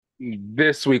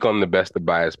This week on the Best of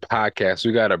Bias podcast,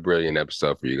 we got a brilliant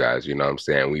episode for you guys. You know what I'm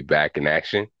saying? We back in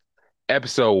action.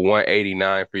 Episode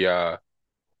 189 for y'all.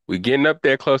 We getting up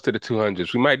there close to the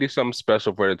 200s. We might do something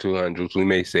special for the 200s. We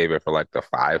may save it for like the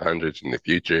 500s in the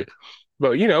future.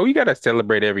 But we gotta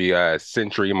celebrate every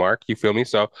century mark. You feel me?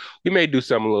 So we may do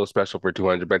something a little special for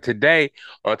 200. But today,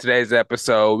 on today's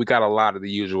episode, we got a lot of the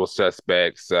usual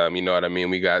suspects. You know what I mean?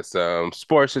 We got some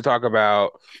sports to talk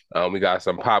about. We got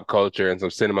some pop culture and some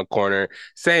cinema corner.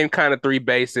 Same kind of three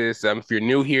bases. If you're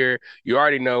new here, you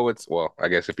already know what's well. I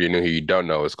guess if you're new here, you don't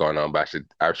know what's going on. But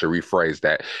I should rephrase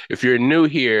that. If you're new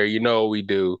here, you know what we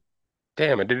do.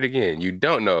 Damn, I did it again. You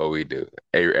don't know what we do.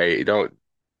 Hey, don't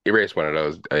erase one of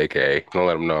those, aka don't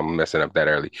let them know I'm messing up that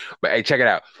early. But hey, check it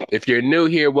out. If you're new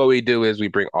here, what we do is we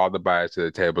bring all the bias to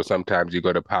the table. Sometimes you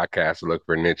go to podcasts to look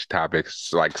for niche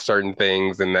topics, like certain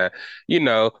things and that, you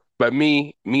know. But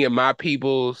me and my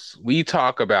peoples, we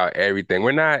talk about everything.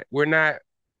 We're not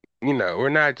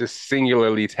just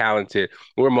singularly talented.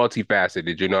 We're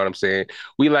multifaceted. You know what I'm saying?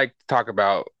 We like to talk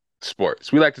about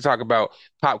sports. We like to talk about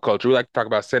pop culture. We like to talk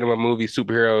about cinema, movies,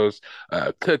 superheroes,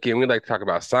 cooking. We like to talk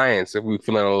about science if we're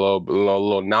feeling a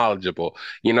little knowledgeable.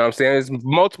 You know what I'm saying? There's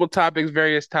multiple topics,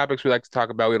 various topics we like to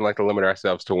talk about. We don't like to limit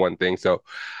ourselves to one thing. So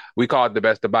we call it the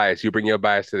best of bias. You bring your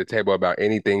bias to the table about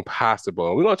anything possible.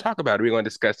 And we're going to talk about it. We're going to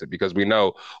discuss it because we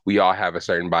know we all have a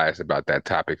certain bias about that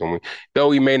topic. And though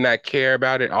we may not care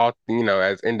about it all,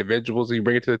 as individuals, we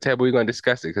bring it to the table, we're going to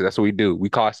discuss it because that's what we do. We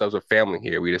call ourselves a family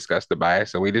here. We discuss the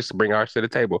bias and we just bring ours to the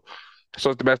table. So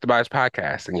it's the Best of Bias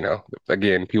podcast. And,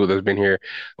 again, people that's been here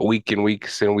week and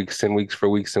weeks and weeks and weeks for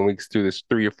weeks and weeks through this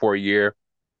 3 or 4 year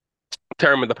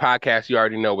term of the podcast, you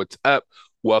already know what's up.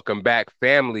 Welcome back,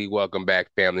 family. Welcome back,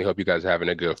 family. Hope you guys are having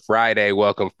a good Friday.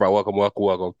 Welcome.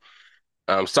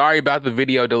 Sorry about the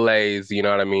video delays. You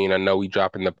know what I mean? I know we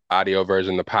dropping the audio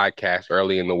version, the podcast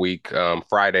early in the week,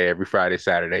 Friday, every Friday,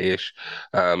 Saturday-ish.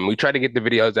 We try to get the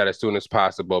videos out as soon as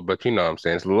possible, but you know what I'm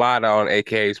saying? It's a lot on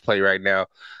AK's plate right now.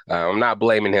 I'm not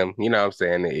blaming him, you know what I'm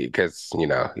saying? Because,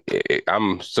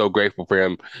 I'm so grateful for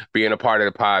him being a part of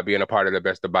the pod, being a part of the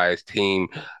Best of Bias team.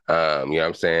 You know what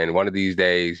I'm saying? One of these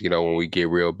days, when we get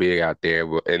real big out there,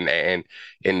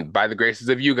 and by the graces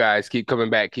of you guys, keep coming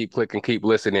back, keep clicking, keep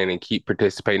listening, and keep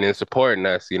participating and supporting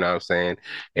us. You know what I'm saying?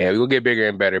 And we will get bigger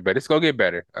and better, but it's gonna get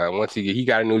better. Once he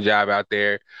got a new job out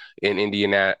there in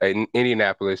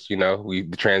Indianapolis. We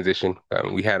the transition.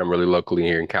 We had him really locally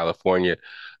here in California.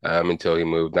 Until he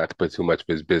moved, not to put too much of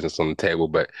his business on the table,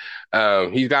 but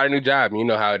he's got a new job. You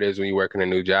know how it is when you work in a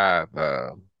new job.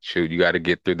 Shoot, you got to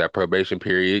get through that probation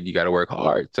period. You got to work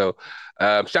hard. So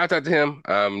shout out to him.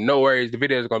 No worries. The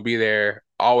videos are going to be there.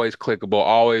 Always clickable,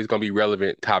 always going to be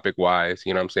relevant topic wise.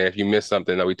 You know what I'm saying? If you missed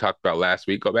something that we talked about last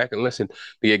week, go back and listen.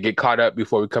 Get caught up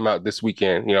before we come out this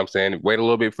weekend. You know what I'm saying? Wait a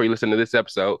little bit before you listen to this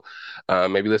episode.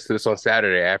 Maybe listen to this on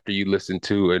Saturday after you listen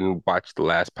to and watch the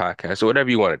last podcast or whatever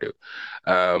you want to do.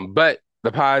 But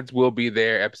the pods will be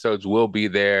there, episodes will be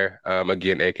there.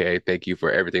 Again, aka thank you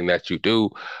for everything that you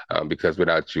do. Because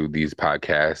without you, these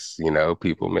podcasts,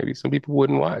 maybe some people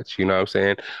wouldn't watch, you know what I'm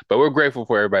saying? But we're grateful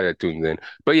for everybody that tunes in.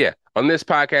 But yeah, on this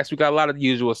podcast, we got a lot of the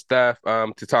usual stuff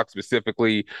to talk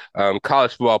specifically.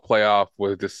 College football playoff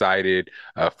was decided.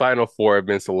 Final four have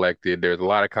been selected. There's a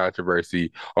lot of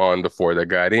controversy on the four that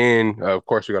got in. Of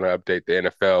course, we're going to update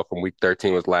the NFL from week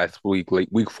 13 was last week.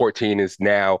 Week 14 is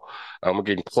now. We're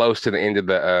getting close to the end of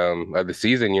the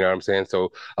season. You know what I'm saying?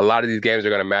 So a lot of these games are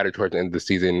going to matter towards the end of the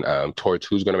season, towards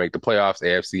who's going to make the playoffs,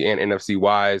 AFC and NFC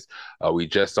wise. We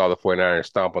just saw the 49ers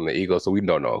stomp on the Eagles, so we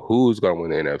don't know who's going to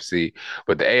win the NFC.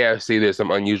 But the AFC, there's some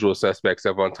unusual suspects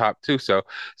up on top too. So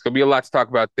it's going to be a lot to talk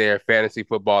about there. Fantasy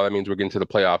football, that means we're getting to the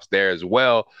playoffs there as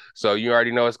well. So you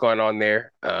already know what's going on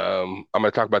there. I'm going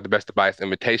to talk about the Best of Bias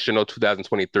Invitational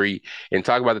 2023 and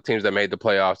talk about the teams that made the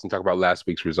playoffs and talk about last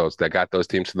week's results that got those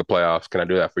teams to the playoffs. Can I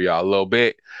do that for y'all a little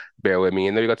bit? Bear with me.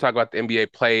 And then we're going to talk about the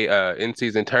NBA play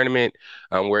in-season tournament.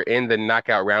 We're in the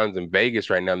knockout rounds in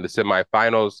Vegas right now in the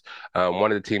semifinals.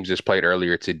 One of the teams just played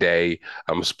earlier today.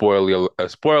 Spoiler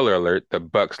alert, the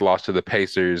Bucks lost to the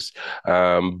Pacers,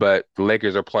 but the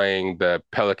Lakers are playing the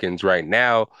Pelicans right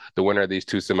now. The winner of these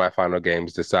two semifinal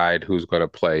games decide who's going to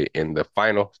play in the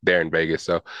final there in Vegas.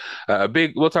 So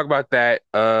we'll talk about that.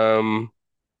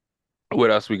 What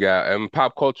else we got?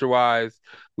 Pop culture wise,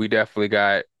 we definitely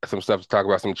got some stuff to talk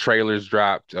about. Some trailers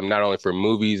dropped, not only for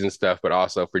movies and stuff, but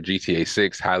also for GTA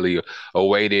 6, highly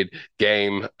awaited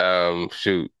game.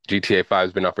 GTA 5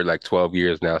 has been out for like 12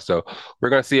 years now. So we're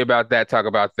gonna see about that, talk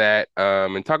about that,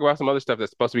 and talk about some other stuff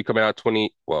that's supposed to be coming out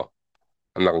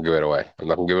I'm not gonna give it away. I'm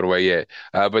not gonna give it away yet.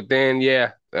 But then,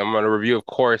 yeah, I'm gonna review, of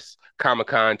course,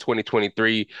 Comic-Con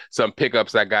 2023, some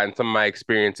pickups I got and some of my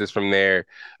experiences from there.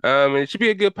 And it should be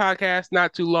a good podcast,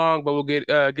 not too long, but we'll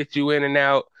get you in and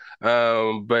out.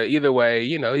 But either way,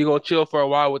 you're gonna chill for a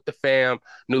while with the fam.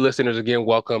 New listeners again,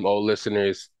 welcome. Old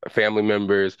listeners, family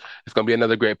members. It's gonna be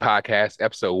another great podcast,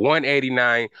 episode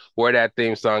 189. Where that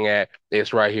theme song at?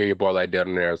 It's right here. Your boy Lydell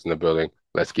Dinero's in the building.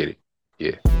 Let's get it.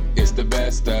 Yeah. It's the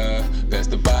best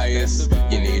of bias.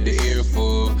 You need the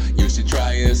earful, you should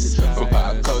try us. From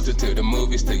pop culture to the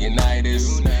movies to unite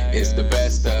us. It's the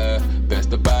best of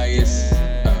bias.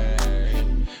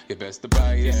 The best of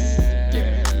bias.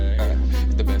 Yeah,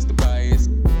 it's the best of bias.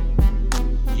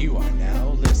 You are now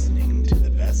listening to the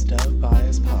Best of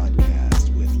Bias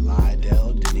podcast with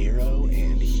Lydell Dinero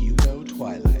and Hugo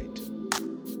Twilight.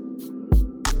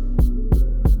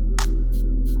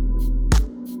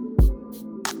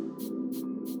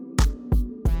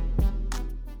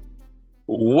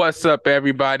 What's up,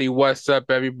 everybody? What's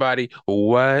up, everybody?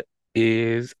 What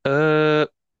is up?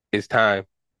 It's time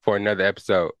for another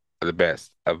episode of the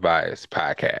Best of Bias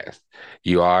podcast.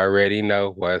 You already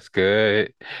know what's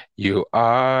good. You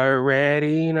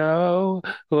already know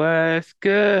what's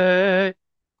good.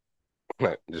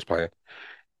 Just playing.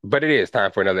 But it is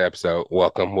time for another episode.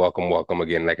 Welcome, welcome, welcome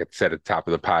again. Like I said at the top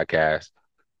of the podcast,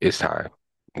 it's time.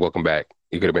 Welcome back.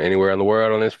 You could have been anywhere in the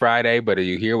world on this Friday, but are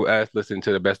you here with us listening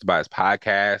to the Best of Bias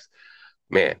podcast?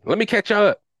 Man, let me catch y'all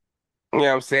up. You know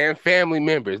what I'm saying? Family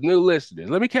members, new listeners.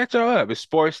 Let me catch y'all up. It's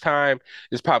sports time.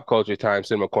 It's pop culture time,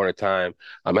 cinema corner time.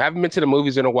 I haven't been to the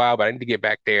movies in a while, but I need to get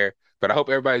back there. But I hope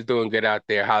everybody's doing good out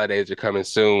there. Holidays are coming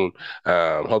soon.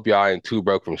 Hope y'all ain't too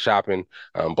broke from shopping.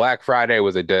 Black Friday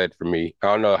was a dud for me. I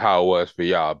don't know how it was for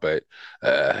y'all, but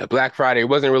Black Friday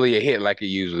wasn't really a hit like it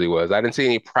usually was. I didn't see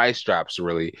any price drops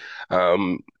really.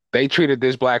 Um, they treated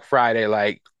this Black Friday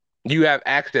like you have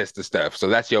access to stuff. So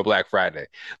that's your Black Friday.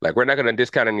 Like we're not going to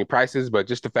discount any prices, but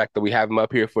just the fact that we have them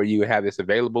up here for you and have this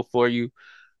available for you,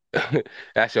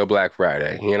 that's your Black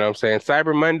Friday. You know what I'm saying?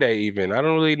 Cyber Monday, even. I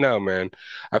don't really know, man.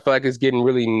 I feel like it's getting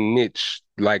really niche,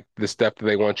 like the stuff that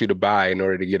they want you to buy in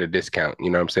order to get a discount. You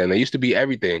know what I'm saying? They used to be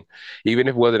everything. Even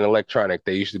if it wasn't electronic,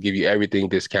 they used to give you everything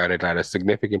discounted at a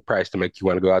significant price to make you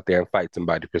want to go out there and fight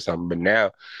somebody for something. But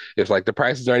now it's like the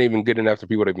prices aren't even good enough for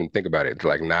people to even think about it. It's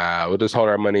like, nah, we'll just hold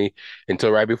our money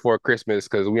until right before Christmas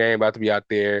because we ain't about to be out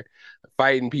there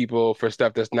fighting people for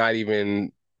stuff that's not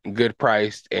even good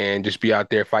priced and just be out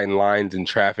there fighting lines and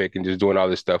traffic and just doing all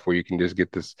this stuff where you can just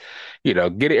get this, get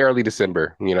it early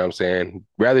December. You know what I'm saying?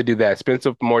 Rather do that. Spend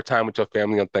some more time with your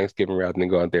family on Thanksgiving rather than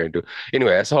go out there and do.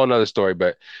 Anyway, that's a whole nother story,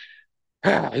 but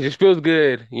it just feels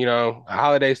good.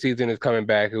 Holiday season is coming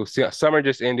back. Summer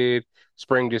just ended,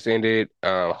 spring just ended,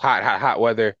 hot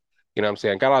weather. You know what I'm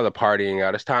saying? Got all the partying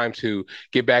out. It's time to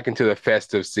get back into the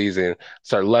festive season,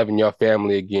 start loving your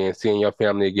family again, seeing your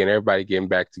family again, everybody getting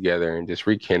back together and just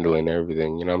rekindling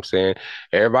everything. You know what I'm saying?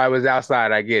 Everybody was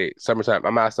outside. I get it. Summertime.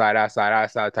 I'm outside, outside,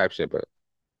 outside type shit, but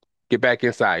get back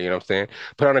inside. You know what I'm saying?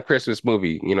 Put on a Christmas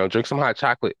movie, drink some hot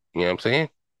chocolate. You know what I'm saying?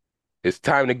 It's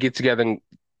time to get together and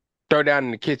throw down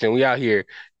in the kitchen. We out here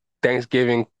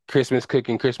Thanksgiving, Christmas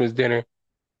cooking, Christmas dinner.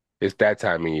 It's that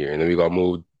time of year. And then we gonna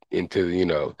move into,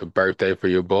 the birthday for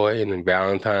your boy and then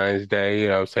Valentine's Day, you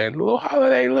know what I'm saying?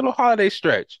 Little holiday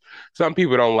stretch. Some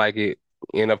people don't like it.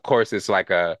 And of course it's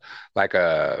like a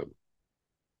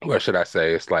what should I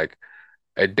say? It's like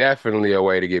definitely a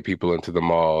way to get people into the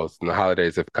malls. And the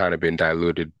holidays have kind of been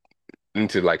diluted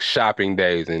into like shopping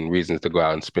days and reasons to go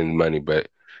out and spend money. But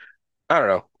I don't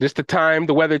know, just the time,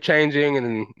 the weather changing,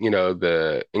 and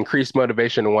the increased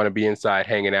motivation to want to be inside,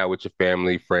 hanging out with your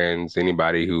family, friends,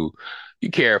 anybody who you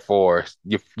care for,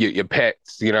 your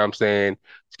pets. You know what I'm saying?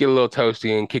 Just get a little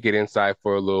toasty and kick it inside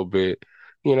for a little bit.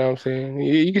 You know what I'm saying?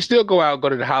 You can still go out, go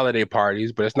to the holiday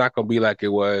parties, but it's not gonna be like it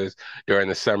was during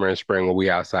the summer and spring when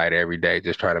we outside every day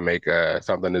just trying to make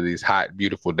something of these hot,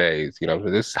 beautiful days.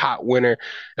 This hot winter,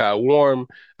 warm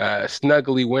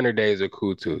snuggly winter days are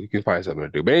cool too. You can find something to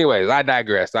do. But anyways, I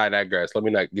digress. I digress. Let me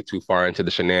not get too far into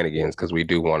the shenanigans because we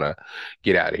do want to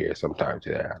get out of here sometime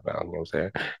today. You know what I'm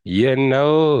saying? You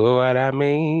know what I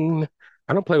mean?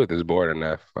 I don't play with this board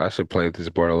enough. I should play with this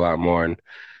board a lot more and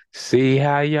see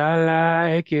how y'all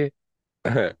like it.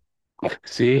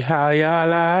 See how y'all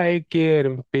like it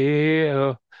and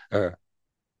feel. Uh,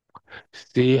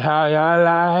 see how y'all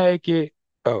like it.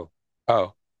 Oh,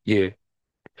 oh, yeah.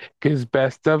 Cause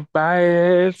best of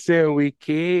bias and we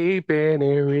keeping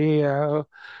it real.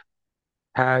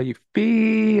 How you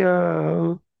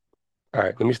feel? All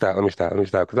right, let me stop.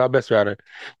 Cause I'll best rather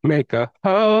make a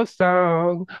whole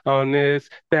song on this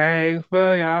thing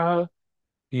for y'all.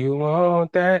 You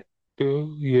want that?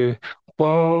 Do you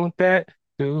want that?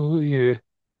 Do you?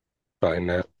 Fine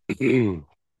that.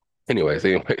 Anyways,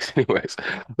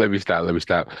 let me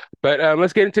stop. But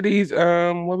let's get into these.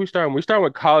 Where we starting? We starting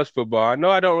with college football. I know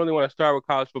I don't really want to start with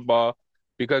college football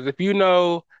because if you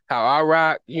know how I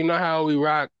rock, you know how we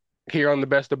rock here on the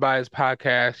Best of Bias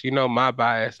podcast. You know my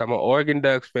bias. I'm an Oregon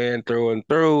Ducks fan through and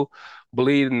through,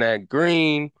 bleeding that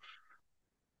green.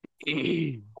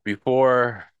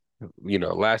 Before,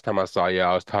 last time I saw you,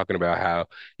 I was talking about how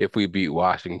if we beat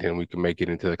Washington, we can make it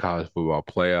into the college football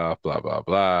playoff, blah, blah,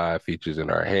 blah. Features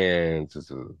in our hands.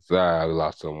 We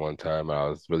lost them one time. I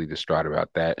was really distraught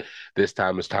about that. This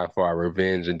time it's time for our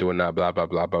revenge and doing that, blah, blah,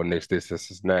 blah, blah, next, this,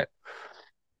 and that.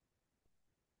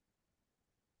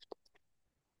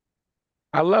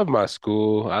 I love my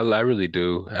school. I really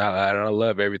do. I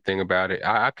love everything about it.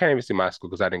 I can't even see my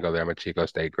school because I didn't go there. I'm a Chico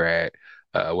State grad.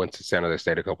 Went to San Jose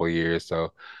State a couple of years.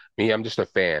 So me, I'm just a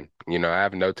fan. I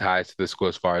have no ties to the school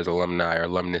as far as alumni or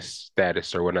alumnus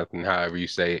status or whatever, however you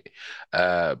say it.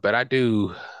 But I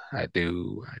am a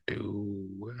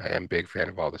big fan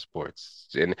of all the sports.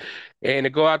 And to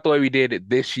go out the way we did it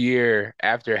this year,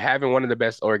 after having one of the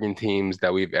best Oregon teams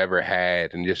that we've ever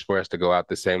had, and just for us to go out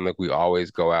the same like we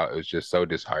always go out, it was just so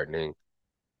disheartening.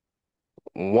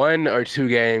 One or two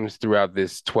games throughout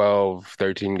this 12,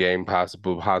 13 game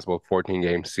possible 14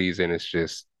 game season, it's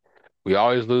just we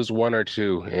always lose one or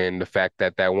two, and the fact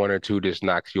that that one or two just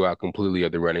knocks you out completely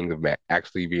of the running of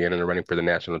actually being in the running for the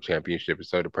national championship is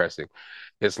so depressing.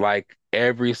 It's like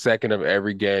every second of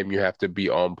every game you have to be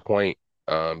on point,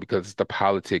 because it's the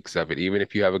politics of it. Even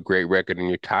if you have a great record and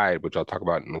you're tied, which I'll talk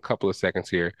about in a couple of seconds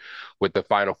here, with the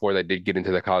Final Four that did get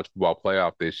into the college football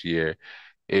playoff this year.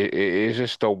 It's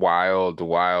just a wild,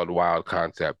 wild, wild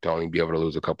concept to only be able to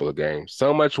lose a couple of games.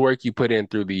 So much work you put in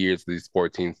through the years, these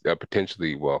 14,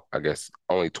 potentially, well, I guess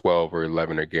only 12 or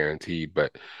 11 are guaranteed,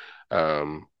 but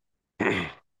um, I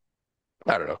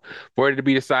don't know. For it to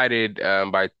be decided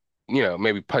by,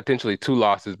 maybe potentially two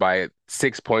losses by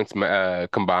 6 points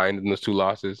combined in those two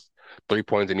losses, 3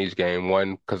 points in each game,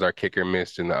 one because our kicker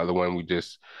missed, and the other one we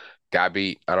just got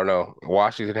beat. I don't know.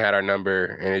 Washington had our number,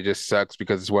 and it just sucks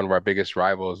because it's one of our biggest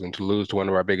rivals, and to lose to one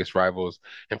of our biggest rivals,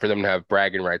 and for them to have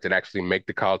bragging rights and actually make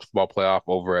the college football playoff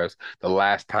over us, the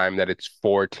last time that it's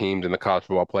four teams in the college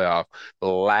football playoff, the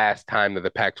last time that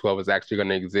the Pac-12 is actually going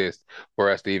to exist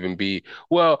for us to even be,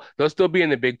 well, they'll still be in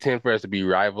the Big Ten for us to be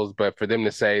rivals, but for them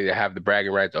to say they have the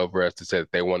bragging rights over us to say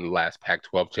that they won the last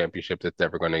Pac-12 championship that's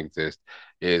ever going to exist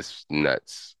is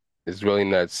nuts. It's really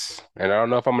nuts. And I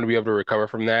don't know if I'm going to be able to recover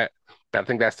from that. I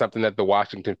think that's something that the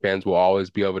Washington fans will always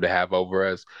be able to have over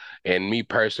us. And me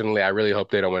personally, I really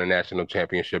hope they don't win a national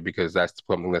championship because that's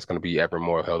something that's going to be ever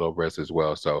more held over us as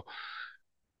well. So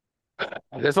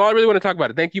that's all I really want to talk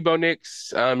about. Thank you, Bo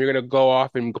Nix. You're going to go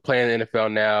off and play in the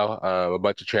NFL now. A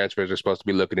bunch of transfers are supposed to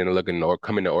be looking or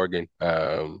coming to Oregon.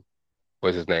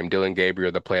 What's his name? Dylan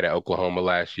Gabriel that played at Oklahoma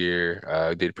last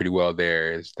year. Did pretty well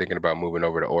there. Is thinking about moving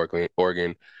over to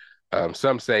Oregon.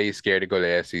 Some say he's scared to go to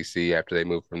the SEC after they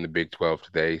moved from the Big 12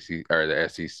 to the AC or the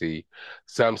SEC.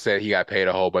 Some said he got paid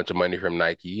a whole bunch of money from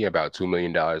Nike, about $2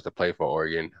 million to play for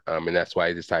Oregon. And that's why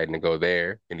he decided to go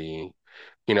there. And he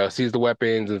sees the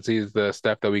weapons and sees the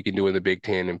stuff that we can do in the Big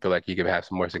Ten and feel like he can have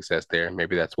some more success there.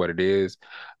 Maybe that's what it is.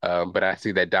 But I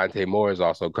see that Dante Moore is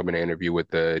also coming to interview with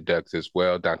the Ducks as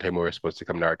well. Dante Moore is supposed to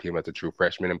come to our team as a true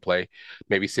freshman and play,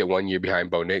 maybe sit 1 year behind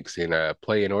Bo Nix and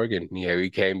play in Oregon. Yeah, he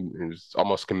came and was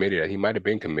almost committed. He might have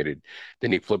been committed.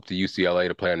 Then he flipped to UCLA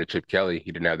to play under Chip Kelly.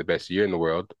 He didn't have the best year in the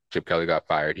world. Chip Kelly got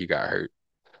fired. He got hurt.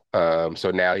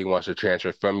 So now he wants to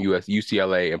transfer from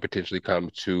UCLA and potentially come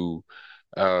to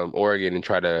Oregon and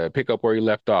try to pick up where he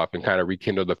left off and kind of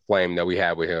rekindle the flame that we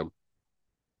had with him.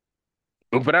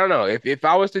 But I don't know. If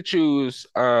I was to choose,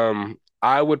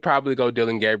 I would probably go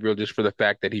Dylan Gabriel just for the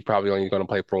fact that he's probably only going to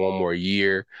play for one more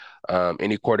year.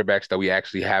 Any quarterbacks that we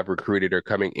actually have recruited or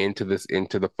coming into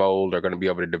the fold are going to be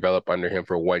able to develop under him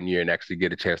for 1 year and actually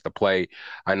get a chance to play.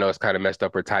 I know it's kind of messed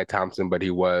up for Ty Thompson, but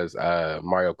he was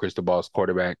Mario Cristobal's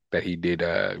quarterback that he did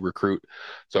recruit.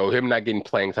 So him not getting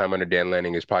playing time under Dan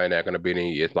Lanning is probably not going to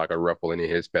be it's like a ruffle in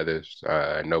his feathers,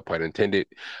 no pun intended.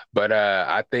 But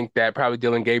I think that probably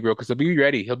Dylan Gabriel, because he'll be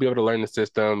ready. He'll be able to learn the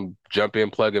system, jump in,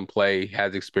 plug and play,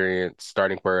 has experience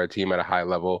starting for a team at a high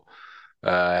level.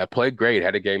 Played great,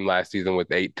 had a game last season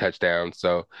with 8 touchdowns.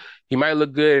 So he might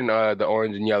look good in the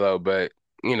orange and yellow, but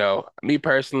me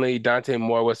personally, Dante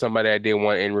Moore was somebody I did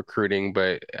want in recruiting,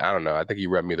 but I don't know. I think he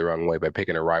rubbed me the wrong way by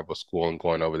picking a rival school and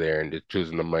going over there and just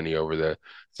choosing the money over the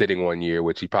sitting 1 year,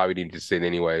 which he probably needed to sit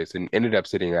anyways, and ended up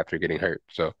sitting after getting hurt.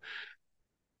 So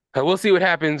We'll see what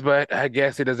happens, but I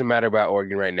guess it doesn't matter about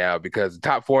Oregon right now because the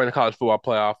top four in the college football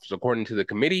playoffs, according to the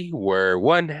committee, were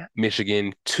one,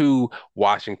 Michigan, two,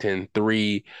 Washington,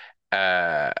 three,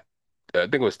 uh, I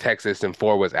think it was Texas, and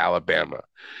four was Alabama,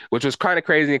 which was kind of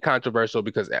crazy and controversial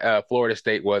because Florida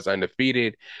State was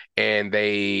undefeated, and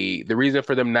the reason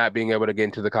for them not being able to get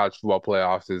into the college football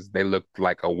playoffs is they looked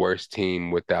like a worse team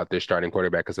without their starting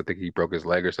quarterback because I think he broke his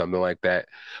leg or something like that.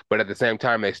 But at the same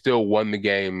time, they still won the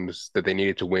games that they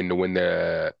needed to win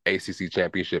the ACC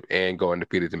championship and go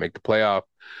undefeated to make the playoff.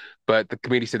 But the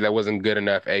committee said that wasn't good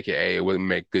enough, aka it wouldn't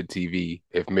make good TV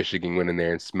if Michigan went in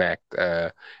there and smacked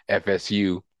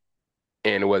FSU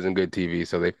and it wasn't good TV.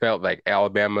 So they felt like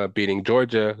Alabama beating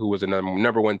Georgia, who was a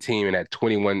number one team and had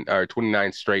 21 or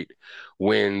 29 straight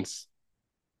wins,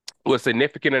 was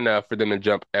significant enough for them to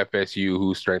jump FSU,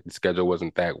 whose strength of schedule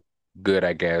wasn't that good,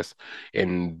 I guess.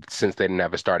 And since they didn't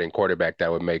have a starting quarterback,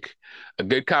 that would make a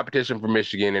good competition for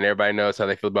Michigan. And everybody knows how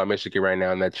they feel about Michigan right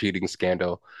now in that cheating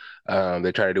scandal.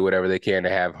 They try to do whatever they can to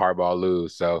have Harbaugh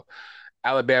lose. So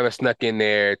Alabama snuck in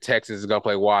there. Texas is going to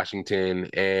play Washington,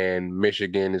 and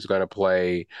Michigan is going to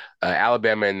play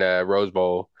Alabama in the Rose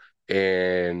Bowl,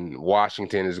 and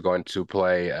Washington is going to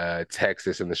play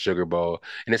Texas in the Sugar Bowl.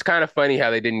 And it's kind of funny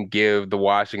how they didn't give the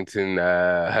Washington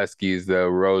Huskies the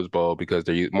Rose Bowl because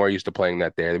they're more used to playing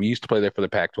that there. They used to play there for the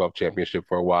Pac-12 championship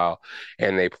for a while,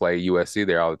 and they play USC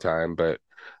there all the time, but.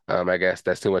 I guess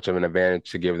that's too much of an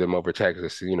advantage to give them over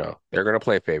Texas. You know, they're going to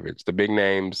play favorites. The big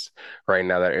names right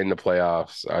now that are in the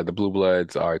playoffs are the Blue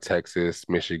Bloods are Texas,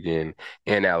 Michigan,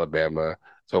 and Alabama.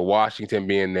 So Washington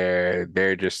being there,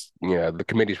 they're just, the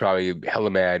committee's probably hella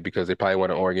mad because they probably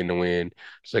want Oregon to win.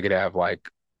 So they could have like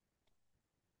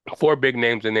four big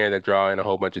names in there that draw in a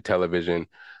whole bunch of television.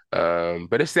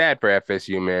 But it's sad for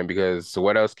FSU, man, because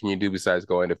what else can you do besides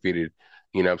go undefeated?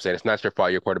 You know what I'm saying? It's not your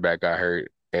fault your quarterback got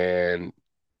hurt. And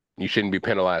you shouldn't be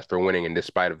penalized for winning in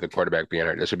despite of the quarterback being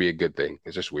hurt. That should be a good thing.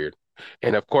 It's just weird.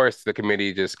 And of course, the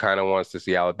committee just kind of wants to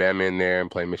see Alabama in there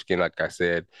and play Michigan, like I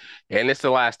said. And it's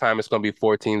the last time it's going to be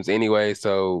four teams anyway.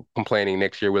 So complaining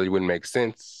next year really wouldn't make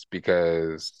sense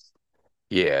because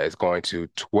yeah, it's going to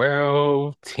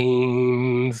 12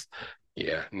 teams.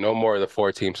 Yeah, no more of the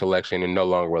four-team selection, and no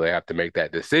longer will they have to make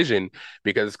that decision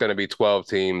because it's going to be 12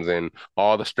 teams and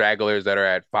all the stragglers that are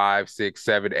at 5, 6,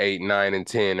 7, 8, 9, and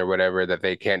 10 or whatever that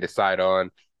they can't decide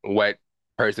on what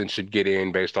person should get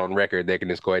in based on record. They can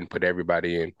just go ahead and put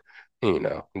everybody in,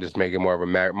 and just make it more of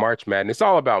a March Madness. It's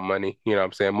all about money, you know what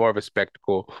I'm saying? More of a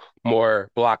spectacle, more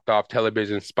blocked off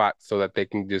television spots so that they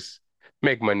can just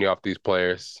make money off these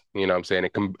players, you know what I'm saying,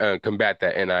 and combat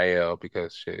that NIL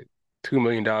because shit, $2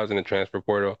 million in the transfer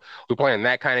portal. We're playing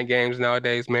that kind of games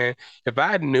nowadays, man. If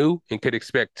I knew and could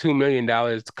expect $2 million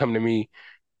to come to me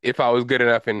if I was good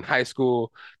enough in high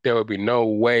school, there would be no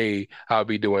way I'll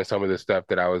be doing some of the stuff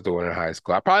that I was doing in high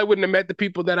school. I probably wouldn't have met the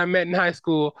people that I met in high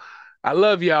school. I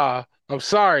love y'all. I'm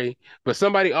sorry, but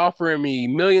somebody offering me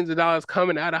millions of dollars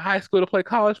coming out of high school to play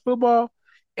college football.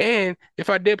 And if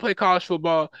I did play college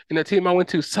football and the team I went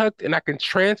to sucked and I can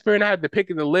transfer and I have the pick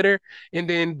of the litter, and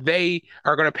then they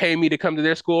are going to pay me to come to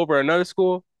their school over another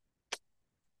school,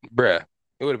 bruh,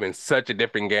 it would have been such a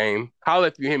different game. Holla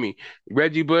if you hear me.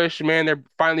 Reggie Bush, man, they're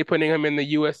finally putting him in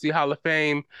the USC Hall of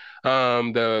Fame,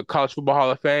 the College Football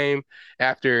Hall of Fame,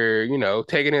 after,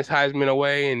 taking his Heisman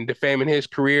away and defaming his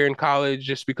career in college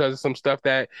just because of some stuff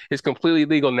that is completely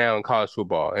legal now in college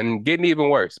football and getting even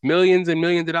worse. Millions and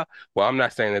millions of dollars. Well, I'm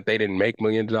not saying that they didn't make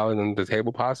millions of dollars on the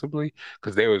table possibly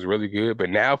because they was really good, but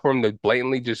now for them to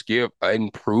blatantly just give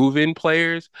unproven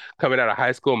players coming out of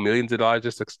high school millions of dollars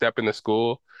just to step in the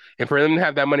school and for them to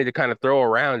have that money to kind of throw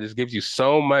around just gives you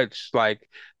so much like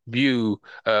view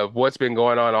of what's been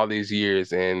going on all these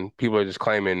years. And people are just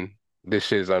claiming this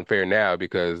shit is unfair now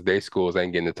because their schools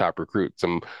ain't getting the top recruit.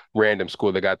 Some random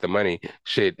school that got the money.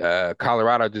 Shit,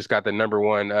 Colorado just got the number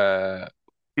one the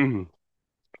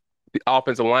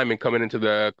offensive lineman coming into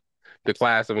the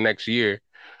class of next year.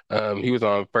 He was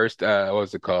on first, what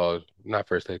was it called? Not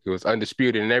first take. It was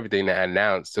undisputed and everything that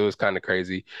announced. So it was kind of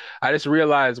crazy. I just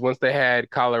realized once they had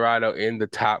Colorado in the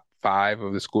top five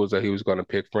of the schools that he was going to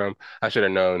pick from, I should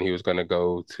have known he was going to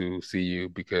go to CU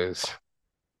because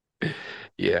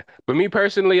yeah, but me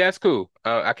personally, that's cool.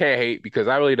 I can't hate because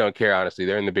I really don't care, honestly.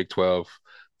 They're in the Big 12.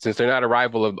 Since they're not a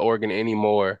rival of Oregon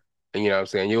anymore, and you know what I'm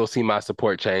saying, you'll see my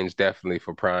support change definitely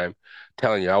for Prime.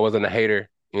 Telling you, I wasn't a hater.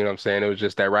 You know what I'm saying? It was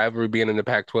just that rivalry being in the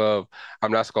Pac-12.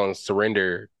 I'm not going to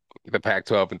surrender the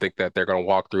Pac-12 and think that they're going to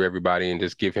walk through everybody and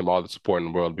just give him all the support in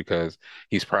the world because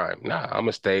he's Prime. Nah, I'm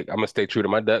gonna stay true to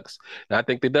my Ducks. And I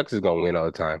think the Ducks is going to win all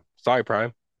the time. Sorry,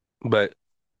 Prime. But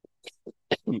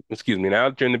excuse me, now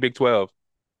that you're in the Big 12,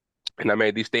 And I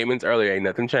made these statements earlier, ain't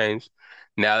nothing changed.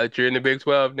 Now that you're in the Big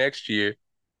 12 next year,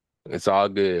 it's all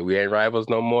good. We ain't rivals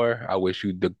no more. I wish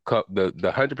you the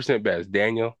 100% best,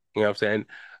 Daniel. You know what I'm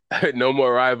saying? No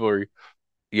more rivalry.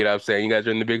 You know what I'm saying? You guys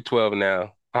are in the Big 12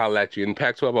 now. I'll let you. In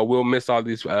Pac-12, I will miss all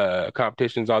these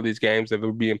competitions, all these games that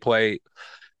are being played.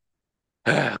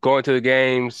 Going to the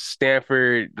games,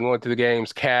 Stanford, going to the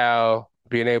games, Cal,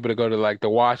 being able to go to like the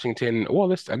Washington. Well,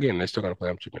 they're still gonna play.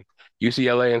 I'm tripping.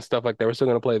 UCLA and stuff like that. We're still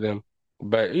gonna play them.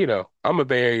 But I'm a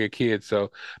Bay Area kid, so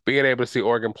being able to see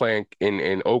Oregon playing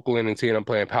in Oakland and seeing them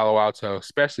playing Palo Alto,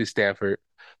 especially Stanford.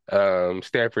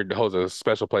 Stanford holds a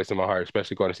special place in my heart,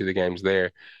 especially going to see the games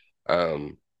there.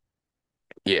 Um,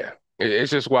 yeah, it's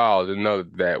just wild to know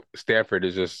that Stanford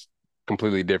is just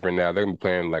completely different now. They're gonna be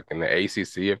playing like in the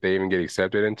ACC if they even get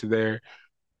accepted into there.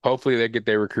 Hopefully they get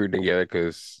their recruiting together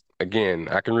because again,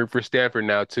 I can root for Stanford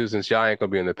now too since y'all ain't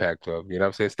gonna be in the Pac-12. You know what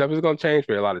I'm saying? Stuff is gonna change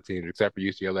for a lot of teams except for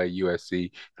UCLA,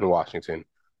 USC, and Washington.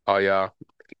 All y'all,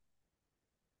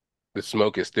 the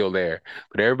smoke is still there.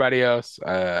 But everybody else,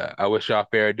 I wish y'all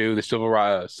fair ado. The Civil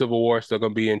War is still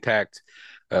gonna be intact.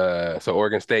 So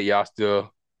Oregon State, y'all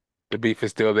still the beef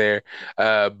is still there.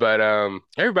 But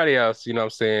everybody else, you know what I'm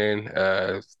saying?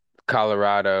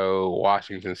 Colorado,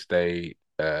 Washington State,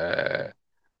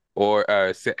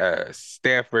 or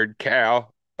Stanford,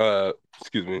 Cal,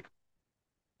 excuse me.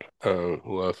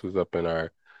 Who else was up in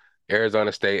our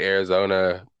Arizona State,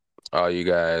 Arizona? All you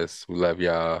guys, we love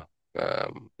y'all.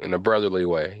 In a brotherly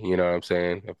way, you know what I'm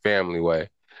saying? A family way.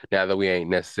 Now that we ain't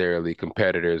necessarily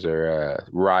competitors or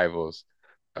rivals.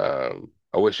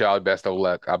 I wish y'all the best of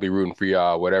luck. I'll be rooting for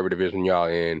y'all, whatever division y'all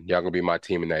in. Y'all gonna be my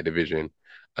team in that division.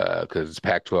 Because it's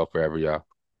Pac-12 forever, y'all.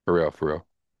 For real, for real.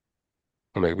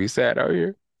 Don't make me sad out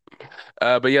here.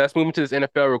 But yeah, let's move into this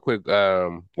NFL real quick.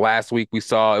 Last week we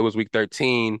saw it was week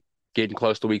 13, getting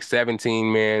close to week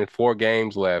 17, man. 4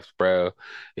 games left, bro.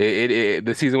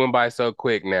 The season went by so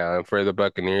quick now. And for the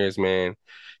Buccaneers, man,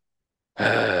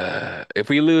 if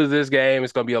we lose this game,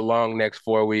 it's gonna be a long next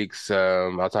 4 weeks.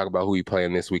 I'll talk about who we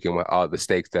playing this week and what all the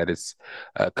stakes that it's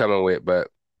coming with. But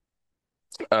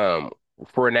um,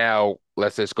 for now,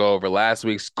 let's just go over last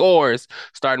week's scores.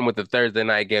 Starting with the Thursday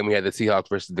night game, we had the Seahawks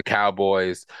versus the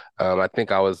Cowboys. I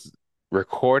think I was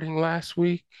recording last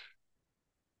week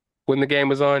when the game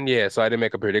was on. Yeah, so I didn't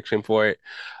make a prediction for it.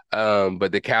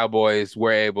 But the Cowboys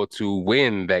were able to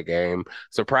win that game.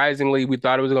 Surprisingly, we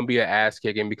thought it was going to be an ass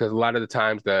kicking because a lot of the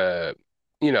times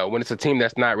when it's a team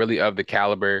that's not really of the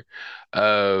caliber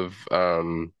of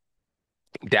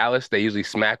Dallas, they usually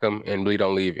smack them and really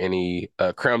don't leave any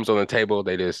crumbs on the table.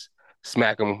 They just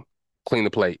smack them, clean the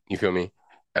plate. You feel me?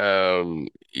 And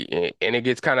it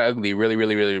gets kind of ugly really,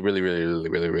 really, really, really, really, really,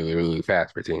 really, really, really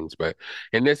fast for teams. But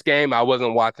in this game, I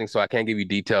wasn't watching, so I can't give you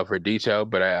detail for detail.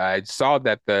 But I saw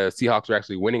that the Seahawks were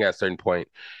actually winning at a certain point,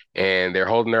 and they're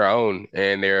holding their own,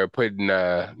 and they're putting,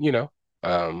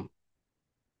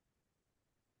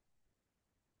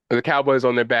 the Cowboys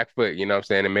on their back foot, you know what I'm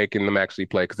saying, and making them actually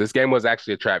play. Because this game was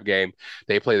actually a trap game.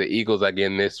 They play the Eagles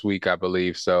again this week, I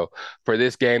believe. So for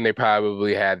this game, they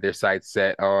probably had their sights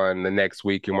set on the next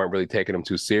week and weren't really taking them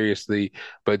too seriously.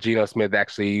 But Geno Smith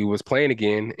actually was playing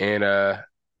again, and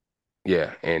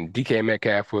yeah, and DK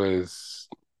Metcalf was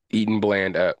eating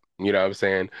bland up. You know what I'm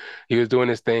saying? He was doing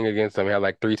his thing against them. He had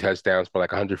like 3 touchdowns for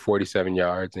like 147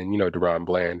 yards. And, Deron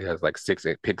Bland has like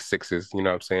pick sixes. You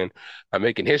know what I'm saying? I'm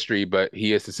making history, but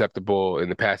he is susceptible in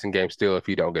the passing game still if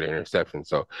he don't get an interception.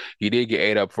 So he did get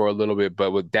ate up for a little bit, but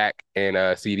with Dak and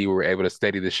CD, we were able to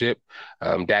steady the ship.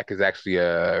 Dak is actually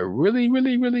a really,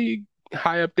 really, really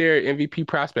high up there MVP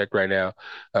prospect right now.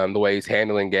 The way he's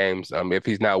handling games. If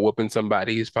he's not whooping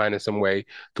somebody, he's finding some way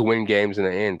to win games in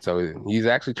the end. So he's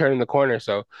actually turning the corner.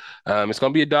 So it's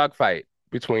going to be a dogfight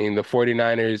between the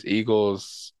 49ers,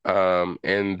 Eagles,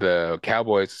 and the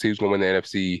Cowboys to see who's going to win the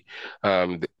NFC.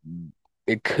 Um,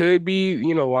 it could be,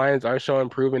 Lions are showing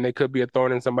proven they could be a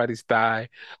thorn in somebody's thigh,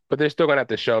 but they're still gonna have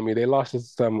to show me. They lost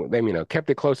to kept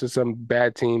it close to some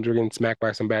bad teams. We're getting smacked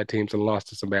by some bad teams and lost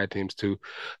to some bad teams too.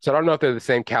 So I don't know if they're the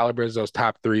same caliber as those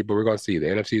top three, but we're gonna see. The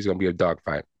NFC is gonna be a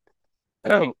dogfight.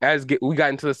 We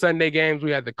got into the Sunday games,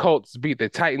 we had the Colts beat the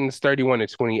Titans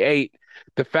 31-28.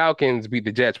 The Falcons beat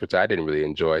the Jets, which I didn't really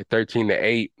enjoy,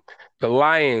 13-8. The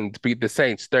Lions beat the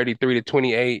Saints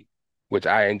 33-28, which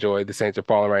I enjoyed. The Saints are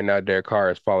falling right now. Derek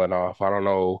Carr is falling off. I don't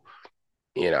know.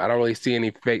 I don't really see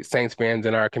any fake Saints fans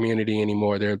in our community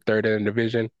anymore. They're third in the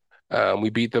division. We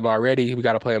beat them already. We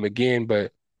got to play them again,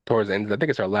 but towards the end, I think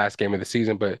it's our last game of the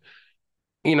season. But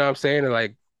you know what I'm saying?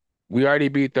 Like, we already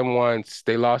beat them once.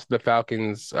 They lost the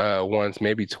Falcons once,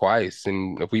 maybe twice.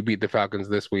 And if we beat the Falcons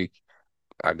this week,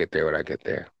 I'll get there when I get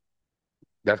there.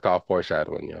 That's called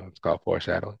foreshadowing, yo. It's called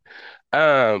foreshadowing.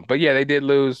 But yeah, they did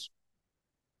lose.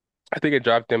 I think it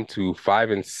dropped them to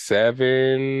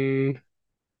 5-7.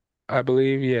 I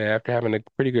believe, yeah, after having a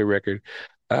pretty good record.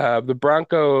 The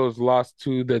Broncos lost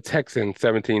to the Texans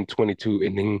 17-22,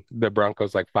 ending the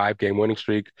Broncos like 5-game winning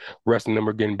streak. Russ and them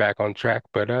are getting back on track,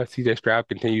 but CJ Stroud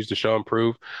continues to show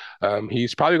improve.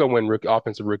 He's probably gonna win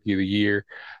offensive rookie of the year.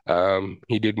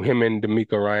 He did him and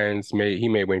D'Amico Ryans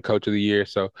may win coach of the year.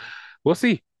 So we'll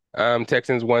see.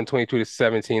 Texans won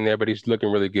 22-17 there, but he's looking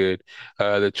really good.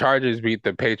 The Chargers beat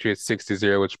the Patriots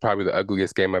 6-0, which is probably the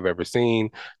ugliest game I've ever seen.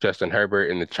 Justin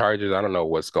Herbert and the Chargers, I don't know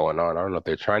what's going on. I don't know if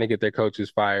they're trying to get their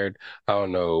coaches fired. I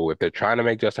don't know if they're trying to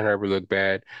make Justin Herbert look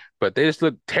bad, but they just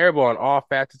look terrible on all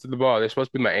facets of the ball. They're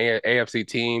supposed to be my AFC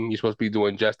team. You're supposed to be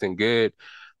doing Justin good.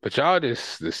 But y'all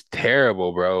just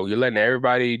terrible, bro. You're letting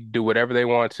everybody do whatever they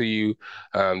want to you.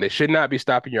 They should not be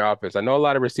stopping your offense. I know a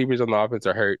lot of receivers on the offense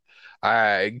are hurt.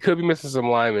 I could be missing some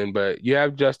linemen, but you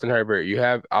have Justin Herbert, you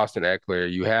have Austin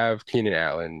Eckler, you have Keenan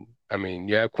Allen. I mean,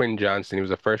 you have Quentin Johnson. He was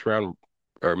a first round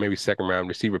or maybe second round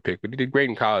receiver pick, but he did great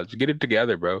in college. Get it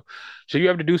together, bro. So you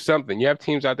have to do something. You have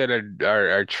teams out there that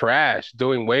are trash,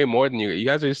 doing way more than you. You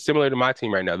guys are similar to my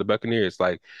team right now, the Buccaneers.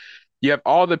 Like you have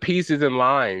all the pieces in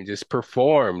line. Just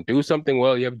perform, do something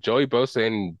well. You have Joey Bosa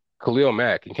and Khalil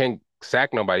Mack. You can't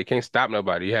sack nobody. You can't stop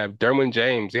nobody. You have Derwin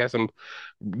James. You have some.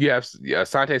 You have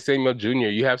Asante Samuel Jr.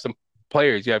 You have some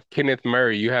players. You have Kenneth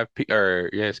Murray. You have or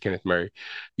yes, Kenneth Murray.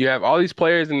 You have all these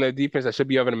players in the defense that should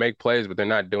be able to make plays, but they're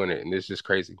not doing it, and it's just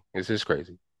crazy. It's just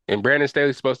crazy. And Brandon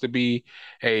Staley's supposed to be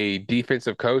a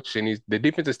defensive coach, and the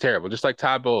defense is terrible, just like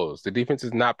Todd Bowles. The defense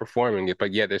is not performing it,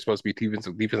 but yet they're supposed to be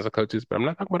defensive coaches. But I'm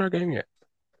not talking about our game yet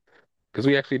because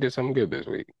we actually did something good this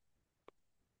week.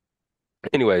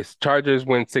 Anyways, Chargers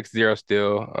win 6-0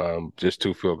 still. Just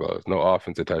two field goals, no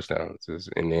offensive touchdowns.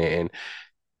 And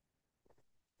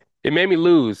it made me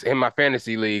lose in my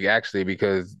fantasy league actually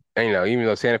because even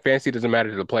though fantasy doesn't matter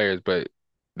to the players, but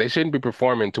they shouldn't be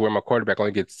performing to where my quarterback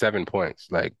only gets 7 points.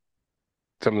 Like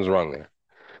something's wrong there.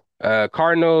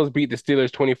 Cardinals beat the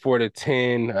Steelers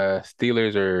 24-10.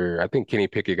 Steelers I think Kenny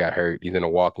Pickett got hurt. He's in a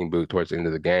walking boot towards the end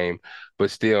of the game.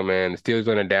 But still, man, the Steelers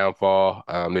on a downfall.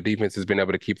 The defense has been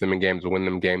able to keep them in games, win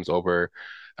them games over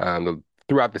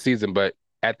throughout the season. But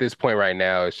at this point right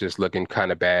now, it's just looking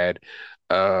kind of bad.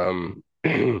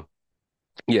 Yeah,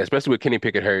 especially with Kenny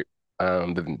Pickett hurt.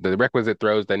 The requisite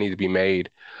throws that need to be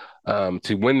made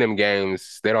to win them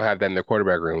games, they don't have that in their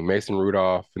quarterback room. Mason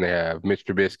Rudolph and they have Mitch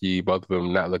Trubisky, both of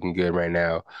them not looking good right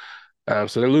now.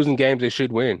 So they're losing games they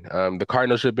should win. The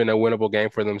Cardinals should have been a winnable game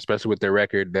for them, especially with their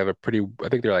record. They have I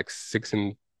think they're like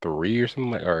 6-3 or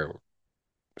something or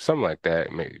something like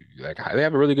that. Maybe like they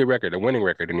have a really good record, a winning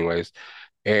record, anyways.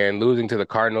 And losing to the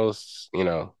Cardinals,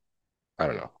 I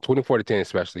don't know, 24-10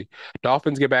 especially.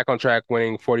 Dolphins get back on track,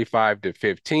 winning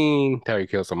 45-15.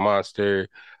 Tyreek Hill's a monster.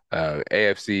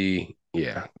 AFC,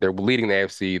 yeah, they're leading the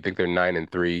AFC. I think they're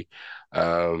 9-3.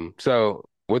 So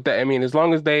with that, I mean, as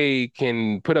long as they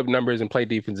can put up numbers and play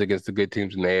defense against the good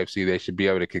teams in the AFC, they should be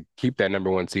able to keep that number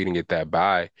one seed and get that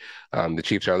bye. The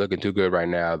Chiefs are looking too good right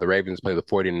now. The Ravens play the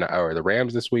 49 or the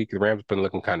Rams this week. The Rams have been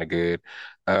looking kind of good.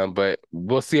 But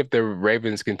we'll see if the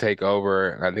Ravens can take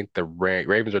over. I think the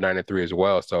Ravens are 9-3 as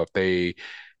well. So I think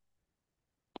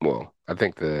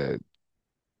the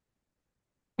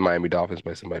Miami Dolphins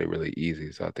play somebody really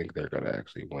easy, so I think they're gonna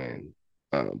actually win.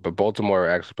 But Baltimore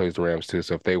actually plays the Rams too,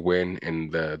 so if they win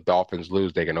and the Dolphins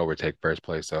lose, they can overtake first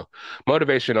place. So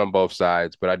motivation on both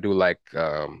sides, but I do like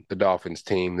the Dolphins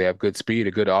team. They have good speed,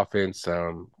 a good offense.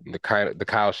 The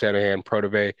Kyle Shanahan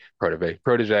protege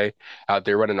out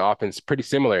there running the offense pretty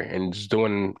similar and just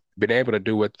been able to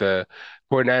do what the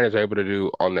 49ers are able to do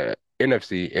on the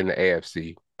NFC and the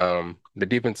AFC. The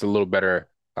defense is a little better.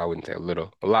 I wouldn't say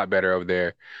a lot better over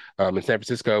there in San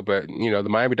Francisco. But, the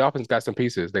Miami Dolphins got some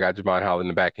pieces. They got Javon Howell in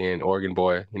the back end, Oregon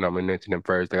boy. I'm going to mention him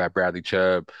first. They got Bradley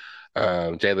Chubb,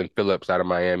 Jalen Phillips out of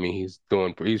Miami. He's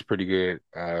pretty good.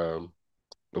 Of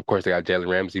course, they got Jalen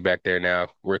Ramsey back there now,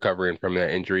 recovering from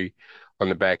that injury on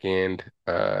the back end.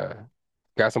 Got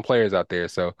some players out there.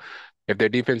 So if their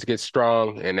defense gets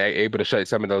strong and they're able to shut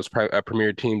some of those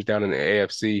premier teams down in the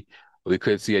AFC, we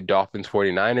could see a Dolphins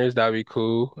 49ers. That'd be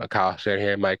cool. A Kyle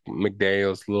Shanahan, Mike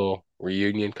McDaniel's little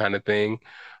reunion kind of thing.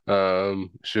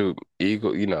 Shoot,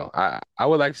 Eagle. I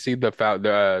would like to see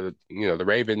the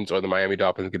Ravens or the Miami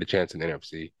Dolphins get a chance in the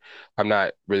NFC. I'm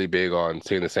not really big on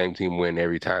seeing the same team win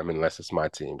every time unless it's my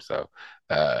team. So,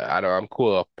 I'm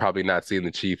cool. Probably not seeing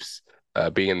the Chiefs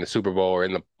being in the Super Bowl or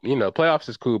in the, playoffs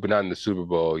is cool, but not in the Super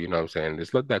Bowl. You know what I'm saying?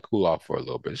 Just let that cool off for a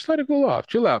little bit. Just let it cool off.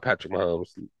 Chill out, Patrick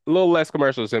Mahomes. A little less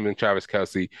commercials him and Travis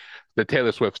Kelce. The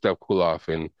Taylor Swift stuff cool off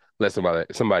and let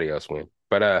somebody else win.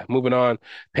 But moving on,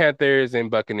 Panthers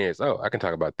and Buccaneers. Oh, I can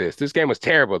talk about this. This game was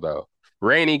terrible though.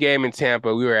 Rainy game in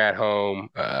Tampa. We were at home.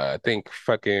 I think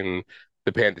fucking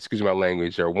the Panthers, excuse my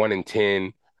language, are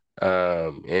 1-10.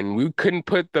 And we couldn't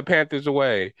put the Panthers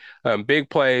away. Big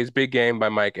plays, big game by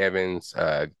Mike Evans.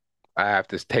 I have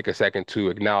to take a second to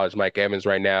acknowledge Mike Evans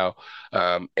right now.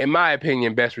 In my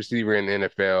opinion, best receiver in the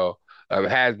NFL.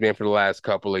 Has been for the last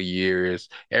couple of years.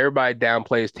 Everybody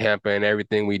downplays Tampa and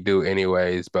everything we do,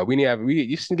 anyways. But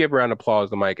you should give a round of applause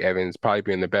to Mike Evans, probably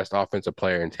being the best offensive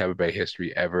player in Tampa Bay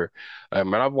history ever.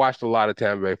 And I've watched a lot of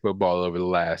Tampa Bay football over the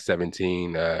last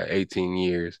 17, 18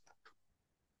 years.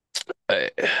 uh,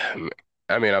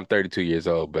 I mean, I'm 32 years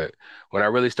old, but when I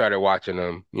really started watching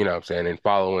them, you know what I'm saying, and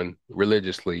following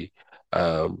religiously,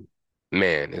 um,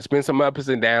 man, it's been some ups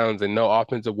and downs, and no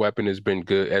offensive weapon has been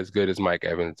as good as Mike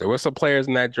Evans. There were some players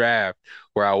in that draft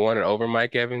where I wanted over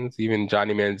Mike Evans, even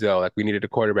Johnny Manziel. Like we needed a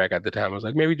quarterback at the time. I was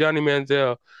like, maybe Johnny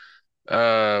Manziel.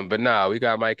 But no, we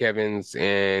got Mike Evans,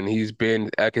 and he's been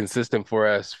consistent for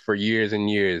us for years and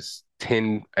years.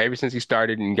 Ever since he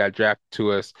started and got drafted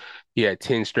to us, he had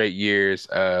 10 straight years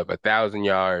of 1,000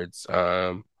 yards.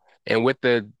 And with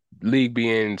the league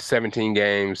being 17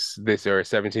 games or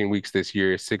 17 weeks this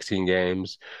year, 16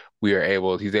 games, he's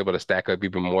able to stack up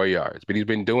even more yards. But he's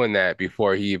been doing that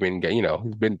before he even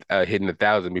he's been hitting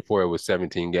 1,000 before it was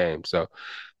 17 games. So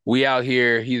we out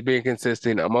here. He's been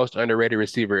consistent, a most underrated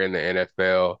receiver in the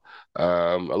NFL,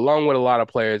 along with a lot of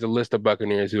players, a list of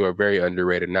Buccaneers who are very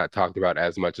underrated, not talked about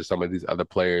as much as some of these other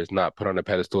players, not put on a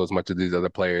pedestal as much as these other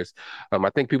players. I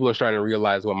think people are starting to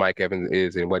realize what Mike Evans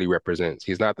is and what he represents.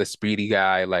 He's not the speedy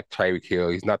guy like Tyreek Hill.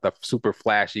 He's not the super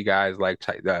flashy guys like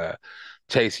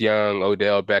Chase Young,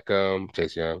 Odell Beckham,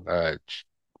 Chase Young,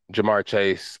 Jamar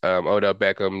Chase, Odell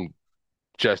Beckham,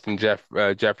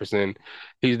 Jefferson.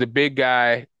 He's the big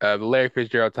guy, the Larry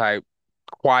Fitzgerald type,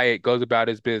 quiet, goes about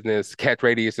his business, catch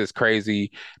radius is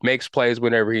crazy, makes plays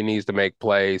whenever he needs to make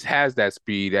plays, has that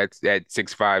speed, that's at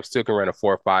 6'5", still can run a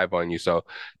 4.5 on you. So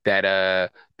that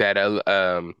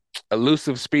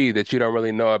elusive speed that you don't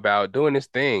really know about doing this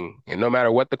thing. And no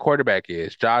matter what the quarterback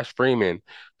is, Josh Freeman,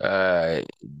 uh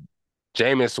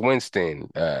Jameis Winston,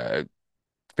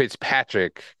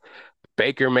 Fitzpatrick,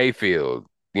 Baker Mayfield,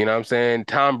 you know what I'm saying?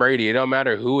 Tom Brady, it don't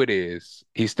matter who it is.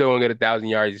 He's still gonna get 1,000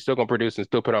 yards. He's still gonna produce and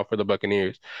still put on for the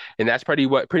Buccaneers. And that's pretty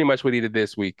much what he did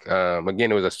this week.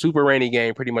 Again, it was a super rainy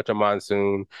game, pretty much a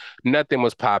monsoon. Nothing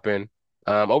was popping.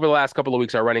 Over the last couple of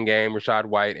weeks, our running game, Rashad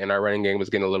White, and our running game was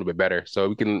getting a little bit better. So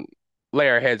we can lay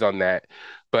our heads on that.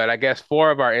 But I guess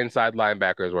four of our inside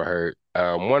linebackers were hurt.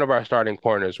 One of our starting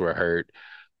corners were hurt.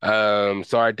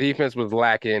 So our defense was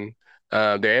lacking.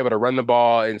 They're able to run the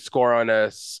ball and score on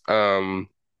us.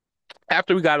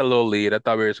 After we got a little lead, I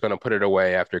thought we were just going to put it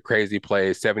away after crazy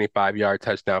plays, 75-yard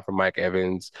touchdown from Mike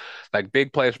Evans, like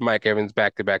big plays from Mike Evans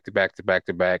back to back to back to back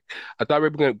to back. I thought we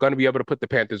were going to be able to put the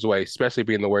Panthers away, especially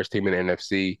being the worst team in the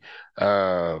NFC.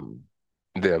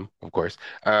 Them, of course.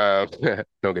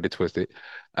 Don't get it twisted.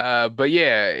 But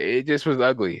yeah, it just was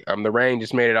ugly. The rain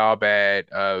just made it all bad.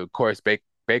 Of course,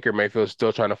 Baker Mayfield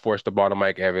still trying to force the ball to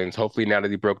Mike Evans. Hopefully, now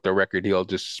that he broke the record, he'll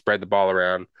just spread the ball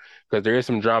around because there is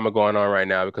some drama going on right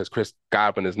now because Chris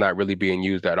Godwin is not really being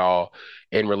used at all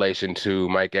in relation to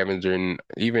Mike Evans and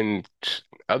even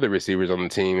other receivers on the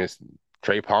team. It's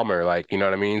Trey Palmer, like, you know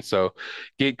what I mean? So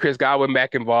get Chris Godwin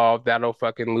back involved. That'll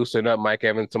fucking loosen up Mike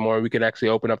Evans some more. We can actually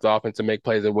open up the offense and make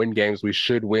plays and win games we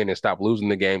should win and stop losing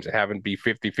the games and having to be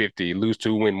 50-50, lose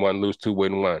two, win one, lose two,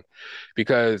 win one.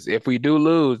 Because if we do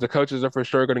lose, the coaches are for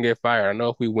sure going to get fired. I know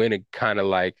if we win, it kind of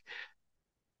like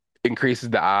increases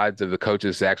the odds of the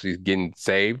coaches actually getting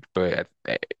saved. But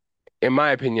in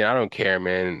my opinion, I don't care,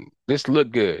 man. This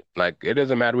look good. Like, it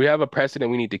doesn't matter. We have a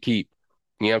precedent we need to keep.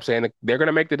 You know what I'm saying? They're going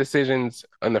to make the decisions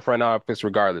in the front office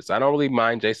regardless. I don't really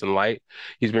mind Jason Light.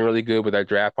 He's been really good with our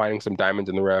draft, finding some diamonds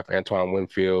in the rough. Antoine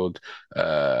Winfield,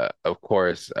 of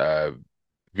course, Vita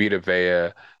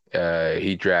Vea.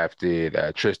 He drafted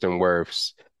Tristan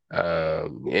Wirfs.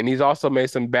 And he's also made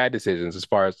some bad decisions as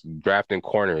far as drafting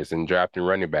corners and drafting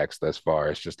running backs thus far.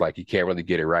 It's just like he can't really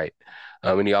get it right.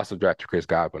 And he also drafted Chris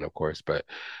Godwin, of course. But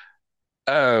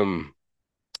um,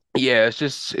 yeah, it's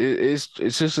just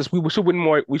we should win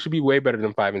more. We should be way better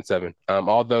than 5-7.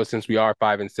 Although since we are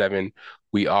 5-7,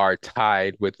 we are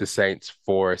tied with the Saints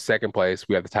for second place.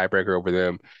 We have the tiebreaker over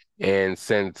them And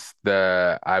since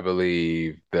I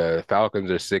believe the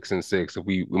Falcons are 6-6, if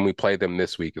we when we play them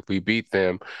this week, if we beat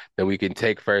them, then we can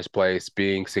take first place,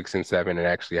 being 6-7, and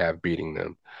actually have beating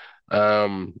them.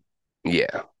 Um,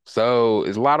 yeah. So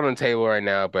it's a lot on the table right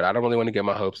now, but I don't really want to get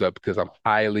my hopes up because I'm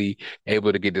highly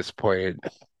able to get disappointed,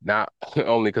 not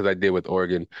only because I did with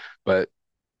Oregon, but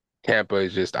Tampa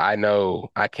is just, I know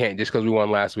I can't, just because we won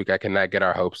last week, I cannot get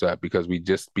our hopes up because we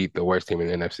just beat the worst team in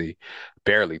the NFC,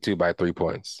 barely, too, by 3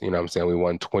 points. You know what I'm saying? We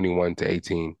won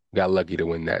 21-18. Got lucky to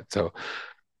win that. So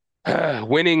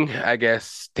winning, I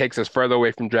guess, takes us further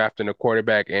away from drafting a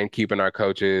quarterback and keeping our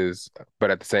coaches.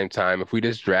 But at the same time, if we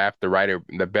just draft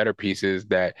the better pieces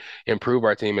that improve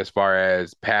our team as far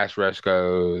as pass rush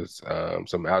goes,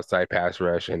 some outside pass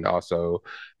rush, and also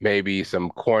maybe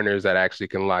some corners that actually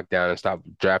can lock down and stop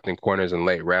drafting corners in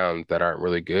late rounds that aren't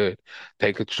really good.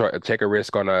 Take a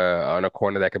risk on a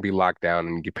corner that can be locked down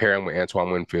and you pair him with Antoine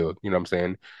Winfield. You know what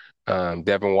I'm saying?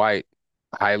 Devin White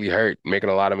highly hurt, making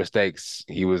a lot of mistakes.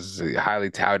 He was highly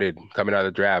touted coming out of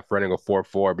the draft, running a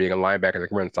 4.4, being a linebacker that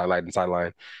can run sideline and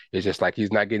sideline. It's just like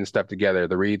he's not getting stuff together.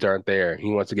 The reads aren't there.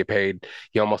 He wants to get paid.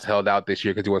 He almost held out this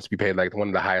year because he wants to be paid like one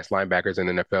of the highest linebackers in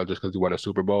the NFL just because he won a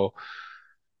Super Bowl.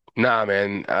 Nah,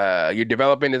 man, your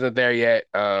development isn't there yet.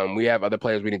 We have other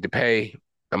players we need to pay.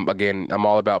 Again, I'm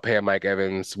all about paying Mike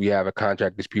Evans. We have a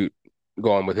contract dispute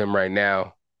going with him right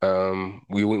now.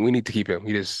 We need to keep him.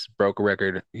 He just broke a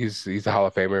record. He's a Hall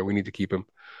of Famer. We need to keep him.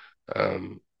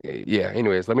 Yeah.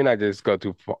 Anyways, let me not just go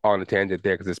too on a tangent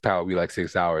there because this power will be like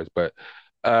 6 hours. But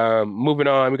moving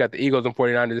on, we got the Eagles and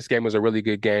 49ers. This game was a really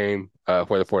good game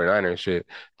for the 49ers. Shit,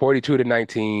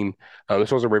 42-19.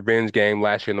 This was a revenge game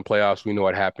last year in the playoffs. We know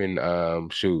what happened.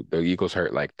 Shoot, the Eagles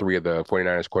hurt like three of the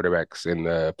 49ers quarterbacks in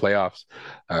the playoffs,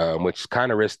 which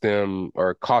kind of risked them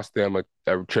or cost them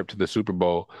a trip to the Super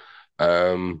Bowl.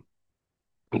 Um,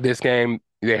 this game,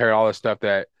 they heard all the stuff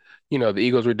that, the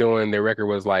Eagles were doing. Their record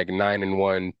was like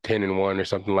 9-1, 10-1, or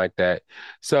something like that.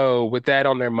 So with that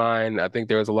on their mind, I think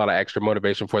there was a lot of extra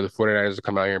motivation for the 49ers to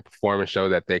come out here and perform and show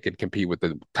that they could compete with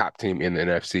the top team in the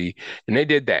NFC. And they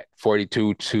did that,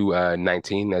 42 to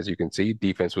 19, as you can see.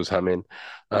 Defense was humming.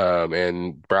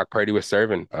 And Brock Purdy was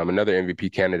serving. Another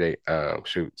MVP candidate.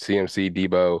 Shoot, CMC,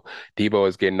 Debo. Debo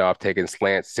is getting off, taking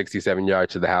slants 67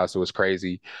 yards to the house. It was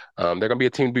crazy. They're going to be a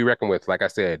team to be reckoned with. Like I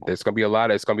said, it's going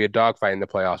to be a dogfight in the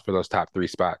playoffs for those top three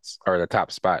spots or the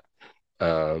top spot.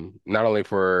 Not only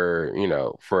for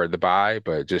the bye,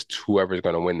 but just whoever's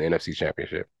going to win the NFC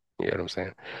Championship. You know what I'm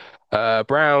saying?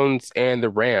 Browns and the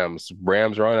Rams.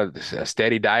 Rams are on a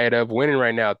steady diet of winning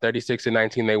right now.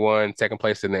 36-19 they won, second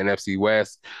place in the NFC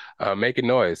West, making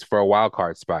noise for a wild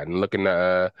card spot and looking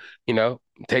to you know,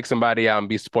 take somebody out and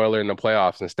be spoiler in the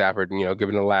playoffs. And Stafford,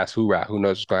 giving the last hoorah. Who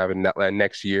knows what's gonna happen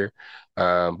next year?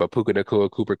 But Puka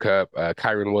Nacua, Cooper Kupp,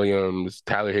 Kyron Williams,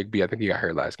 Tyler Higbee. I think he got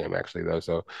hurt last game actually though.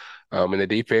 So and the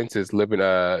defense is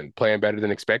playing better than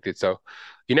expected. So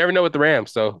you never know with the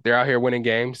Rams. So they're out here winning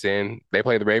games, and they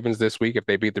play the Ravens this week. If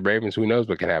they beat the Ravens, who knows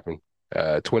what can happen?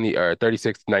 20 or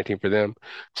 36-19 for them.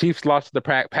 Chiefs lost to the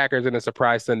Packers in a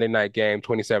surprise Sunday night game,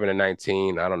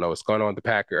 27-19. I don't know what's going on with the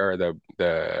Packer or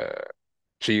the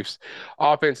Chiefs.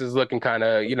 Offense is looking kind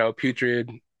of, putrid.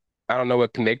 I don't know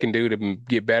what they can do to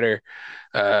get better.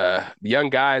 Young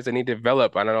guys that need to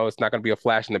develop. I don't know. It's not going to be a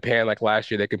flash in the pan like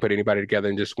last year. They can put anybody together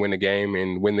and just win the game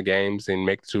and win the games and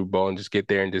make the Super Bowl and just get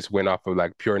there and just win off of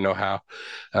like pure know-how.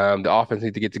 The offense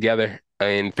needs to get together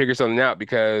and figure something out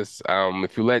because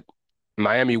if you let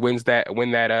Miami win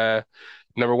that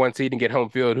number one seed and get home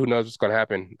field, who knows what's going to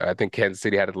happen? I think Kansas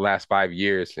City had it the last 5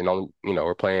 years, and only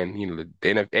we're playing.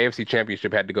 The AFC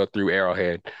Championship had to go through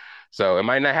Arrowhead, so it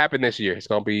might not happen this year. It's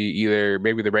going to be either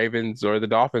maybe the Ravens or the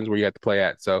Dolphins where you have to play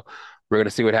at. So we're going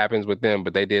to see what happens with them,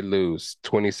 but they did lose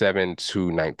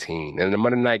 27-19. And the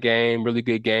Monday night game, really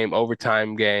good game,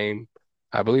 overtime game.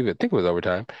 I think it was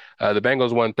overtime. The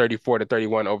Bengals won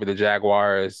 34-31 over the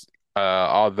Jaguars.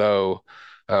 Although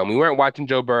we weren't watching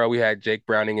Joe Burrow. We had Jake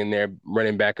Browning in there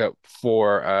running back up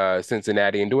for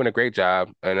Cincinnati and doing a great job.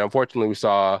 And unfortunately, we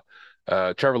saw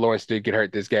Trevor Lawrence did get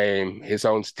hurt this game. His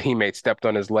own teammate stepped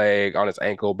on his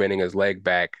ankle, bending his leg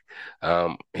back.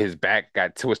 His back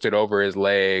got twisted over his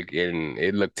leg, and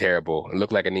it looked terrible. It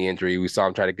looked like a knee injury. We saw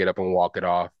him try to get up and walk it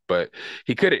off, but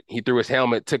he couldn't. He threw his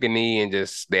helmet, took a knee, and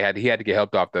he had to get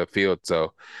helped off the field.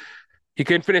 So he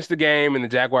couldn't finish the game, and the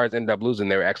Jaguars ended up losing.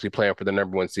 They were actually playing for the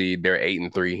number one seed. They're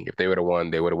 8-3. If they would have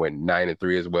won, they would have went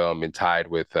 9-3 as well and been tied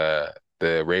with the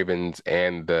Ravens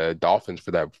and the Dolphins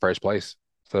for that first place.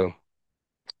 So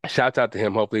shouts out to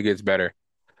him. Hopefully he gets better.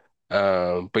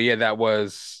 But yeah, that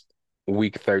was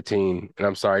week 13. And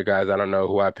I'm sorry, guys, I don't know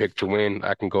who I picked to win.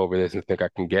 I can go over this and think I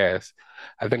can guess.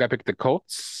 I think I picked the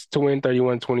Colts to win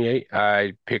 31-28.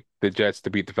 I picked the Jets to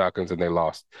beat the Falcons and they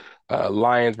lost.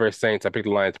 Lions versus Saints. I picked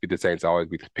the Lions to beat the Saints. I always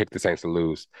pick the Saints to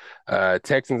lose.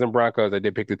 Texans and Broncos. I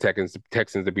did pick the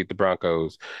Texans to beat the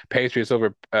Broncos. Patriots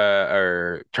over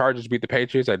or Chargers beat the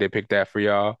Patriots. I did pick that for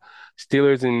y'all.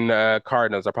 Steelers and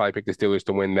Cardinals. I probably picked the Steelers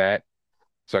to win that.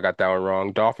 So I got that one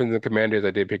wrong. Dolphins and Commanders,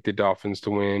 I did pick the Dolphins to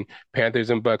win. Panthers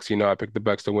and Bucks, I picked the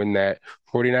Bucks to win that.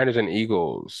 49ers and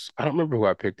Eagles. I don't remember who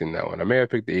I picked in that one. I may have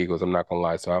picked the Eagles. I'm not gonna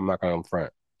lie, so I'm not gonna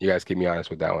front. You guys keep me honest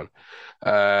with that one.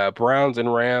 Browns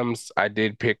and Rams, I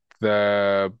did pick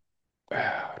the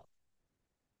I'm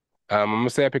gonna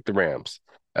say I picked the Rams.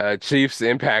 Chiefs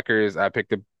and Packers, I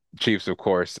picked the Chiefs, of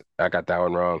course. I got that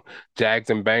one wrong. Jags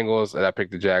and Bengals, I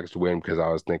picked the Jags to win because I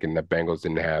was thinking the Bengals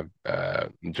didn't have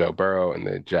Joe Burrow and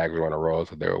the Jags were on a roll,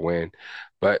 so they would win.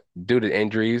 But due to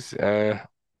injuries, and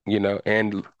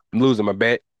losing my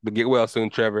bet, but get well soon,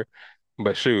 Trevor.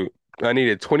 But shoot, I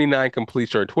needed 29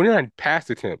 completion or 29 pass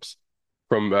attempts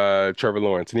from Trevor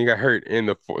Lawrence, and he got hurt in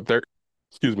the third,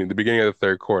 excuse me, the beginning of the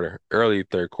third quarter, early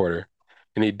third quarter.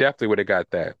 And he definitely would have got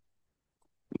that.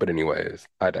 But anyways,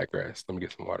 I digress. Let me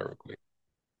get some water real quick.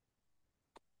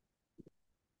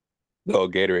 The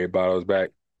old Gatorade bottle is back.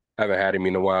 I haven't had him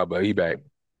in a while, but he back.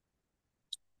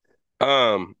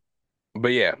 Um,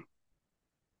 but yeah,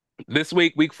 this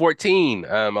week, week 14,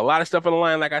 a lot of stuff on the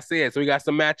line, like I said. So we got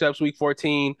some matchups, week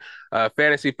 14.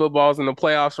 Fantasy football's in the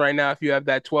playoffs right now. If you have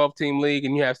that 12-team league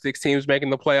and you have 6 teams making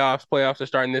the playoffs are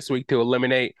starting this week to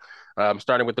eliminate,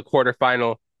 starting with the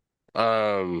quarterfinal.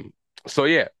 Um, so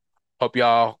yeah, hope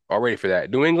y'all are ready for that.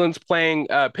 New England's playing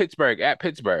Pittsburgh at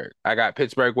Pittsburgh. I got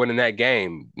Pittsburgh winning that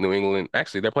game. New England,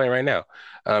 actually, they're playing right now.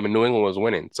 And New England was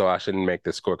winning, so I shouldn't make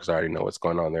this score because I already know what's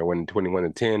going on. They're winning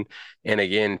 21-10. And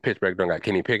again, Pittsburgh don't got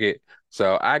Kenny Pickett.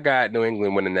 So I got New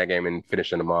England winning that game and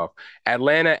finishing them off.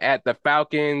 Atlanta at the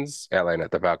Falcons. Atlanta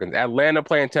at the Falcons. Atlanta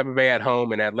playing Tampa Bay at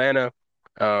home. And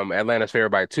Atlanta's favored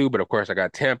by 2, but of course I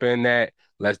got Tampa in that.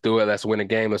 Let's do it. Let's win a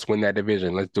game. Let's win that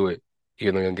division. Let's do it.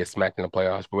 Even though you're gonna get smacked in the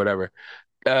playoffs, but whatever.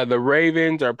 The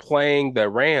Ravens are playing the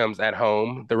Rams at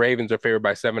home. The Ravens are favored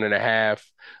by 7.5.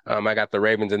 I got the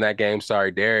Ravens in that game.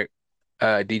 Sorry, Derek.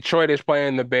 Detroit is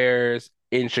playing the Bears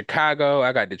in Chicago.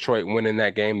 I got Detroit winning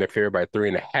that game. They're favored by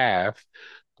 3.5.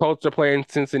 Colts are playing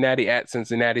Cincinnati at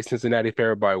Cincinnati. Cincinnati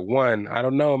favored by 1. I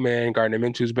don't know, man. Gardner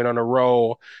Minshew's been on a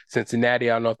roll.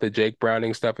 Cincinnati, I don't know if the Jake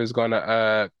Browning stuff is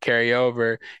gonna carry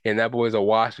over. And that boy's a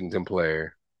Washington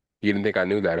player. You didn't think I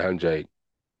knew that, huh, Jake?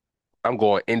 I'm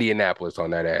going Indianapolis on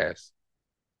that ass.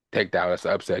 Take down. That's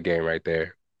an upset game right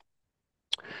there.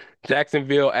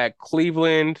 Jacksonville at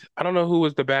Cleveland. I don't know who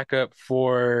was the backup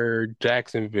for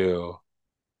Jacksonville.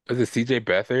 Was it CJ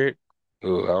Beathard?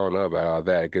 Ooh, I don't know about all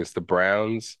that. Against the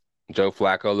Browns, Joe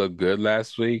Flacco looked good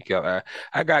last week. I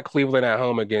got Cleveland at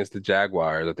home against the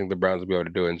Jaguars. I think the Browns will be able to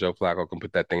do it, and Joe Flacco can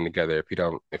put that thing together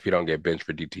if you don't get benched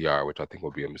for DTR, which I think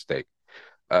will be a mistake.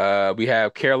 We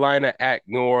have Carolina at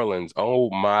New Orleans. Oh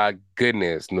my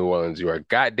goodness, New Orleans, you are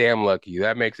goddamn lucky.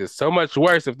 That makes it so much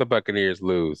worse if the Buccaneers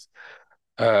lose.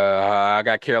 I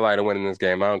got Carolina winning this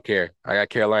game. I don't care. I got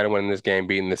Carolina winning this game,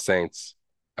 beating the Saints.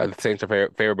 The Saints are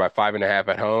favored by 5.5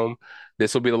 at home.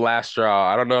 This will be the last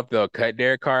straw. I don't know if they'll cut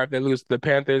Derek Carr if they lose to the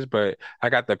Panthers, but I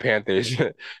got the Panthers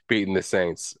beating the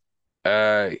Saints.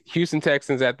 Houston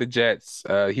Texans at the Jets.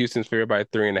 Houston's favored by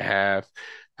 3.5.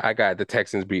 I got the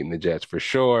Texans beating the Jets for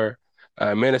sure.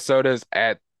 Minnesota's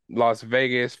at Las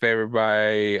Vegas, favored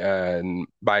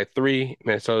by 3.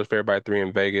 Minnesota's favored by 3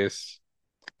 in Vegas.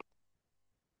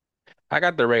 I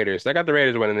got the Raiders. I got the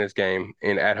Raiders winning this game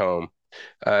at home.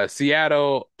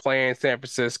 Seattle playing San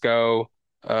Francisco.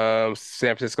 San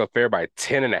Francisco favored by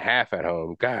 10.5 at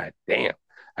home. God damn.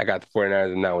 I got the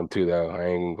 49ers in that one too, though. I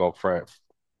ain't gonna go front.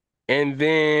 And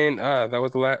then that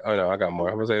was the last. Oh no, I got more.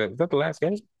 I was like, is that the last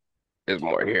game? There's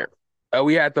more here.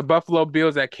 We had the Buffalo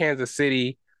Bills at Kansas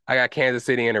City. I got Kansas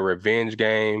City in a revenge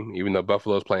game. Even though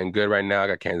Buffalo's playing good right now, I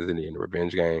got Kansas City in a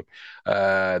revenge game.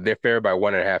 They're favored by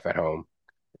 1.5 at home.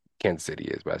 Kansas City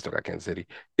is, but I still got Kansas City.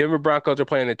 Denver Broncos are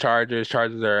playing the Chargers.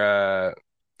 Chargers are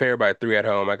favored by 3 at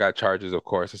home. I got Chargers, of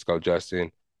course. Let's go,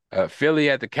 Justin. Philly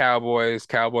at the Cowboys.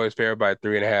 Cowboys favored by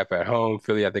 3.5 at home.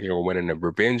 Philly, I think they're winning the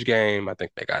revenge game. I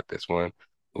think they got this one.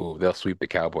 Ooh, they'll sweep the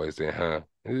Cowboys then, huh?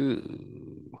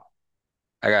 Ooh.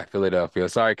 I got Philadelphia.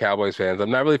 Sorry, Cowboys fans.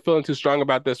 I'm not really feeling too strong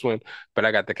about this one, but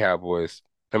I got the Cowboys.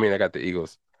 I got the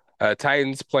Eagles.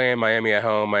 Titans playing Miami at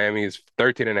home. Miami is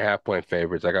 13.5 point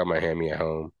favorites. I got Miami at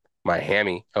home.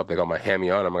 Miami. Hope they got Miami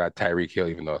on them. I got Tyreek Hill,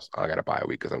 even though I got to buy a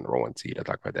week because I'm the number 1 seed. I'll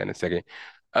talk about that in a second.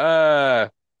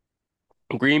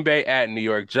 Green Bay at New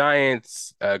York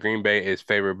Giants. Green Bay is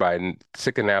favored by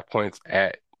 6.5 points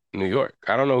at New York.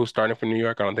 I don't know who's starting for New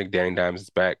York. I don't think Danny Dimes is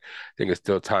back. I think it's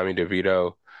still Tommy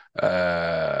DeVito.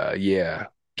 Yeah.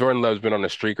 Jordan Love's been on a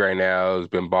streak right now. Has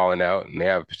been balling out, and they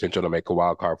have potential to make a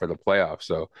wild card for the playoffs.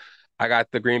 So I got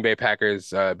the Green Bay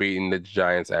Packers beating the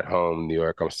Giants at home, New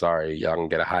York. I'm sorry. Y'all can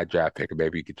get a high draft pick and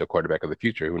maybe get your quarterback of the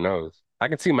future. Who knows? I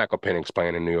can see Michael Penix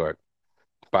playing in New York,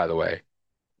 by the way.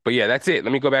 But yeah, that's it.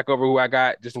 Let me go back over who I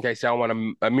got just in case y'all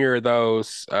want to mirror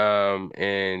those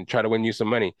and try to win you some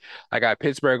money. I got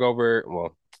Pittsburgh over,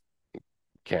 well,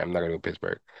 okay, I'm not gonna do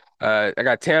Pittsburgh. I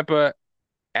got Tampa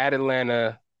at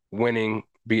Atlanta winning,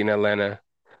 beating Atlanta.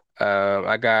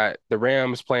 I got the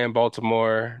Rams playing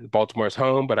Baltimore. Baltimore's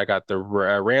home, but I got the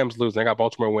Rams losing. I got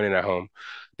Baltimore winning at home.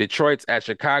 Detroit's at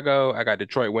Chicago. I got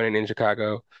Detroit winning in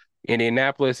Chicago.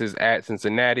 Indianapolis is at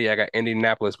Cincinnati. I got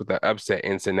Indianapolis with the upset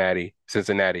in Cincinnati.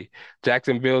 Cincinnati.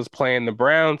 Jacksonville's playing the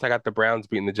Browns. I got the Browns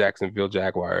beating the Jacksonville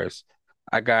Jaguars.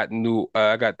 I got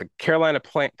the Carolina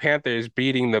Panthers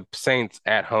beating the Saints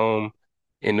at home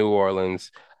in New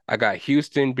Orleans. I got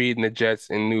Houston beating the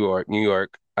Jets in New York. New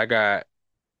York. I got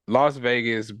Las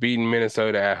Vegas beating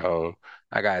Minnesota at home.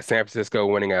 I got San Francisco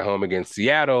winning at home against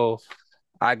Seattle.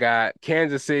 I got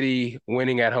Kansas City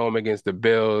winning at home against the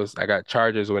Bills. I got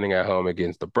Chargers winning at home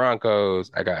against the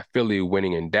Broncos. I got Philly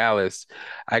winning in Dallas.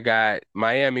 I got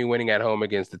Miami winning at home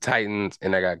against the Titans.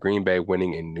 And I got Green Bay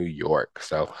winning in New York.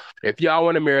 So if y'all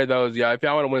want to mirror those, y'all, if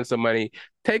y'all want to win some money,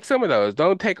 take some of those.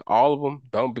 Don't take all of them.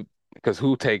 Don't be, because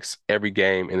who takes every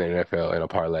game in the NFL in a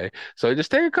parlay? So just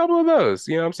take a couple of those.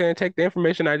 You know what I'm saying? Take the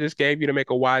information I just gave you to make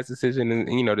a wise decision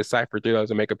and decipher through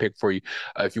those and make a pick for you.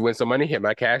 If you win some money, hit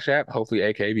my Cash App. Hopefully,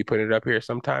 AK be putting it up here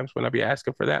sometimes when I be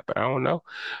asking for that, but I don't know.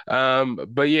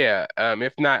 But yeah,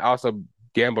 if not, also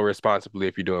gamble responsibly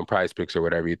if you're doing prize picks or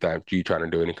whatever you trying to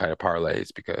do any kind of parlays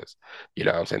because you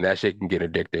know what I'm saying that shit can get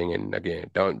addicting. And again,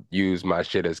 don't use my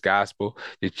shit as gospel.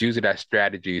 Just use it as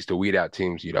strategies to weed out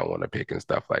teams you don't want to pick and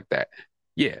stuff like that.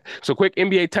 Yeah. So quick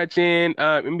NBA touch in.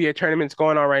 NBA tournament's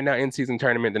going on right now. In-season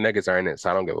tournament. The Nuggets are in it,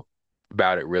 so I don't give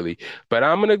about it really. But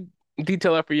I'm gonna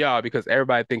detail it for y'all because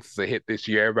everybody thinks it's a hit this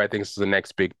year. Everybody thinks it's the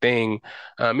next big thing.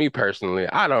 Me personally,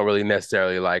 I don't really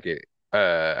necessarily like it.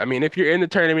 I mean, if you're in the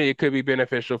tournament, it could be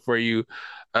beneficial for you.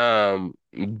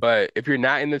 But if you're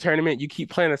not in the tournament, you keep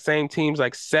playing the same teams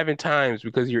like 7 times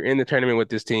because you're in the tournament with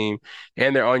this team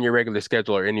and they're on your regular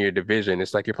schedule or in your division.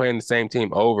 It's like you're playing the same team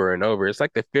over and over. It's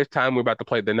like the fifth time we're about to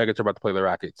play the Nuggets are about to play the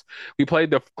Rockets. We played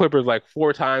the Clippers like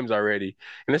 4 times already.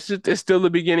 And it's still the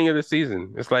beginning of the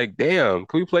season. It's like, damn,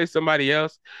 can we play somebody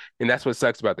else? And that's what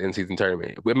sucks about the in-season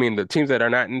tournament. I mean, the teams that are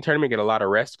not in the tournament get a lot of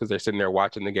rest because they're sitting there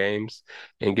watching the games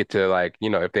and get to like,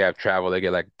 if they have travel, they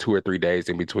get like 2 or 3 days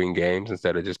in between games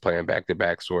instead of just playing back to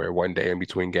backs or one day in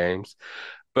between games.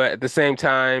 But at the same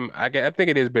time, I think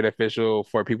it is beneficial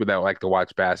for people that like to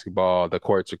watch basketball. The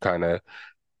courts are kind of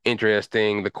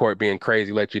interesting. The court being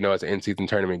crazy let you know it's an in-season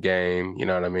tournament game. You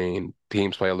know what I mean?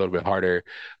 Teams play a little bit harder.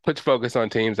 Puts focus on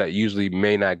teams that usually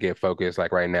may not get focused.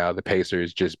 Like right now, the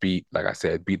Pacers just like I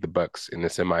said, beat the Bucks in the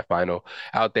semifinal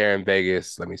out there in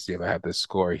Vegas. Let me see if I have the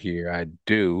score here. I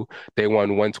do. They won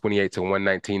 128 to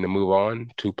 119 to move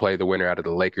on to play the winner out of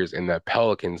the Lakers in the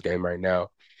Pelicans game right now.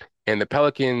 And the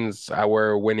Pelicans, I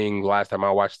were winning last time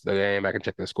I watched the game. I can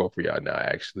check the score for y'all now,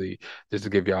 actually, just to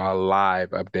give y'all a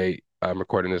live update. I'm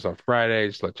recording this on Friday,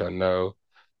 just to let y'all know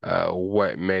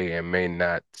what may and may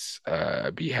not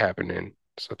be happening.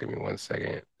 So give me 1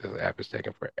 second. This app is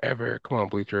taking forever. Come on,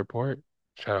 Bleacher Report.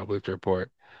 Shout out Bleacher Report.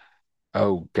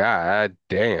 Oh, God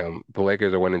damn. The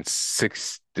Lakers are winning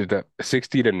 60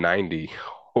 to 90.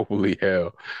 Holy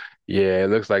hell. Yeah, it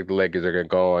looks like the Lakers are gonna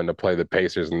go on to play the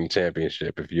Pacers in the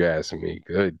championship, if you ask me.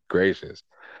 Good gracious.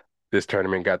 This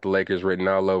tournament got the Lakers written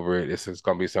all over it. This is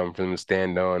gonna be something for them to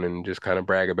stand on and just kind of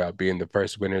brag about being the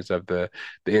first winners of the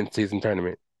in-season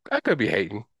tournament. I could be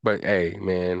hating, but hey,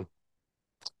 man,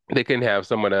 they couldn't have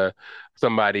one of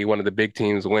the big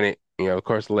teams win it. Of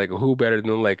course, the Lakers. Who better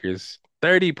than the Lakers?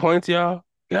 30 points, y'all.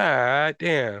 God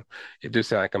damn. It do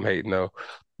sound like I'm hating though.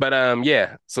 But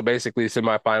yeah. So basically,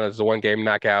 semifinals is a 1 game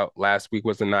knockout. Last week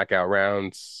was the knockout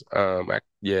rounds.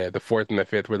 Yeah, the fourth and the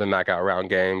fifth were the knockout round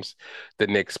games. The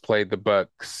Knicks played the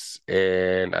Bucks,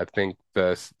 and I think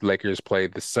the Lakers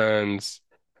played the Suns.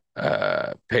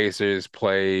 Pacers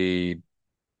played.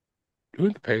 Who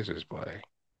did the Pacers play?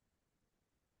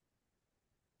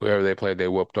 Whoever they played, they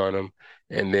whooped on them.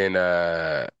 And then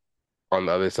on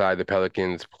the other side, the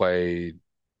Pelicans played.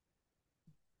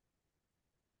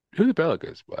 Who the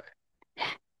Pelicans play?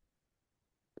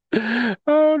 I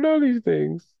don't know these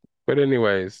things. But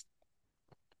anyways,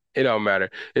 It don't matter.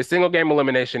 It's single game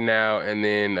elimination now, and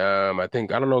then I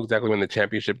don't know exactly when the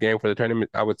championship game for the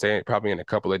tournament. I would say probably in a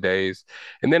couple of days,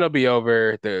 and then it'll be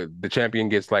over. The champion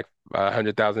gets like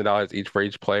 $100,000 each for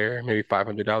each player, maybe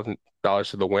 $500,000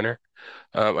 to the winner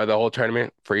of the whole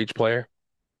tournament for each player.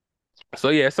 So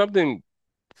yeah, something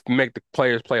to make the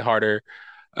players play harder.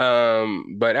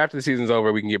 But after the season's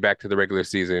over, we can get back to the regular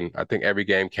season. I think every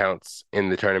game counts in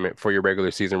the tournament for your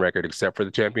regular season record, except for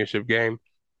the championship game.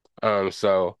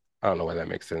 So I don't know why that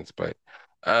makes sense, but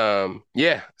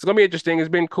yeah, it's gonna be interesting. It's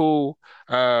been cool.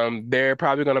 They're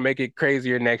probably gonna make it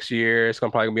crazier next year. It's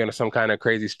gonna probably be on some kind of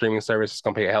crazy streaming service. It's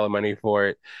gonna pay a hell of money for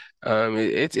it.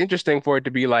 It's interesting for it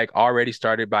to be like already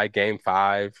started by game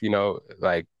five,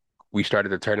 like we started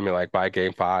the tournament like by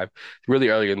game five, really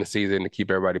early in the season to keep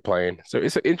everybody playing. So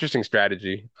it's an interesting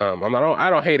strategy. I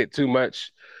don't hate it too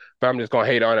much, but I'm just gonna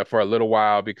hate on it for a little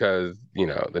while because,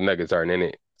 the Nuggets aren't in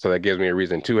it. So that gives me a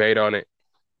reason to hate on it.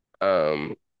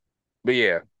 Um, but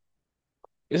yeah,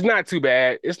 it's not too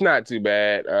bad. It's not too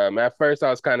bad. At first I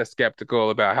was kind of skeptical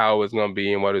about how it was gonna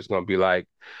be and what it was gonna be like.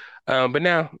 But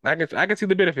now I can see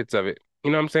the benefits of it.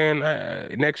 You know what I'm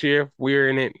saying? Next year, if we're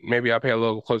in it, maybe I'll pay a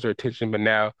little closer attention. But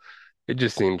now it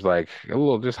just seems like a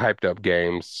little just hyped up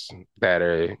games that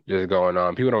are just going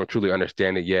on. People don't truly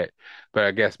understand it yet, but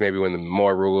I guess maybe when the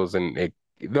more rules and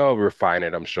they'll refine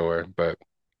it, I'm sure. But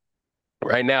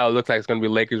right now, it looks like it's going to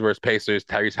be Lakers versus Pacers.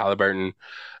 Tyrese Halliburton,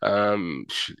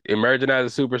 emerging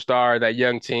as a superstar. That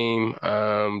young team.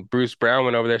 Bruce Brown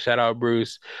went over there. Shout out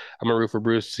Bruce. I'm gonna root for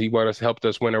Bruce. He helped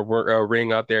us win a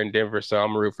ring out there in Denver, so I'm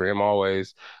gonna root for him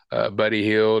always. Buddy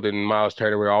Hield and Miles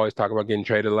Turner. We're always talking about getting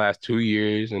traded the last 2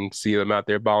 years, and see them out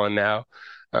there balling now.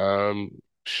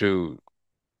 Shoot,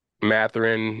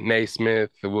 Matherin, Naismith.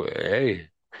 Hey,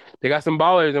 they got some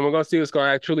ballers, and we're gonna see what's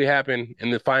gonna truly happen in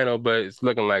the final. But it's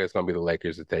looking like it's gonna be the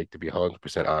Lakers to take, to be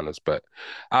 100% honest. But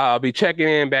I'll be checking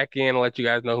in back in and let you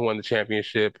guys know who won the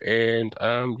championship, and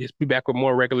just be back with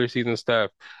more regular season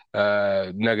stuff.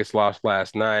 Nuggets lost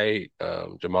last night.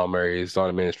 Jamal Murray is on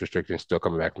a minutes restriction, still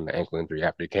coming back from the ankle injury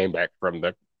after he came back from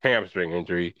the hamstring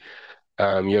injury.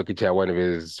 Jokic had one of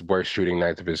his worst shooting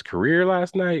nights of his career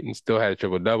last night and still had a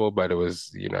triple double, but it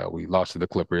was, we lost to the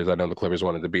Clippers. I know the Clippers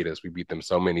wanted to beat us. We beat them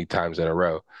so many times in a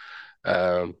row.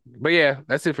 But yeah,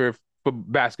 that's it for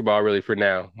basketball really for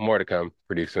now. More to come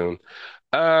pretty soon.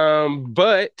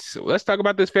 But let's talk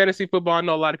about this fantasy football. I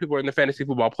know a lot of people are in the fantasy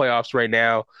football playoffs right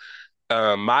now.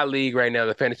 My league right now,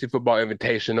 the Fantasy Football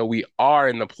Invitational, we are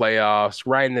in the playoffs,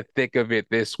 right in the thick of it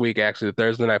this week. Actually, the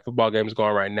Thursday night football game is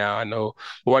going right now. I know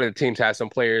one of the teams has some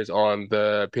players on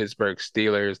the Pittsburgh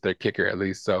Steelers, their kicker at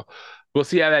least. So we'll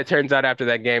see how that turns out after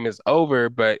that game is over.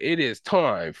 But it is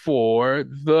time for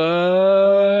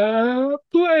the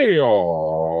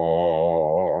playoffs.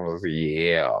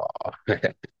 Yeah.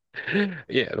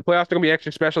 Yeah, the playoffs are gonna be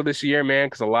extra special this year, man,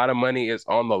 because a lot of money is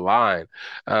on the line.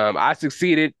 I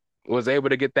succeeded, was able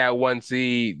to get that one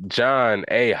seed. John,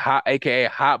 aka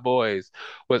Hot Boys,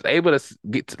 was able to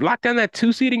lock down that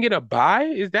two seed and get a bye.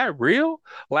 Is that real?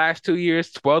 Last 2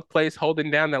 years, 12th place, holding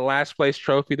down the last place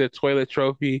trophy, the toilet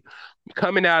trophy,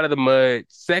 coming out of the mud,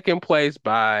 second place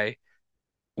bye.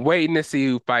 Waiting to see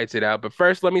who fights it out. But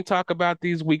first, let me talk about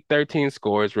these week 13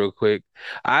 scores real quick.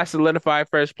 I solidified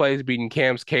first place, beating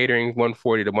Cam's Catering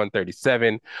 140 to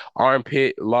 137.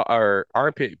 Armpit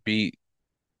beat.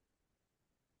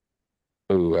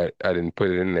 Ooh, I didn't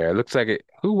put it in there. It looks like it.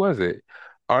 Who was it?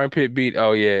 Armpit beat.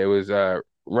 Oh yeah, it was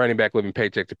running back living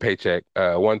paycheck to paycheck.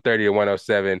 130 to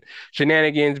 107.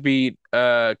 Shenanigans beat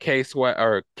K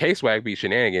Swag beat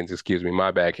Shenanigans, excuse me.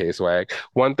 My bad, K Swag.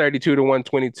 132 to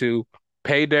 122.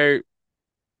 Pay Dirt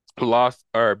lost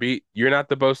or beat You're Not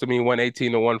the Boast of Me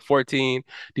 118 to 114.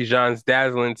 Dijon's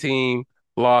dazzling team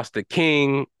lost to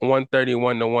King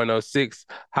 131 to 106.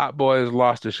 Hot Boys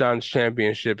lost to Sean's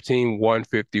championship team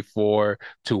 154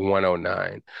 to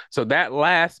 109. So that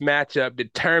last matchup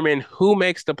determined who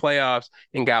makes the playoffs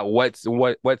and got what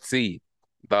seed.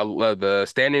 The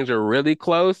standings are really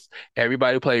close.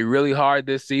 Everybody played really hard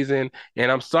this season.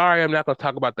 And I'm sorry, I'm not going to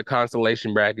talk about the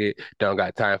consolation bracket. Don't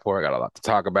got time for it. Got a lot to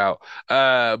talk about.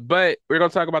 But we're going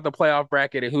to talk about the playoff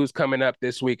bracket and who's coming up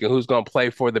this week and who's going to play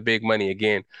for the big money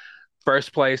again.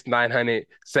 First place, 900.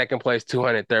 Second place,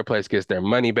 200. Third place gets their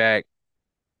money back.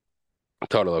 A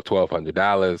total of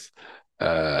 $1,200.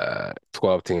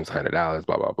 12 teams, $100,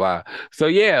 blah, blah, blah. So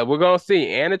yeah, we're gonna see.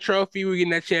 And a trophy, we're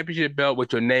getting that championship belt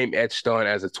with your name etched on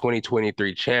as a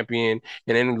 2023 champion.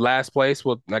 And in last place,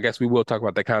 I guess we will talk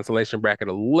about the consolation bracket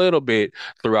a little bit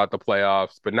throughout the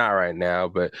playoffs, but not right now.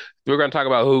 But we're gonna talk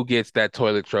about who gets that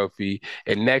toilet trophy.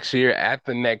 And next year at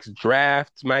the next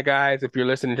draft, my guys, if you're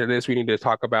listening to this, we need to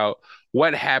talk about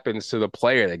what happens to the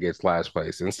player that gets last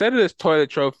place. Instead of this toilet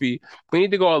trophy, we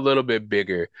need to go a little bit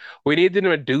bigger. We need them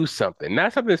to do something,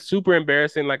 not something super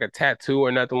embarrassing like a tattoo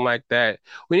or nothing like that.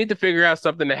 We need to figure out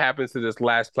something that happens to this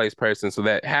last place person so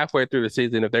that halfway through the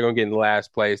season, if they're gonna get in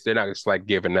last place, they're not just like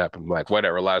giving up and like,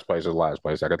 whatever, last place is last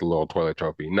place. I got the little toilet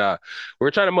trophy. Nah,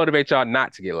 we're trying to motivate y'all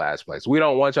not to get last place. We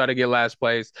don't want y'all to get last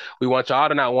place. We want y'all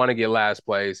to not want to get last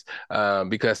place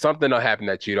because something will happen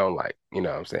that you don't like. You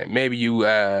know what I'm saying? Maybe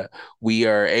we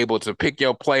are able to pick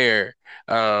your player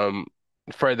um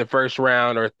for the first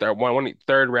round or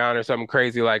third round or something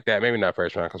crazy like that. Maybe not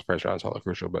first round because first round is hella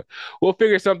crucial, but we'll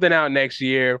figure something out next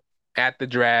year at the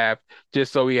draft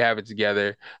just so we have it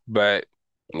together. But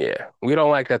yeah, we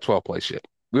don't like that 12th place shit.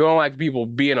 We don't like people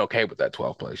being okay with that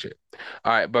 12th place shit.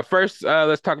 All right, but first,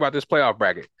 let's talk about this playoff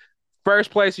bracket.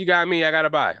 First place, you got me. I gotta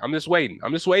buy. I'm just waiting.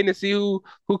 I'm just waiting to see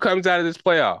who comes out of this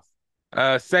playoff.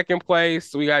 Second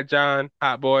place, we got John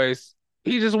Hot Boys.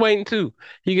 He's just waiting too.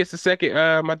 He gets the second.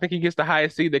 I think he gets the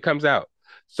highest seed that comes out.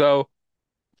 So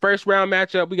first round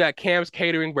matchup, we got Cam's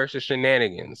Catering versus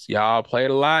Shenanigans. Y'all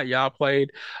played a lot. Y'all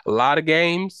played a lot of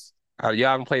games. Y'all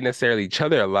haven't played necessarily each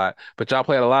other a lot, but y'all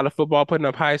played a lot of football, putting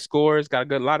up high scores. Got a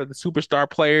good lot of the superstar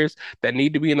players that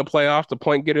need to be in the playoffs, the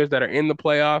point getters that are in the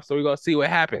playoffs. So we're gonna see what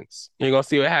happens. You're gonna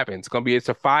see what happens. It's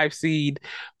a 5 seed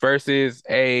versus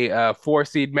a 4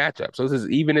 seed matchup. So this is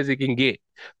even as it can get.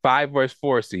 5 versus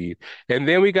 4 seed. And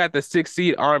then we got the 6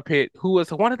 seed Armpit, who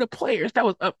was one of the players that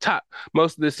was up top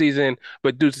most of the season,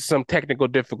 but due to some technical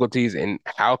difficulties in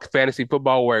how fantasy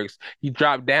football works, he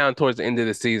dropped down towards the end of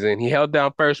the season. He held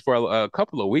down first for a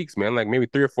couple of weeks, man, like maybe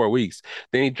 3 or 4 weeks.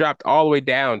 Then he dropped all the way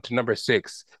down to number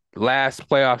 6, last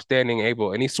playoff standing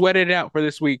able. And he sweated it out for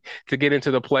this week to get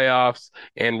into the playoffs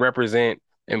and represent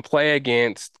and play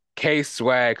against K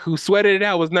Swag, who sweated it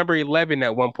out, was number 11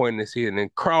 at one point in the season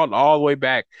and crawled all the way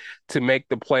back to make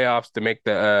the playoffs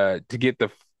to get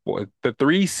the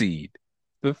 3 seed.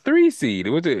 The 3 seed.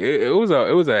 It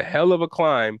was a hell of a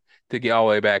climb to get all the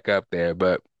way back up there.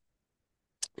 But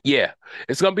yeah,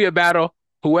 it's gonna be a battle.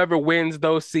 Whoever wins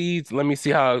those seeds, let me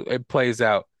see how it plays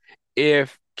out.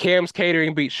 If Cam's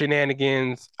Catering beats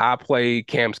Shenanigans, I play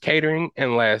Cam's Catering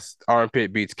unless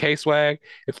Armpit beats K-Swag.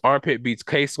 If Armpit beats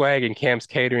K-Swag and Cam's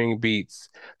Catering beats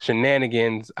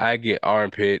Shenanigans, I get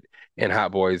Armpit and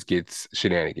Hot Boys gets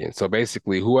Shenanigans. So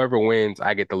basically, whoever wins,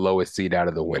 I get the lowest seed out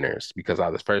of the winners because I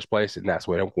was first place and that's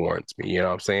what it warrants me. You know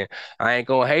what I'm saying? I ain't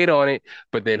gonna hate on it,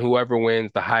 but then whoever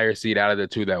wins the higher seed out of the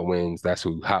two that wins, that's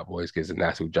who Hot Boys gets and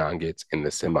that's who John gets in the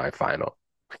semifinal.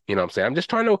 You know what I'm saying? I'm just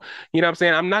trying to, you know what I'm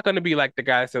saying? I'm not going to be like the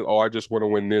guy that says, oh, I just want to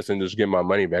win this and just get my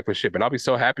money back for shit. And I'll be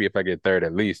so happy if I get third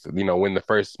at least, win the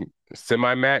first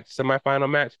semifinal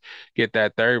match, get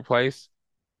that third place.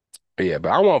 But yeah, but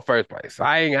I want first place.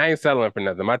 I ain't settling for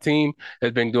nothing. My team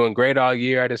has been doing great all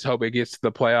year. I just hope it gets to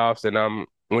the playoffs and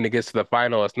when it gets to the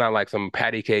final, it's not like some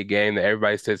patty cake game that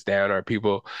everybody sits down or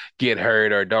people get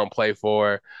hurt or don't play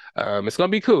for. It's gonna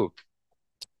be cool.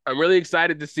 I'm really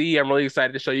excited to see. I'm really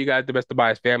excited to show you guys the Best of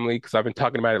Bias family because I've been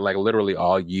talking about it like literally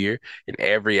all year in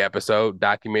every episode,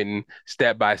 documenting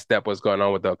step by step what's going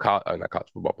on with the not college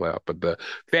football playoff, but the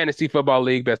Fantasy Football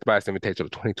League Best of Bias Invitational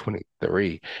of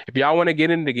 2023. If y'all want to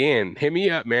get in it again, hit me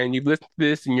up, man. You've listened to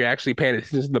this and you're actually paying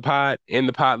attention to the pod, in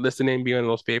the pod listening, being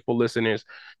those faithful listeners.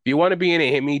 If you want to be in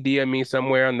it, hit me, DM me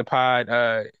somewhere on the pod.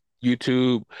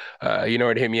 YouTube, you know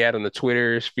where to hit me at on the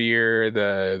Twitter sphere,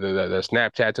 the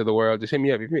Snapchat to the world. Just hit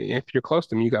me up. If you're close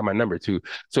to me, you got my number too.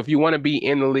 So if you want to be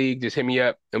in the league, just hit me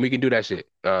up and we can do that shit.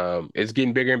 It's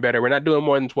getting bigger and better. We're not doing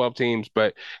more than 12 teams,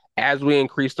 but as we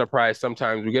increase the price,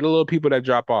 sometimes we get a little people that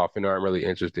drop off and aren't really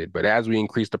interested. But as we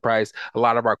increase the price, a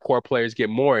lot of our core players get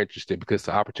more interested because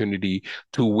the opportunity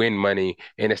to win money.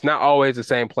 And it's not always the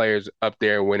same players up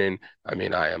there winning. I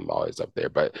mean, I am always up there,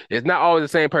 but it's not always the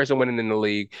same person winning in the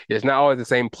league. It's not always the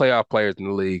same playoff players in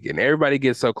the league. And everybody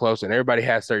gets so close and everybody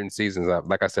has certain seasons.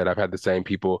 Like I said, I've had the same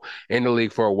people in the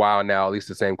league for a while now, at least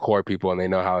the same core people, and they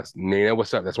know they know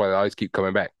what's up. That's why they always keep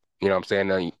coming back. You know what I'm saying?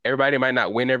 Now, everybody might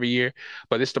not win every year,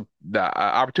 but it's the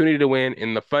opportunity to win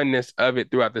and the funness of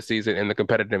it throughout the season and the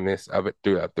competitiveness of it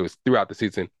throughout the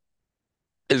season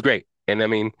is great. And I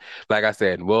mean, like I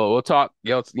said, we'll talk.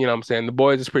 You know what I'm saying? The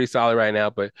boys is pretty solid right now,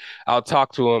 but I'll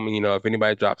talk to them. If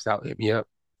anybody drops out, hit me up.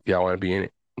 If y'all want to be in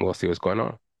it, we'll see what's going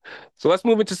on. So let's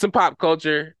move into some pop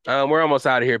culture. We're almost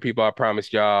out of here, people. I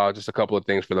promise y'all. Just a couple of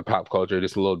things for the pop culture.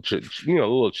 Just a little,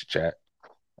 little chit chat.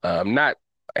 Not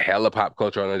hella pop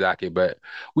culture on the docket, but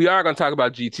we are going to talk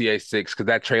about GTA 6 because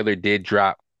that trailer did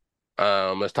drop.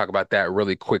 Let's talk about that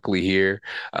really quickly here.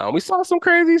 We saw some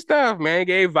crazy stuff, man.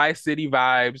 Gave Vice City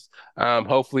vibes.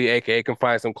 Hopefully, AKA can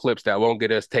find some clips that won't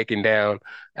get us taken down.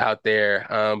 out there.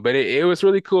 But it was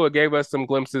really cool. It gave us some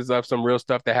glimpses of some real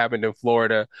stuff that happened in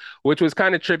Florida, which was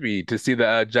kind of trippy to see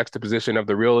the juxtaposition of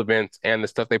the real events and the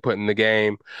stuff they put in the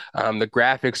game. The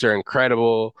graphics are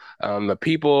incredible. The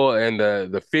people and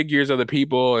the figures of the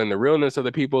people and the realness of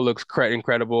the people looks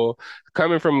incredible.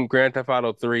 Coming from Grand Theft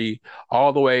Auto 3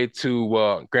 all the way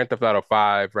to Grand Theft Auto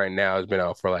 5 right now has been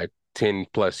out for like 10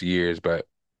 plus years, but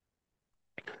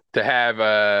to have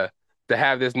uh to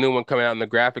have this new one coming out and the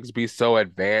graphics be so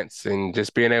advanced and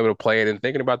just being able to play it and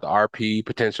thinking about the RP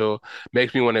potential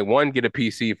makes me want to one get a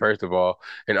PC first of all,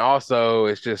 and also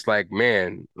it's just like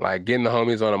man, like getting the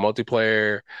homies on a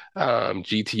multiplayer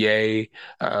GTA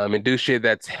and do shit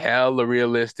that's hella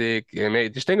realistic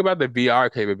and just think about the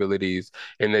VR capabilities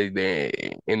in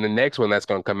the next one that's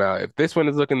gonna come out. If this one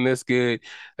is looking this good,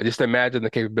 just imagine the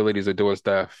capabilities of doing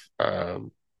stuff.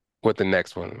 With the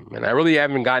next one. And I really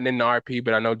haven't gotten into RP,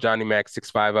 but I know Johnny Mac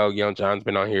 650, Young John's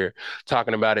been on here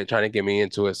talking about it, trying to get me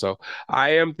into it. So I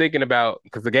am thinking about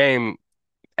because the game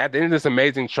at the end of this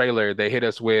amazing trailer, they hit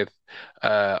us with,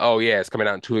 oh yeah, it's coming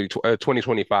out in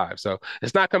 2025. So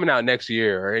it's not coming out next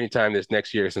year or anytime this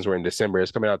next year since we're in December.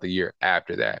 It's coming out the year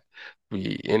after that.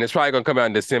 And it's probably gonna come out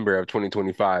in December of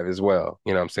 2025 as well.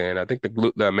 You know what I'm saying? I think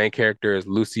the main character is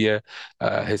Lucia,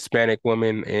 Hispanic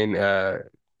woman, and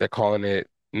they're calling it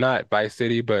not Vice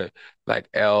City, but like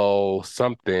L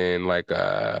something like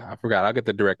I forgot. I'll get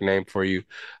the direct name for you.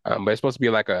 But it's supposed to be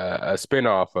like a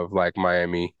spin-off of like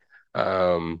Miami.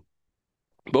 Um,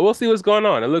 but we'll see what's going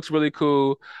on. It looks really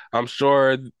cool. I'm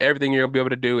sure everything you're gonna be able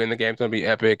to do in the game's gonna be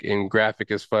epic and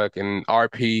graphic as fuck, and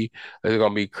RP is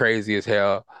gonna be crazy as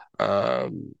hell.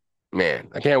 Um, man,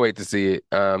 I can't wait to see it.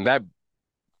 That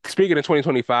speaking of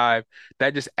 2025,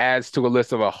 that just adds to a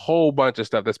list of a whole bunch of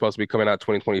stuff that's supposed to be coming out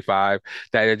 2025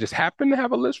 that I just happen to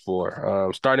have a list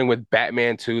for. Starting with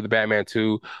Batman 2, the Batman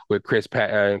 2 with Chris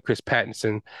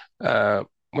Pattinson.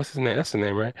 What's his name? That's the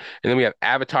name, right? And then we have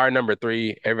Avatar number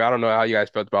three. I don't know how you guys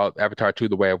felt about Avatar 2,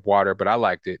 The Way of Water, but I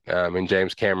liked it. And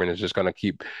James Cameron is just going to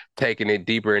keep taking it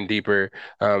deeper and deeper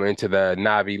into the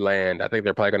Na'vi land. I think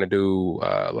they're probably going to do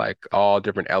like all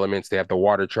different elements. They have the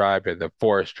water tribe and the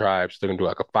forest tribes. They're going to do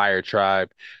like a fire tribe.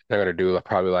 They're going to do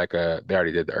probably like they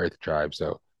already did the earth tribe.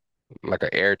 So like an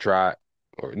air tribe.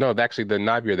 Or, no, actually the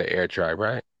Na'vi are the air tribe,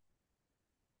 right?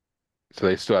 So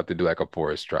they still have to do like a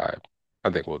forest tribe. I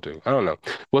think we'll do. I don't know.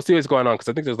 We'll see what's going on because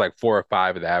I think there's like 4 or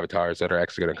 5 of the avatars that are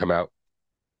actually going to come out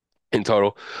in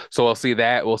total. So we'll see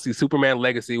that. We'll see Superman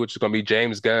Legacy, which is going to be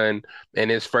James Gunn and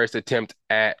his first attempt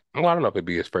at, well, I don't know if it'd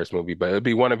be his first movie, but it'll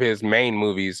be one of his main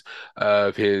movies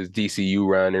of his DCU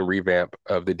run and revamp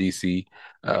of the DC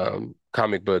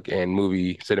comic book and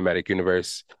movie cinematic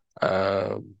universe.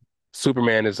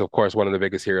 Superman is, of course, one of the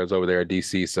biggest heroes over there at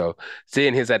DC. So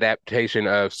seeing his adaptation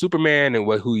of Superman and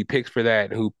who he picks for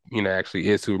that and who, actually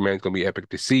is Superman is going to be epic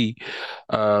to see.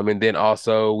 And then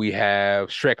also we have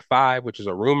Shrek 5, which is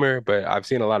a rumor, but I've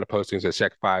seen a lot of postings that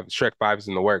Shrek 5 is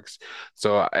in the works.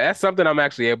 So that's something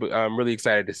I'm really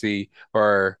excited to see,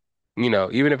 or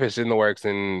even if it's in the works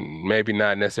and maybe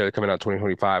not necessarily coming out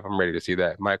 2025, I'm ready to see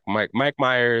that. Mike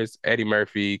Myers, Eddie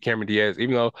Murphy, Cameron Diaz,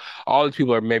 even though all these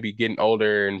people are maybe getting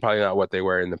older and probably not what they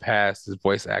were in the past, his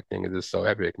voice acting is just so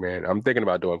epic, man. I'm thinking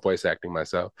about doing voice acting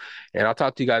myself. And I'll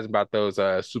talk to you guys about those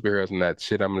superheroes and that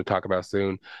shit I'm going to talk about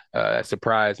soon. That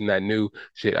surprise and that new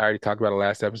shit. I already talked about the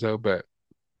last episode, but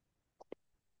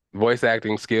voice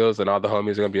acting skills and all the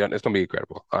homies are it's gonna be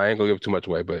incredible. I ain't gonna give too much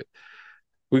away, but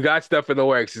we got stuff in the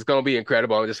works. It's gonna be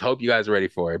incredible. I just hope you guys are ready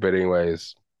for it. But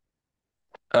anyways,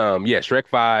 yeah, Shrek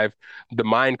 5, the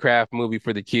Minecraft movie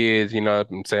for the kids,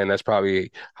 what I'm saying that's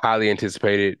probably highly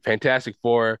anticipated. Fantastic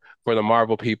Four for the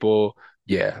Marvel people.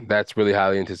 Yeah, that's really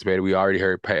highly anticipated. We already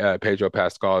heard Pedro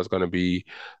Pascal is going to be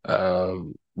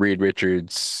Reed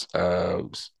Richards,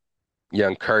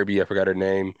 young Kirby, I forgot her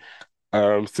name,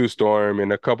 Sue Storm,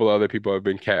 and a couple other people have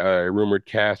been rumored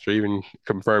cast or even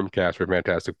confirmed cast for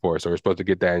Fantastic Four. So we're supposed to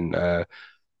get that in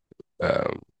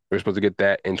um,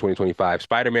 2025.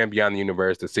 Spider-Man Beyond the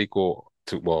Universe, the sequel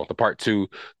to, well, the part two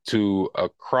to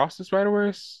Across the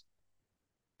Spider-Verse.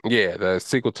 Yeah, the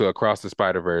sequel to Across the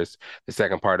Spider-Verse, the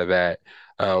second part of that.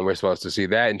 We're supposed to see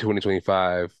that in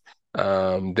 2025.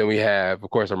 Then we have, of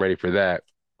course, I'm ready for that.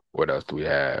 What else do we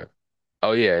have?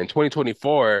 Oh yeah, in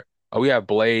 2024, we have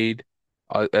Blade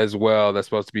as well. That's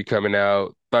supposed to be coming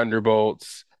out.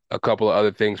 Thunderbolts, a couple of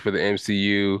other things for the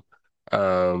MCU.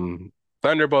 Um,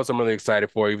 Thunderbolts, I'm really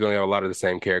excited for, even though they have a lot of the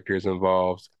same characters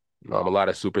involved. A lot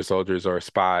of super soldiers or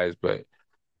spies, but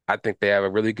I think they have a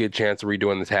really good chance of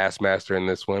redoing the Taskmaster in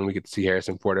this one. We get to see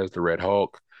Harrison Ford as the Red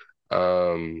Hulk.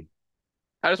 Um,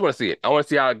 I just want to see it. I want to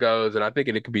see how it goes, and I'm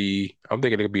thinking it could be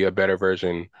a better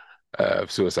version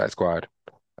of Suicide Squad.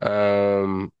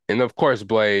 And of course,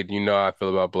 Blade, you know how I feel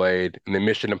about Blade. And then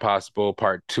Mission Impossible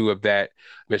Part 2 of that.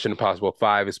 Mission Impossible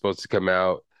 5 is supposed to come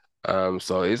out.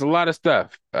 So it's a lot of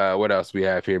stuff. What else we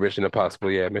have here? Mission Impossible,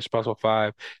 yeah, Mission Impossible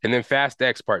 5. And then Fast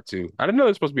X Part 2. I didn't know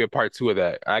there's supposed to be a Part 2 of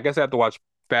that. I guess I have to watch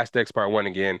Fast X Part 1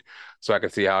 again so I can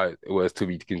see how it was to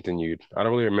be continued. I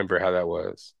don't really remember how that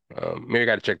was. Maybe I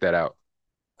got to check that out.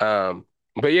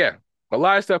 But yeah, a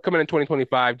lot of stuff coming in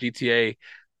 2025. GTA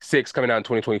 6 coming out in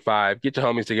 2025. Get your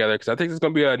homies together because I think it's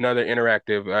gonna be another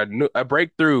interactive, a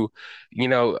breakthrough. You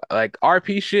know, like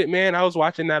RP shit, man. I was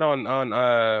watching that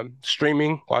on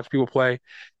streaming, watch people play, and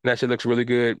that shit looks really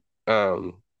good. But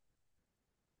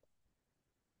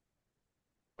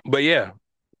yeah,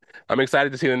 I'm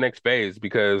excited to see the next phase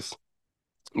because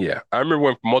yeah, I remember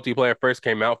when multiplayer first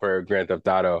came out for Grand Theft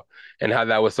Auto and how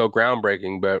that was so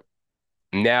groundbreaking, but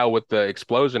now with the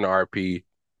explosion of RP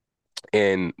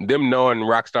and them knowing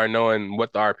Rockstar knowing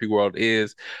what the RP world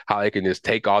is, how they can just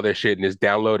take all their shit and just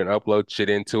download and upload shit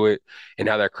into it, and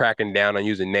how they're cracking down on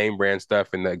using name brand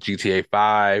stuff in the GTA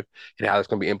 5 and how it's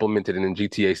going to be implemented in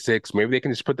GTA 6. Maybe they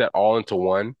can just put that all into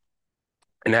one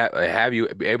and have you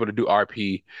be able to do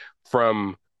RP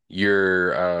from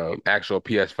your actual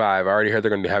PS5. I already heard they're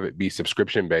going to have it be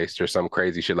subscription based or some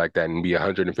crazy shit like that and be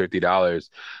 $150.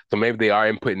 So maybe they are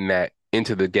inputting that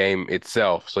into the game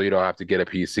itself, so you don't have to get a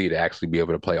PC to actually be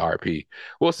able to play RP.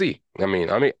 We'll see.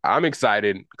 I'm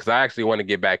excited because I actually want to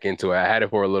get back into it. I had it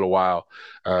for a little while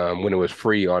when it was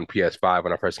free on PS5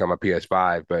 when I first got my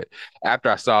PS5, but after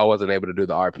I saw I wasn't able to do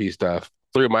the RP stuff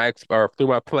through my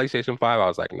PlayStation 5, I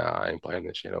was like, nah, I ain't playing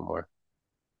this shit no more.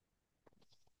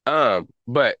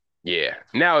 But yeah,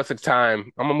 now it's the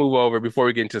time. I'm gonna move over before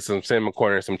we get into some cinema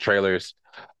corner, some trailers.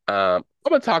 I'm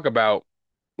gonna talk about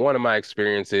one of my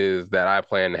experiences that I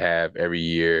plan to have every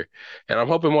year, and I'm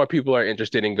hoping more people are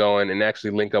interested in going and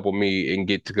actually link up with me and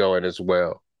get to going as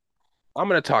well. I'm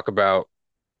gonna talk about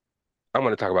I'm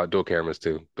gonna talk about dual cameras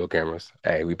too. Dual cameras.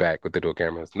 Hey, we back with the dual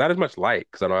cameras. Not as much light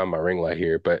because I don't have my ring light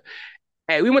here, but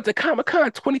hey, we went to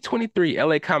Comic-Con 2023,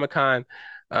 LA Comic-Con,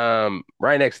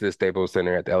 right next to the Staples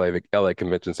Center at the LA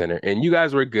Convention Center. And you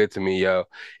guys were good to me, yo.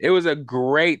 It was a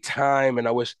great time, and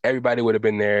I wish everybody would have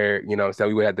been there. You know, so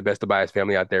we would have the best of Bias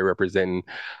family out there representing.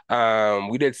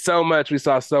 We did so much, we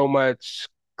saw so much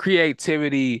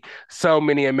creativity, so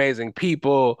many amazing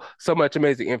people, so much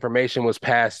amazing information was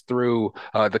passed through.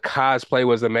 The cosplay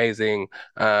was amazing,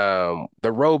 the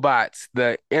robots,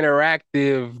 the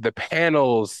interactive, the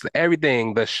panels,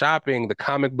 everything, the shopping, the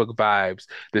comic book vibes,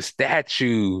 the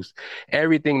statues,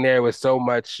 everything there was so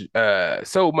much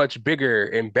bigger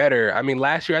and better. I mean,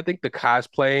 last year I think the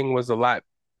cosplaying was a lot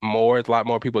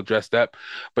more people dressed up,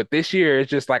 but this year it's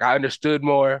just like I understood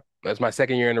more. That's my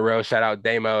second year in a row. Shout out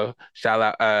Damo. Shout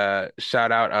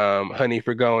out Honey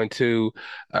for going too.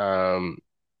 Um,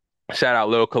 Shout out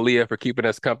Lil Kalia for keeping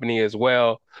us company as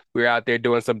well. We were out there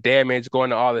doing some damage,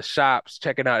 going to all the shops,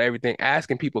 checking out everything,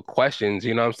 asking people questions,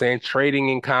 you know what I'm saying? Trading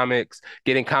in comics,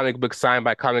 getting comic books signed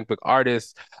by comic book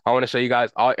artists. I want to show you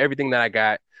guys everything that I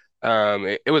got.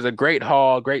 It was a great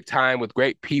haul, great time with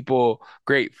great people,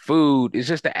 great food. It's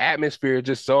just the atmosphere is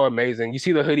just so amazing. You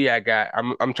see the hoodie I got.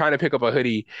 I'm trying to pick up a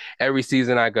hoodie every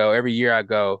season I go, every year I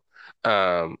go.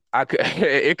 I could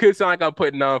it could sound like I'm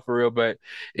putting on for real, but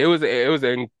it was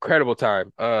an incredible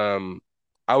time.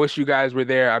 I wish you guys were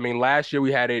there. I mean, last year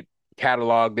we had it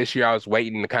cataloged. This year I was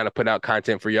waiting to kind of put out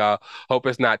content for y'all. Hope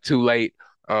it's not too late.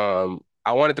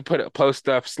 I wanted to post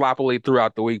stuff sloppily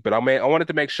throughout the week, but I wanted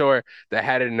to make sure that I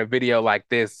had it in a video like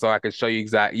this so I could show you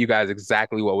guys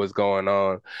exactly what was going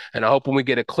on. And I hope when we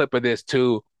get a clip of this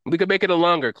too, we could make it a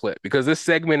longer clip because this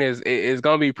segment is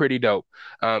gonna be pretty dope.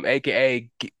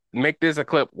 AKA make this a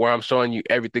clip where I'm showing you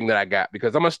everything that I got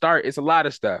because I'm gonna start. It's a lot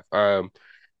of stuff.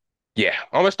 Yeah,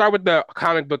 I'm gonna start with the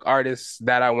comic book artists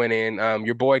that I went in.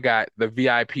 Your boy got the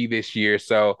VIP this year,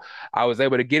 so I was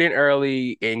able to get in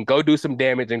early and go do some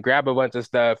damage and grab a bunch of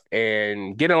stuff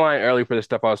and get in line early for the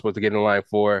stuff I was supposed to get in line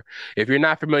for. If you're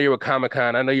not familiar with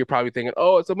Comic-Con, I know you're probably thinking,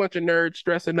 "Oh, it's a bunch of nerds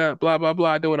dressing up, blah blah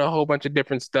blah, doing a whole bunch of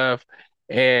different stuff."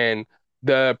 And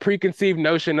the preconceived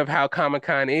notion of how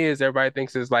Comic-Con is, everybody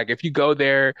thinks is like if you go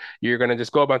there, you're gonna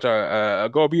just go be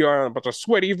on a bunch of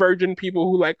sweaty virgin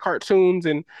people who like cartoons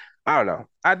and I don't know.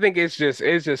 I think it's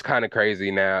just kind of crazy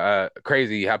now.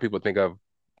 Crazy how people think of,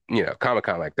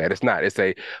 Comic-Con like that. It's not. It's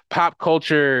a pop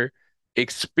culture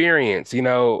experience. You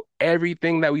know,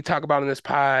 everything that we talk about in this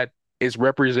pod is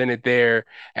represented there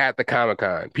at the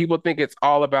Comic-Con. People think it's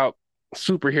all about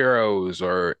superheroes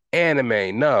or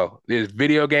anime. No, there's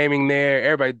video gaming there.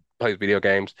 Everybody plays video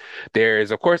games.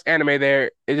 There's, of course, anime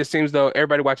there. It just seems though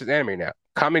everybody watches anime now.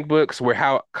 Comic books were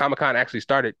how Comic-Con actually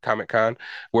started, Comic-Con,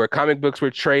 where comic books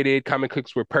were traded, comic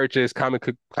books were purchased, comic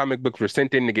books were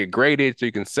sent in to get graded so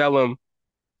you can sell them.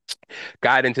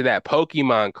 Got into that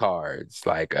Pokemon cards,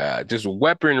 like just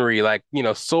weaponry, like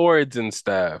swords and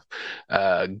stuff,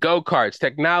 go-karts,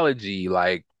 technology,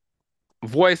 like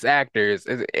voice actors,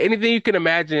 anything you can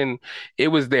imagine, it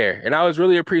was there. And I was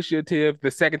really appreciative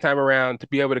the second time around to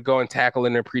be able to go and tackle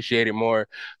and appreciate it more.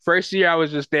 First year, I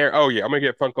was just there. Oh, yeah, I'm going to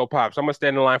get Funko Pops. I'm going to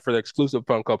stand in line for the exclusive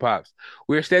Funko Pops.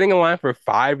 We were standing in line for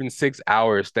 5 and 6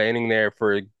 hours, standing there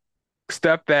for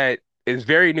stuff that is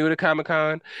very new to Comic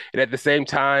Con and at the same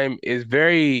time is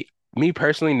very me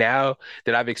personally now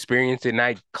that I've experienced it and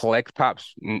I collect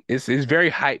pops, it's very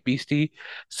hype beasty.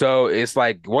 So it's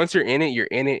like once you're in it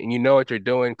and you know what you're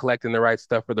doing, collecting the right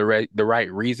stuff for the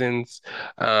right reasons.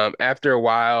 After a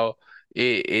while,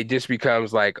 it just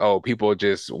becomes like, oh, people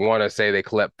just want to say they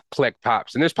collect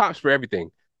pops, and there's pops for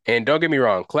everything. And don't get me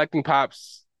wrong, collecting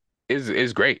pops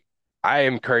is great. I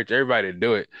encourage everybody to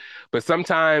do it. But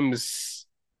sometimes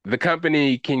the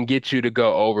company can get you to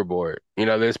go overboard.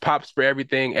 There's pops for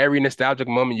everything. Every nostalgic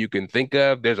moment you can think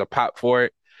of, there's a pop for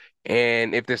it.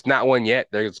 And if there's not one yet,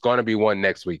 there's going to be one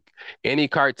next week. Any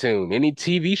cartoon, any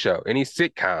TV show, any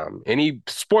sitcom, any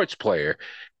sports player,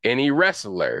 any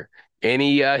wrestler,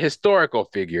 any historical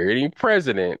figure, any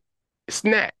president,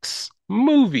 snacks,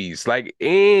 movies, like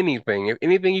anything, if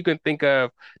anything you can think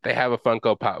of, they have a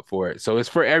Funko Pop for it. So it's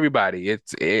for everybody. And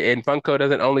Funko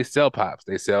doesn't only sell pops;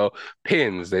 they sell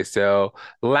pins, they sell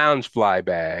lounge fly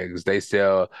bags, they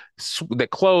sell the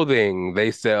clothing,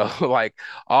 they sell like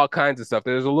all kinds of stuff.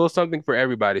 There's a little something for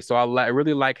everybody. So I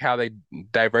really like how they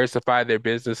diversify their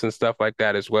business and stuff like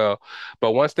that as well.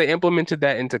 But once they implemented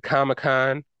that into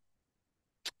Comic-Con,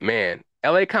 man,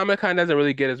 LA Comic Con doesn't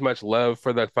really get as much love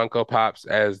for the Funko Pops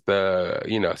as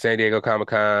San Diego Comic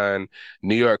Con,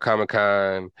 New York Comic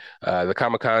Con, the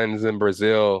Comic Cons in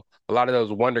Brazil, a lot of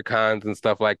those Wonder Cons and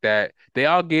stuff like that. They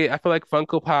all get, I feel like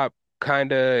Funko Pop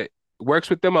kind of works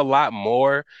with them a lot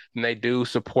more than they do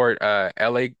support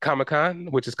LA Comic Con,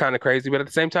 which is kind of crazy. But at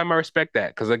the same time, I respect that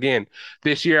because again,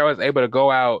 this year I was able to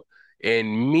go out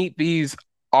and meet these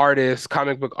artists,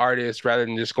 comic book artists, rather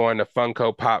than just going to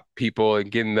Funko Pop people and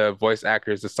getting the voice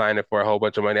actors to sign it for a whole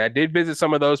bunch of money. I did visit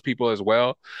some of those people as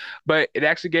well, but it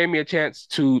actually gave me a chance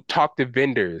to talk to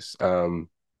vendors,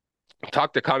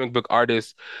 talk to comic book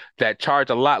artists that charge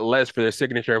a lot less for their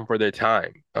signature and for their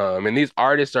time. And these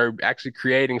artists are actually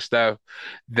creating stuff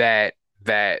that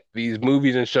these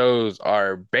movies and shows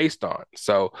are based on.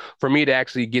 So for me to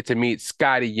actually get to meet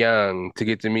Scotty Young, to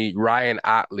get to meet Ryan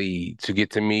Otley, to get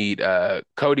to meet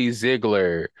Cody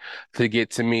Ziegler, to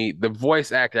get to meet the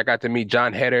voice actor, I got to meet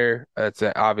John Heder. That's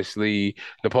obviously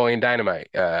Napoleon Dynamite.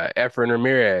 Efren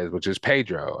Ramirez, which is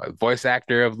Pedro, a voice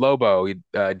actor of Lobo.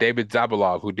 David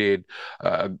Zabalov, who did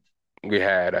we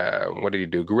had what did he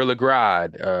do? Gorilla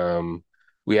Grodd.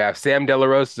 We have Sam De La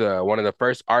Rosa, one of the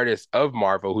first artists of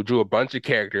Marvel, who drew a bunch of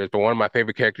characters, but one of my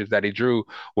favorite characters that he drew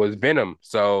was Venom.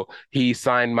 So he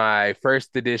signed my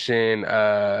first edition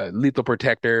Lethal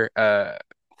Protector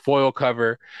foil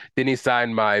cover. Then he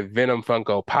signed my Venom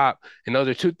Funko Pop. And those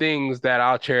are two things that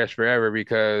I'll cherish forever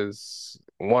because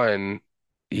one,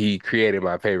 he created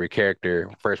my favorite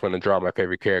character, first one to draw my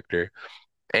favorite character.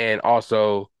 And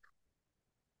also,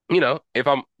 if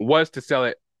I'm was to sell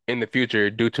it in the future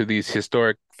due to these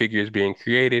historic figures being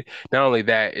created, not only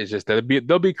that, it's just that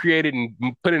they'll be created and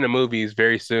put into movies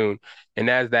very soon. And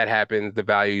as that happens, the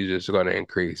value is just going to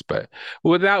increase. But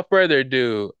without further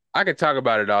ado, I could talk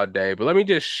about it all day, but let me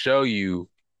just show you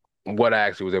what I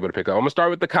actually was able to pick up. I'm gonna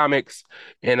start with the comics,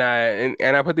 and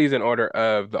I put these in order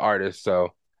of the artists.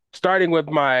 So starting with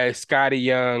my Scotty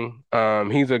Young,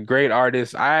 he's a great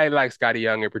artist. I like Scotty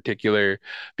Young in particular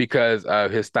because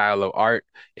of his style of art.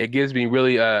 It gives me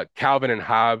really Calvin and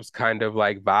Hobbes kind of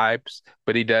like vibes,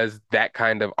 but he does that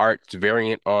kind of art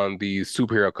variant on these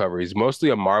superhero covers. He's mostly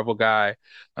a Marvel guy.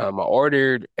 I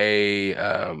ordered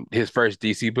a his first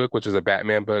DC book, which is a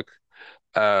Batman book.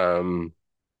 Um,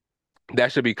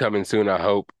 that should be coming soon, I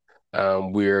hope.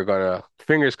 We're gonna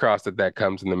fingers crossed that that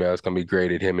comes in the mail. It's gonna be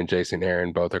graded. Him and Jason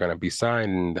Aaron both are gonna be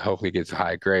signed, and hopefully gets a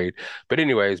high grade. But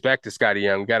anyways, back to Scotty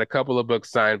Young. We got a couple of books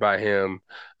signed by him.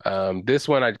 This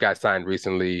one I got signed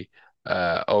recently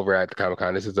over at the Comic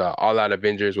Con. This is All Out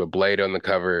Avengers with Blade on the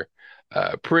cover.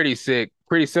 Pretty sick,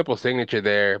 pretty simple signature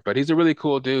there, but he's a really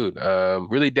cool dude.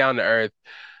 Really down to earth.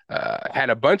 Had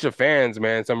a bunch of fans,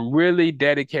 man. Some really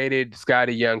dedicated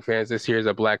Scotty Young fans. This here's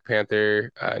a Black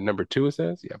Panther number two, it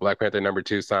says. Yeah, Black Panther number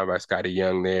two signed by Scotty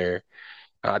Young there.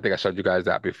 I think I showed you guys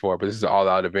that before, but this is All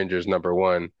Out Avengers number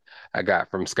one I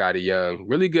got from Scotty Young.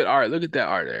 Really good art. Look at that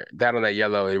art there. That on that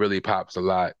yellow, it really pops a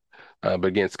lot. But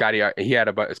again, Scotty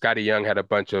Young had a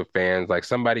bunch of fans. Like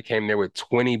somebody came there with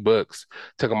 20 books,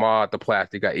 took them all out the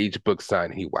plastic, got each book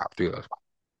signed, and he wowed through those.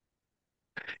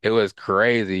 It was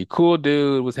crazy. Cool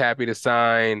dude, was happy to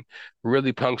sign,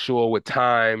 really punctual with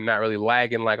time, not really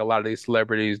lagging like a lot of these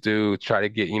celebrities do, try to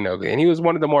get, and he was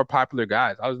one of the more popular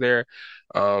guys. I was there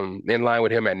in line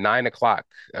with him at 9 o'clock.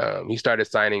 He started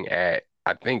signing at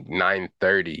I think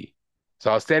 9:30. So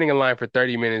I was standing in line for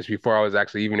 30 minutes before I was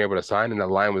actually even able to sign, and the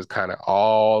line was kind of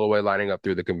all the way lining up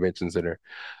through the convention center.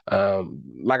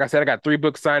 Like I said, I got 3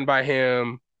 books signed by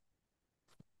him.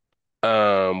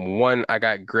 One I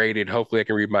got graded. Hopefully I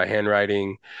can read my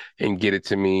handwriting and get it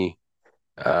to me.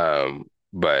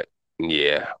 But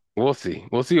yeah, we'll see.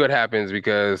 We'll see what happens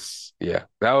because yeah,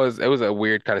 it was a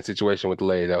weird kind of situation with the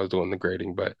lady that was doing the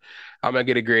grading, but I'm gonna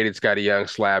get it graded Scotty Young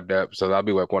slabbed up. So that'll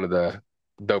be like one of the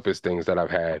dopest things that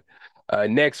I've had.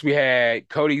 Next we had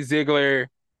Cody Ziegler,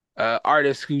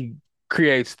 artist who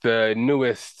creates the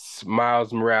newest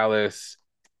Miles Morales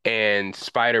and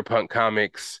Spider-Punk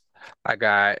comics. I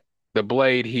got the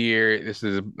Blade here. This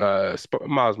is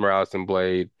Miles Morales and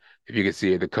Blade. If you can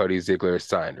see it, the Cody Ziegler is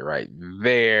signed right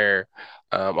there.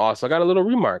 Also, I got a little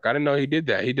remark. I didn't know he did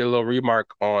that. He did a little remark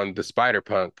on the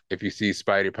Spider-Punk. If you see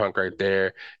Spider-Punk right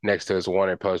there next to his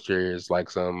wanted poster, is like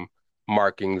some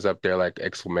markings up there, like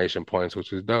exclamation points,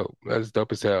 which is dope. That's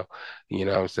dope as hell. You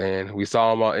know what I'm saying? We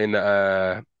saw him in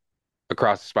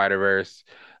Across the Spider-Verse.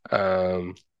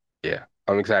 Um, yeah,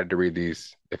 I'm excited to read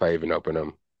these if I even open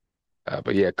them.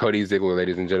 But yeah, Cody Ziegler,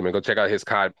 ladies and gentlemen, go check out his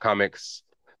comics.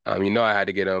 I had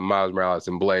to get him Miles Morales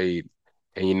and Blade,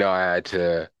 and I had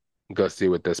to go see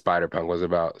what the Spider-Punk was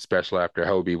about, especially after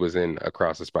Hobie was in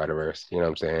Across the Spider-Verse. You know what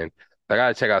I'm saying? I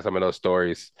gotta check out some of those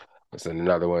stories. This is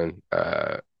another one.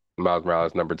 Miles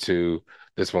Morales number two.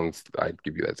 This one's I'd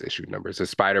give you that's issue number. It's a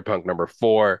Spider-Punk number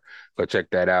 4. Go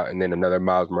check that out. And then another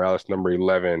Miles Morales number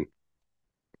 11.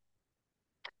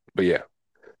 But yeah.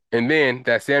 And then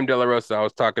that Sam De La Rosa I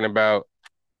was talking about.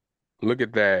 Look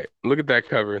at that. Look at that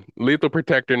cover. Lethal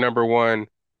Protector number 1,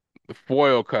 the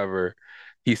foil cover.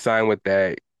 He signed with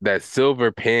that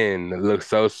silver pen that looks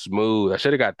so smooth. I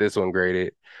should have got this one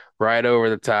graded right over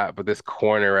the top, but this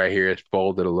corner right here is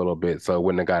folded a little bit, so it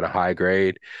wouldn't have got a high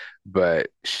grade. But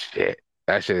shit,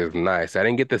 that shit is nice. I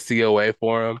didn't get the COA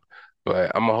for him,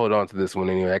 but I'm gonna hold on to this one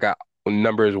anyway. I got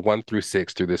numbers 1 through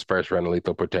 6 through this first run of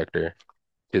Lethal Protector.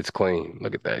 It's clean.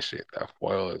 Look at that shit. That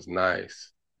foil is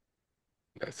nice.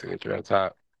 That signature on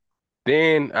top.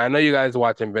 Then I know you guys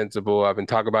watch Invincible. I've been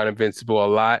talking about Invincible a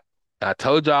lot. I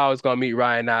told y'all I was gonna meet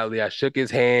Ryan Otley. I shook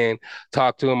his hand,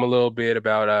 talked to him a little bit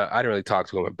about I didn't really talk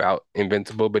to him about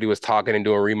Invincible, but he was talking and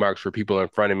doing remarks for people in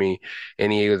front of me,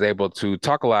 and he was able to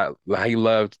talk a lot. He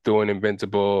loved doing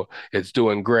Invincible. It's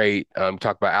doing great.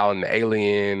 Talk about Alan the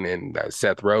Alien and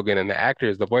Seth Rogen and the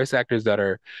actors, the voice actors that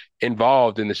are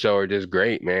involved in the show are just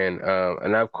great, man.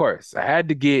 And of course, I had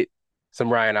to get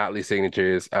some Ryan Otley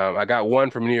signatures. I got one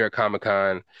from New York Comic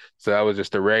Con, so that was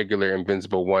just a regular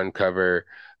Invincible 1 cover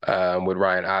with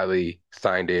Ryan Otley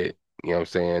signed it. You know what I'm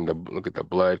saying? Look at the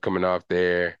blood coming off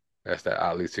there. That's that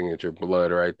Otley signature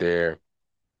blood right there.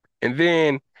 And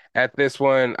then at this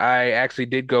one, I actually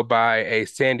did go buy a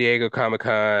San Diego Comic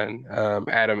Con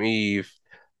Adam Eve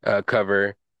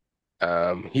cover.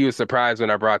 He was surprised when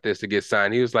I brought this to get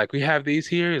signed. He was like, "We have these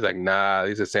here?" He's like, "Nah,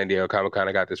 these are San Diego Comic Con.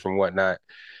 I got this from Whatnot."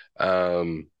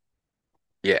 Um,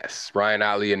 yes, Ryan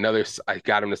Otley, I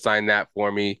got him to sign that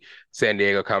for me, San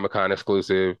Diego Comic Con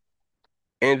exclusive.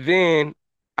 And then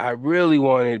I really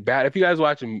wanted if you guys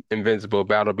watching Invincible,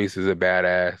 Battle Beast is a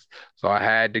badass. So I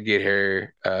had to get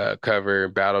her cover,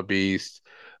 Battle Beast,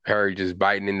 her just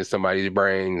biting into somebody's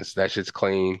brains. That shit's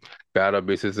clean. Battle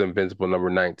Beast is Invincible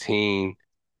number 19.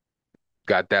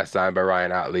 Got that signed by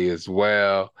Ryan Otley as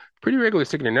well. Pretty regular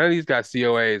signature. None of these got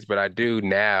COAs, but I do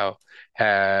now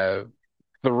have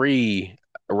 3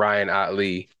 Ryan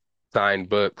Otley signed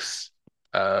books,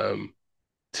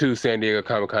 2 San Diego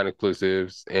Comic Con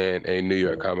exclusives, and a New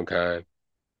York Comic Con.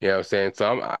 You know what I'm saying?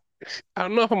 So I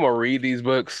don't know if I'm gonna read these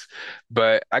books,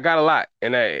 but I got a lot.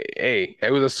 And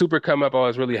it was a super come up. I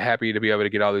was really happy to be able to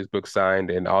get all these books signed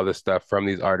and all this stuff from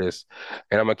these artists.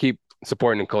 And I'm gonna keep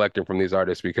supporting and collecting from these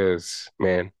artists because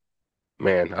man,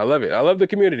 I love it. I love the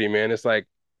community, man. It's like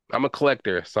I'm a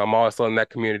collector, so I'm also in that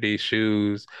community,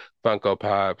 shoes, Funko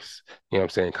Pops, you know what I'm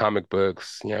saying, comic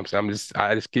books, you know what I'm saying?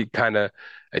 I just get kind of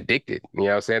addicted, you know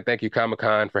what I'm saying? Thank you,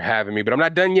 Comic-Con, for having me, but I'm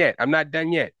not done yet. I'm not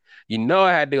done yet. You know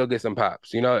I had to go get some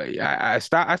pops. You know, I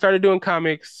started doing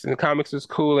comics, and comics was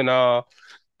cool and all.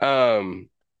 Um,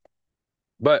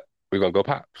 but we're gonna go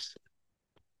pops.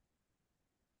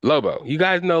 Lobo. You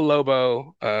guys know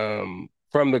Lobo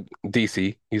from the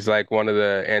DC. He's like one of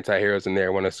the anti-heroes in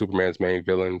there, one of Superman's main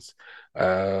villains.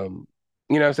 Um,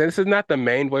 you know what I'm saying? This is not the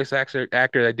main voice actor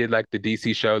that did like the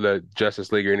DC show, the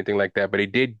Justice League or anything like that, but he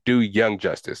did do Young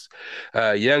Justice.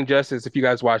 Young Justice, if you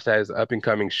guys watch that, is an up and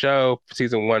coming show.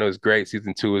 Season 1 was great,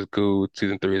 season 2 is good,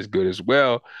 season 3 is good as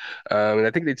well. And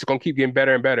I think it's gonna keep getting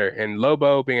better and better. And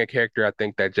Lobo being a character I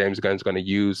think that James Gunn's gonna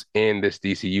use in this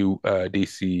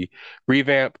DC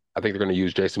revamp. I think they're going to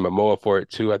use Jason Momoa for it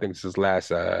too. I think it's his last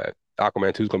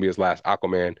Aquaman 2 is going to be his last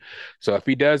Aquaman. So if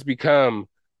he does become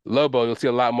Lobo, you'll see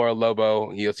a lot more of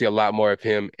Lobo. You'll see a lot more of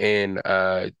him in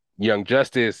Young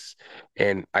Justice.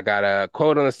 And I got a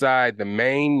quote on the side, the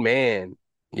main man.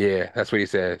 Yeah, that's what he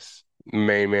says.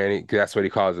 Main man, that's what he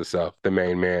calls himself, the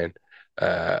main man,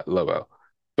 Lobo.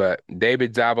 But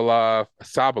David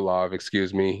Sobolov,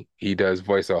 excuse me, he does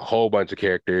voice a whole bunch of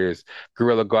characters.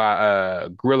 Gorilla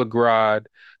Grodd,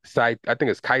 I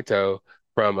think it's Kaito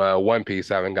from One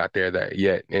Piece. I haven't got there that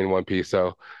yet in One Piece,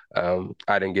 so I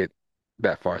didn't get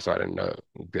that far, so I didn't know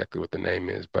exactly what the name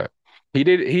is. But he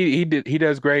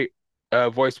does great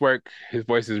voice work. His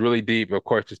voice is really deep. Of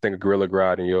course, just think of Gorilla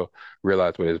Grodd, and you'll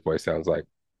realize what his voice sounds like.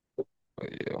 But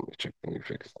yeah, let me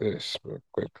fix this real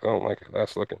quick. I don't like it.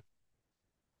 That's looking.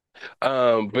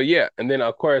 But yeah, and then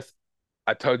of course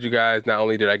I told you guys not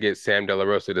only did I get Sam De La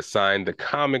Rosa to sign the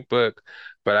comic book,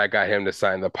 but I got him to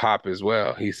sign the pop as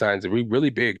well. He signs it really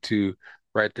big too,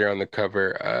 right there on the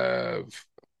cover of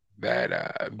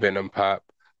that Venom pop.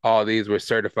 All these were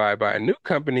certified by a new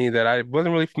company that I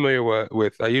wasn't really familiar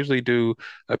with. I usually do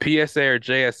a PSA or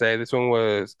JSA. This one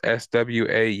was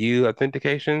SWAU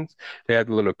authentications. They had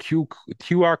the little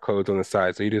QR codes on the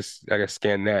side, so you just I guess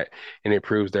scan that and it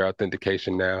proves their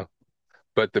authentication now.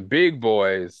 But the big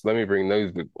boys, let me bring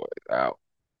those big boys out.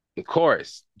 Of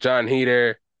course, John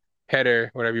Heder,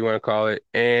 whatever you want to call it,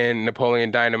 and Napoleon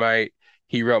Dynamite.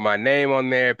 He wrote my name on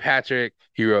there, Patrick.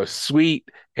 He wrote Sweet,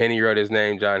 and he wrote his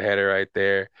name, John Heder, right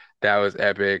there. That was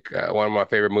epic. One of my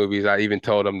favorite movies. I even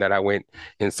told him that I went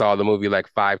and saw the movie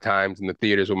like 5 times in the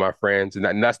theaters with my friends,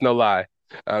 and that's no lie.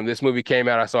 This movie came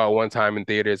out. I saw it one time in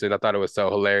theaters, and I thought it was so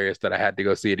hilarious that I had to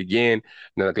go see it again. And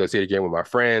then I had to go see it again with my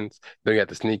friends. Then you had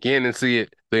to sneak in and see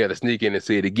it. Then you had to sneak in and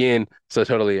see it again. So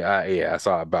totally, yeah, I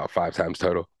saw it about 5 times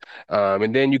total.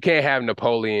 And then you can't have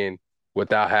Napoleon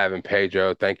without having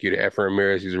Pedro. Thank you to Efren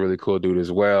Ramirez. He's a really cool dude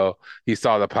as well. He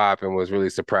saw the pop and was really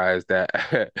surprised that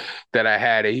that I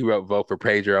had it. He wrote "Vote for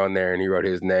Pedro" on there and he wrote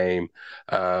his name.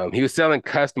 He was selling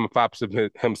custom pops of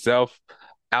himself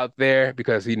out there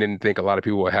because he didn't think a lot of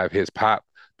people would have his pop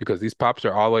because these pops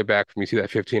are all the way back from you see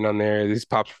that 15 on there. These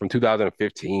pops are from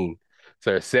 2015. So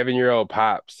they're 7-year-old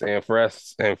pops. And for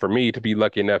us and for me to be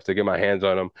lucky enough to get my hands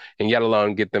on them and yet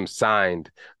alone get them signed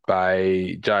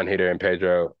by John Hader and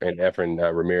Pedro and Efren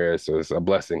Ramirez was a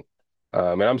blessing.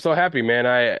 And I'm so happy, man.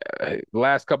 The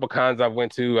last couple cons I've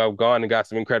went to, I've gone and got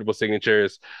some incredible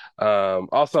signatures.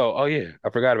 Also, oh yeah, I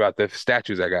forgot about the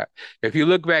statues I got. If you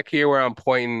look back here where I'm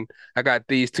pointing, I got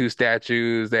these 2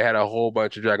 statues. They had a whole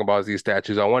bunch of Dragon Ball Z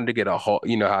statues. I wanted to get a whole,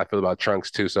 you know how I feel about Trunks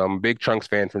too. So I'm a big Trunks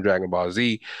fan from Dragon Ball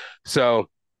Z. So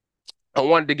I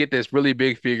wanted to get this really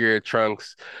big figure of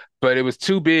Trunks, but it was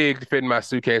too big to fit in my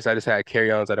suitcase. I just had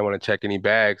carry-ons. I didn't want to check any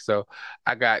bags. So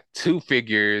I got 2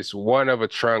 figures, one of a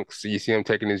Trunks. So you see him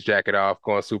taking his jacket off,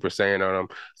 going Super Saiyan on him.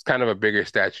 It's kind of a bigger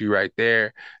statue right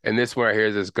there. And this one right here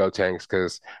is this Gotenks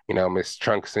because, you know, Miss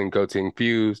Trunks and Goten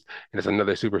fused. And it's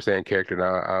another Super Saiyan character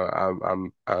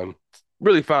that I'm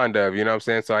really fond of, you know what I'm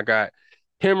saying? So I got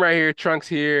him right here, Trunks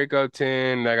here,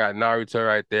 Goten. I got Naruto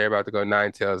right there, about to go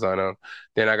Nine Tails on him.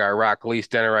 Then I got Rock Lee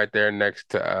standing right there next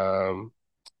to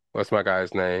what's my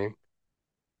guy's name?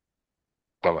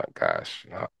 Oh my gosh.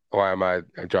 Why am I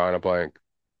drawing a blank?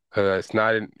 It's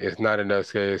not in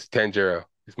those case. Tanjiro.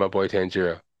 It's my boy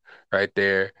Tanjiro. Right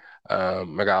there. I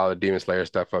got all the Demon Slayer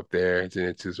stuff up there.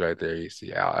 Zenitsu's right there. You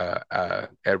see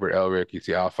Edward Elric, you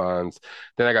see Alphonse.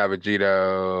 Then I got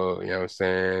Vegito, you know what I'm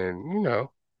saying? You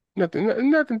know, nothing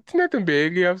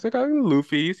big. You know what I'm saying? I got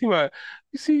Luffy. You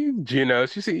see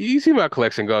Genos. You see my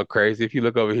collection going crazy. If you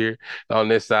look over here on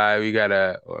this side, we got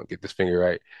get this finger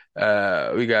right.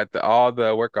 We got all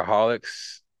the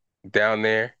workaholics down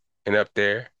there and up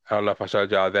there. I don't know if I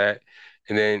showed y'all that.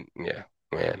 And then, yeah,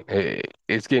 man,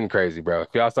 it's getting crazy, bro. If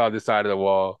y'all saw this side of the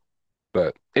wall,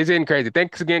 but It's getting crazy.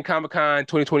 Thanks again, Comic-Con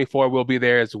 2024 will be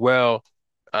there as well.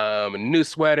 New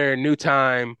sweater, new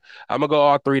time. I'm gonna go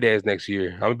all 3 days next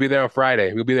year. I'm gonna be there on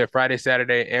Friday. We'll be there Friday,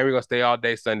 Saturday, and we're gonna stay all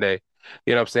day Sunday.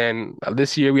 You know what I'm saying?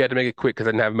 This year we had to make it quick because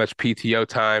I didn't have much PTO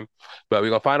time, but we're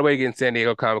gonna find a way to get in San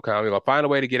Diego Comic-Con. We're gonna find a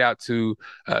way to get out to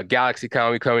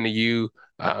GalaxyCon. We coming to you.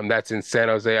 That's in San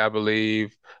Jose, I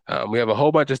believe. We have a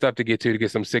whole bunch of stuff to get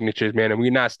some signatures, man, and we're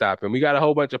not stopping. We got a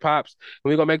whole bunch of pops.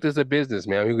 We're gonna make this a business,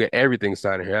 man. We get everything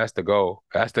signed here. That's the goal.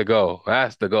 That's the goal.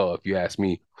 That's the goal, if you ask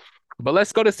me. But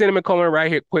let's go to Cinnamon Coleman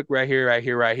right here, quick, right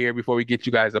here, before we get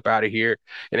you guys up out of here.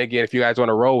 And again, if you guys want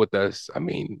to roll with us, I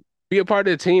mean, be a part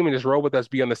of the team and just roll with us,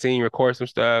 be on the scene, record some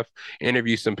stuff,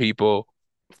 interview some people.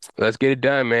 Let's get it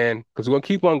done, man. Because we're gonna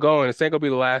keep on going. This ain't gonna be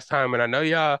the last time. And I know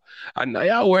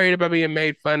y'all worried about being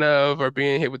made fun of or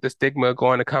being hit with the stigma of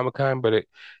going to Comic-Con, but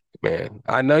man,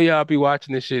 I know y'all be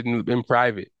watching this shit in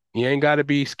private. You ain't gotta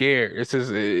be scared. This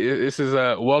is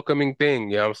a welcoming thing,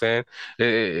 you know what I'm saying?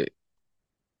 It,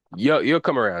 you'll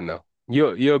come around though.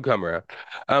 You'll come around.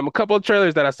 A couple of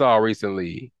trailers that I saw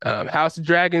recently. House of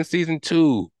Dragons season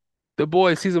 2, The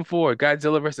Boys season 4,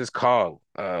 Godzilla versus Kong.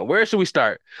 Where should we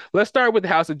start? Let's start with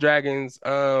House of Dragons.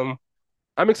 I'm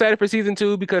excited for season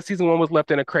 2 because season 1 was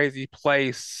left in a crazy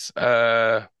place.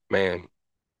 Man, I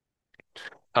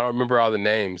don't remember all the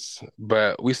names,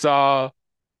 but we saw,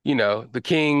 the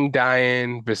king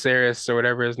dying, Viserys or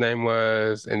whatever his name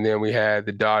was, and then we had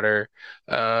the daughter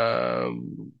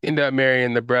end up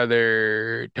marrying the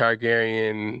brother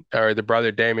Targaryen or the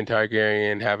brother Daemon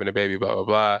Targaryen, having a baby, blah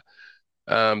blah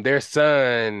blah. Their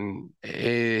son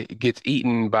gets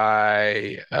eaten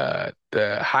by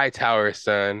the Hightower's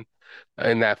son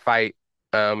in that fight.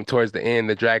 Towards the end,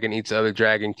 the dragon eats the other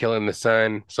dragon, killing the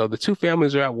son. So the two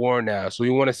families are at war now. So we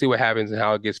want to see what happens and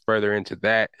how it gets further into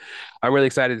that. I'm really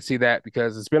excited to see that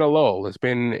because it's been a lull. It's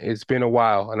been a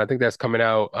while, and I think that's coming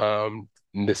out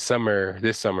this summer,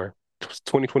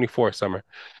 2024 summer.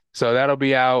 So that'll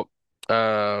be out.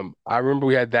 I remember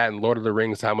we had that and Lord of the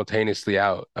Rings simultaneously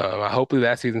out. Hopefully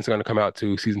that season's going to come out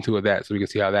too, season 2 of that, so we can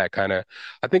see how that kind of.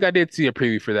 I think I did see a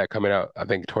preview for that coming out. I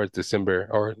think towards December,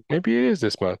 or maybe it is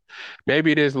this month.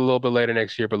 Maybe it is a little bit later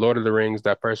next year. But Lord of the Rings,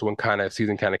 that first one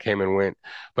season kind of came and went.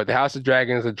 But the House of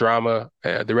Dragons, the drama,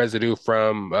 the residue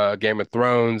from Game of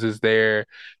Thrones is there,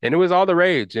 and it was all the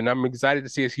rage. And I'm excited to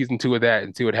see a season 2 of that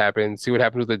and see what happens. See what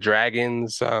happens with the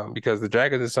dragons, because the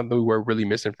dragons is something we were really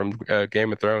missing from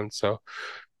Game of Thrones. So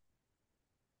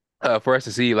for us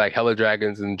to see like hella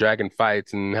dragons and dragon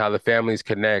fights and how the families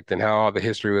connect and how all the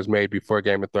history was made before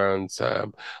Game of Thrones.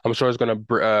 I'm sure it's going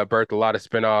to birth a lot of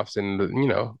spinoffs and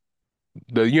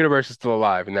the universe is still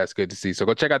alive, and that's good to see. So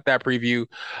go check out that preview.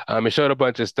 It showed a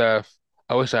bunch of stuff.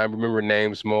 I wish I remember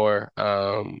names more.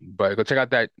 But go check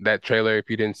out that trailer if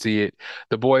you didn't see it.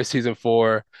 The Boys season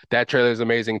 4, that trailer is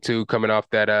amazing too, coming off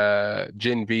that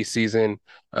Gen V season.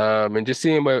 And just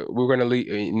seeing what we're gonna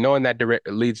lead, knowing that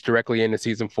leads directly into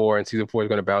season 4, and season 4 is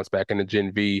gonna bounce back into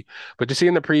Gen V. But just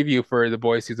seeing the preview for The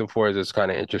Boys season 4 is just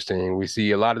kind of interesting. We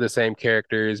see a lot of the same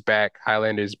characters back.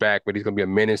 Highlander's back, but he's gonna be a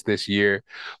menace this year.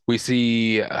 We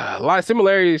see a lot of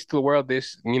similarities to the world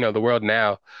the world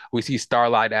now. We see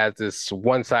Starlight as this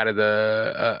one side of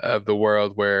the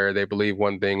world where they believe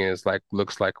one thing is like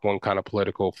looks like one kind of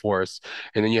political force,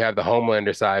 and then you have the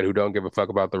Homelander side who don't give a fuck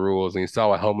about the rules. And you saw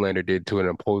what Homelander did to an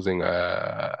opposing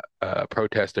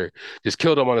protester, just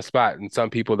killed him on the spot. And some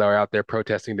people that were out there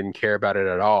protesting didn't care about it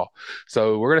at all.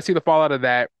 So we're gonna see the fallout of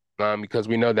that. Because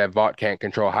we know that Vought can't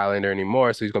control Highlander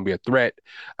anymore, so he's going to be a threat.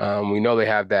 We know they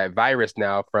have that virus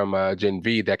now from Gen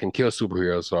V that can kill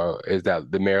superheroes. So is that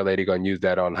the Mayor Lady going to use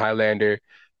that on Highlander,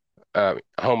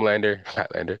 Homelander,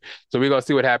 Highlander? So we're going to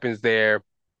see what happens there.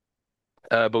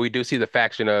 But we do see the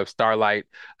faction of Starlight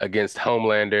against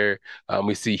Homelander.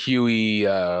 We see Huey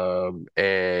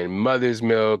and Mother's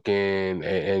Milk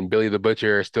and Billy the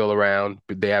Butcher are still around,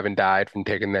 but they haven't died from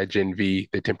taking that Gen V,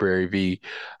 the temporary V.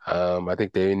 I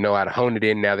think they know how to hone it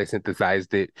in now. They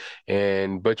synthesized it,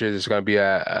 and Butcher is going to be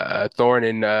a thorn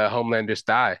in Homelander's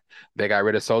thigh. They got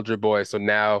rid of Soldier Boy, so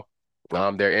now.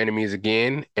 They're enemies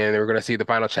again, and we're going to see the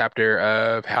final chapter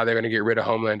of how they're going to get rid of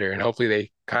Homelander, and hopefully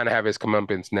they kind of have his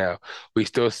comeuppance now. We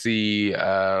still see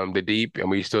the Deep, and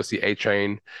we still see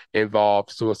A-Train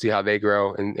involved, so we'll see how they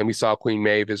grow, and we saw Queen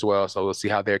Maeve as well, so we'll see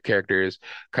how their characters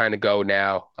kind of go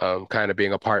now, kind of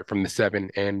being apart from the Seven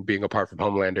and being apart from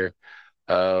Homelander,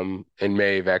 and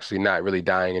Maeve actually not really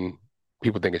dying, and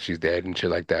people thinking she's dead and shit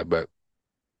like that, but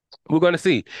we're going to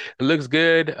see. It looks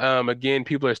good. Again,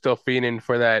 people are still fiending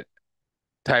for that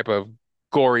type of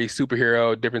gory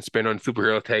superhero, different spin on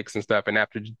superhero takes and stuff. And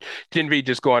after Gen V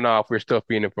just going off, we're still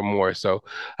feeling for more. So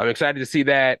I'm excited to see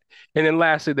that. And then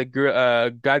lastly, the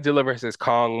Godzilla versus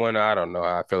Kong one. I don't know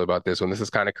how I feel about this one. This is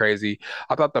kind of crazy.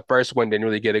 I thought the first one didn't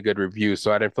really get a good review,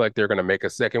 so I didn't feel like they were gonna make a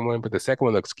second one. But the second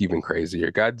one looks even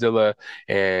crazier. Godzilla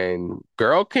and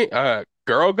Girl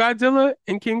Godzilla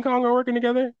and King Kong are working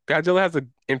together. Godzilla has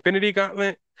an Infinity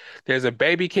Gauntlet. There's a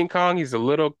baby King Kong. He's a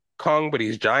little Kong, but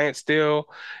he's giant still.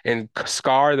 And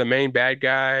Scar, the main bad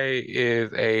guy,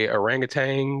 is a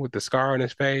orangutan with the scar on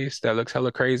his face that looks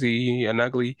hella crazy and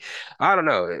ugly. I don't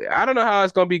know. I don't know how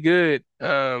it's gonna be good.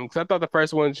 'Cause I thought the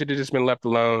first one should have just been left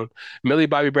alone. Millie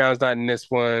Bobby Brown's not in this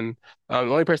one. The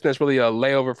only person that's really a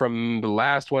layover from the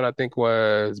last one, I think,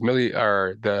 was Millie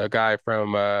or the guy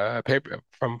from paper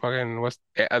from fucking what's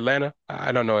Atlanta.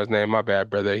 I don't know his name. My bad,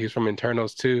 brother. He's from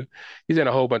Internals too. He's in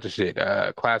a whole bunch of shit.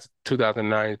 Class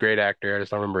 2009, great actor. I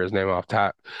just don't remember his name off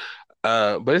top.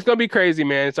 But it's gonna be crazy,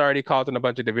 man. It's already causing a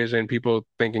bunch of division. People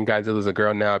thinking Godzilla's a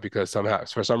girl now because somehow,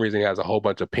 for some reason, he has a whole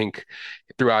bunch of pink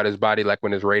throughout his body, like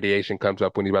when his radiation comes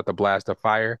up when he's about to blast a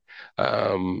fire.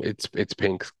 It's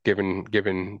pink, it's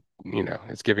giving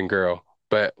girl.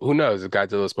 But who knows if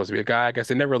Godzilla's supposed to be a guy? I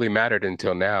guess it never really mattered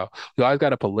until now. We always got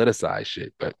to politicize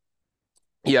shit, but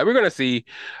yeah, we're gonna see.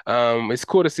 It's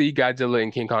cool to see Godzilla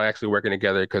and King Kong actually working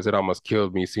together because it almost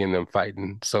killed me seeing them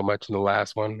fighting so much in the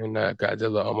last one, and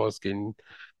Godzilla almost getting,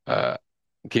 uh,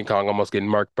 King Kong almost getting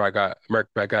marked by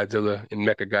Godzilla and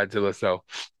Mecha Godzilla. So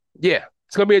yeah,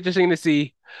 it's gonna be interesting to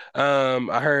see.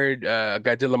 I heard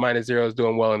Godzilla Minus Zero is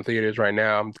doing well in theaters right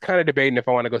now. I'm kind of debating if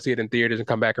I want to go see it in theaters and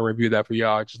come back and review that for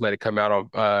y'all. Just let it come out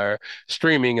on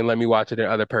streaming and let me watch it in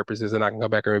other purposes, and I can come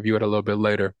back and review it a little bit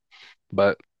later.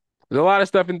 But there's a lot of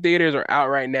stuff in theaters are out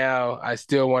right now. I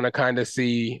still want to kind of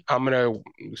see. I'm gonna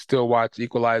still watch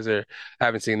Equalizer. I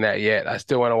haven't seen that yet. I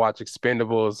still want to watch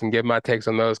Expendables and give my takes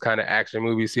on those kind of action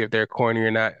movies, see if they're corny or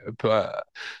not,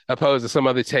 opposed to some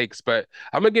other takes. But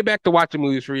I'm gonna get back to watching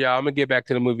movies for y'all. I'm gonna get back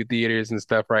to the movie theaters and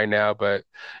stuff right now. But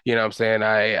you know what I'm saying?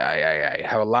 I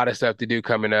have a lot of stuff to do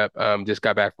coming up. Just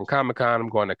got back from Comic-Con. I'm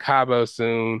going to Cabo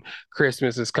soon.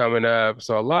 Christmas is coming up,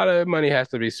 so a lot of money has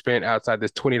to be spent outside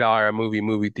this $20 a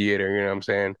movie theater. You know what I'm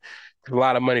saying? A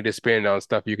lot of money to spend on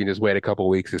stuff you can just wait a couple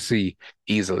weeks to see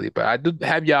easily. But I do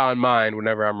have y'all in mind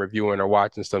whenever I'm reviewing or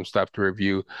watching some stuff to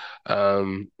review.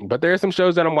 But there are some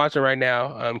shows that I'm watching right now.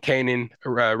 Kanan,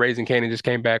 Raising Kanan just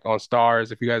came back on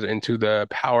Stars. If you guys are into the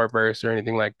Powerverse or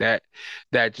anything like that,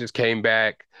 that just came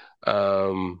back.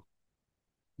 Um,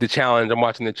 the challenge. I'm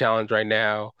watching the challenge right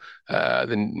now.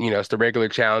 It's the regular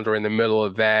challenge. We're in the middle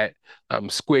of that.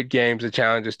 Squid Games, the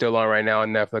challenge is still on right now on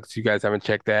Netflix. If you guys haven't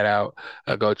checked that out,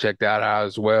 go check that out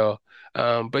as well.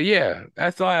 But yeah,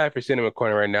 that's all I have for Cinema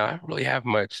Corner right now. I don't really have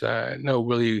much. No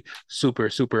really super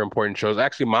important shows.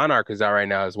 Actually, Monarch is out right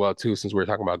now as well too. Since we're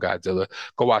talking about Godzilla,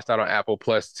 go watch that on Apple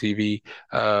Plus TV.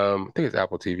 I think it's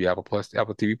Apple TV, Apple Plus,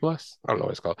 Apple TV Plus. I don't know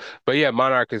what it's called. But yeah,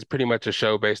 Monarch is pretty much a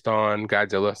show based on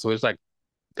Godzilla. So it's like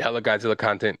hella Godzilla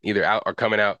content either out or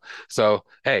coming out. So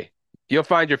hey, you'll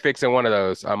find your fix in one of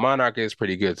those. Monarch is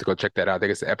pretty good, so go check that out. I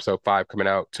think it's episode 5 coming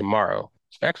out tomorrow.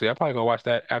 Actually, I'll probably go watch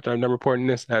that after I'm done reporting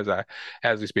this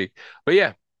as we speak. But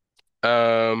yeah,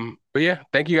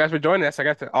 thank you guys for joining us. I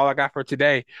guess that's all I got for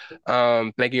today.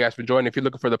 Thank you guys for joining. If you're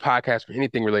looking for the podcast for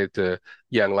anything related to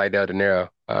young Lydell Dinero,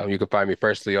 you can find me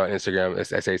firstly on Instagram.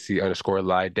 It's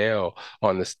SAC_Lydell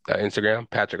on the Instagram,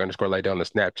 Patrick _ Lydell on the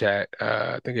Snapchat.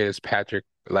 I think it is Patrick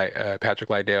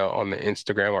Lydell on the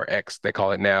Instagram or X, they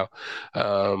call it now.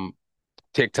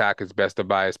 TikTok is Best of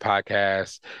Bias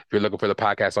Podcast. If you're looking for the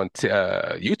podcast on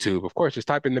YouTube, of course, just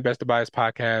type in the Best of Bias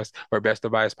Podcast or Best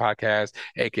of Bias Podcast,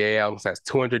 aka almost has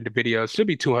 200 videos. Should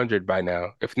be 200 by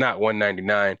now, if not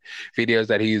 199 videos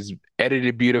that he's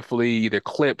edited beautifully, either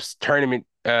clips, tournament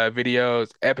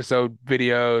videos, episode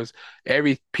videos.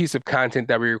 Every piece of content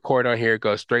that we record on here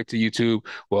goes straight to YouTube.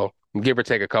 Well, give or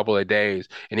take a couple of days,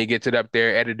 and he gets it up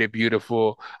there, edited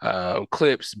beautiful,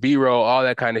 clips, B-roll, all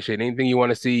that kind of shit. Anything you want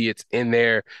to see, it's in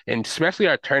there, and especially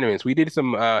our tournaments. We did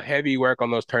some heavy work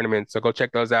on those tournaments, so go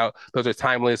check those out. Those are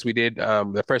timeless. We did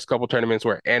the first couple tournaments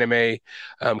were anime,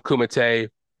 Kumite,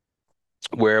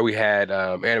 where we had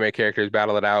anime characters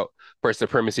battle it out for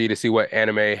supremacy to see what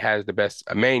anime has the best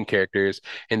main characters.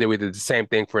 And then we did the same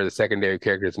thing for the secondary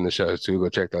characters in the shows too. Go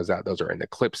check those out. Those are in the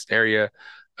clips area,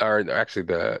 or actually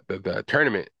the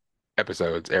tournament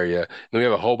episodes area. And we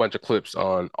have a whole bunch of clips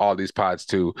on all these pods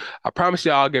too. I promise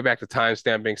y'all I'll get back to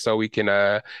timestamping so we can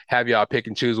have y'all pick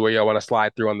and choose where y'all want to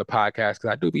slide through on the podcast, because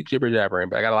I do be jibber jabbering,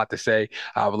 but I got a lot to say.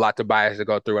 I have a lot to bias to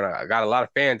go through, and I got a lot of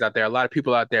fans out there, a lot of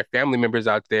people out there, family members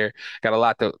out there, got a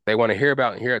lot that they want to hear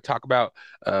about and hear it talk about.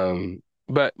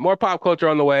 But more pop culture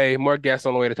on the way, more guests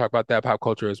on the way to talk about that pop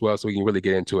culture as well, so we can really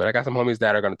get into it. I got some homies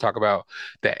that are going to talk about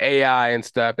the AI and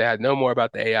stuff. They had no more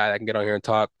about the AI. I can get on here and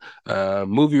talk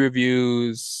movie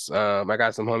reviews. I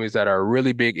got some homies that are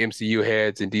really big MCU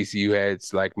heads and DCU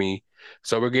heads like me.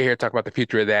 So we're going to here to talk about the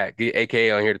future of that. Get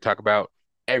AKA on here to talk about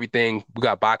everything. We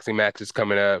got boxing matches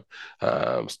coming up,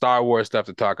 Star Wars stuff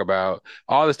to talk about,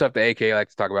 all the stuff that AKA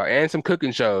likes to talk about, and some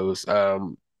cooking shows.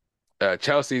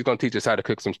 Chelsea's gonna teach us how to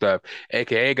cook some stuff.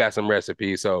 AKA got some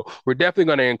recipes, so we're definitely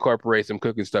gonna incorporate some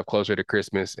cooking stuff closer to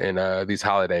Christmas and these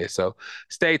holidays. So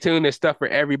stay tuned. There's stuff for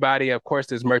everybody. Of course,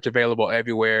 there's merch available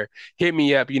everywhere. Hit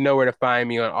me up. You know where to find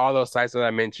me on all those sites that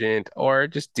I mentioned, or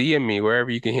just DM me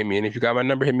wherever you can hit me. And if you got my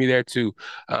number, hit me there too.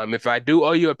 If I do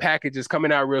owe you a package, it's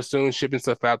coming out real soon. Shipping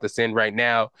stuff out to send right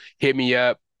now. Hit me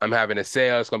up. I'm having a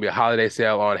sale. It's gonna be a holiday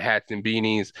sale on hats and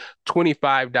beanies.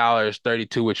 $25,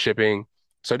 32 with shipping.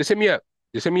 So just hit me up.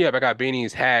 Just hit me up. I got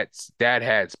beanies, hats, dad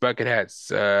hats, bucket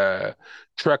hats,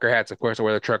 trucker hats. Of course, I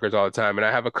wear the truckers all the time. And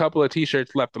I have a couple of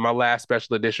t-shirts left of my last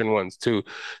special edition ones too.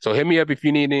 So hit me up if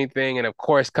you need anything. And of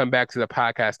course, come back to the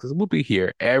podcast because we'll be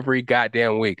here every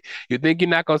goddamn week. You think you're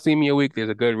not going to see me a week? There's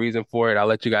a good reason for it. I'll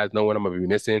let you guys know what I'm going to be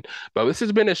missing. But this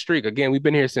has been a streak. Again, we've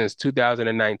been here since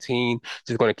 2019.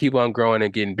 Just going to keep on growing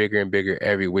and getting bigger and bigger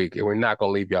every week. And we're not going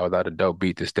to leave y'all without a dope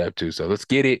beat to step to. So let's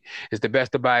get it. It's the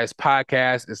Best of Bias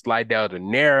podcast. It's Lydell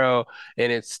Dinero.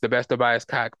 And it's the Best of Bias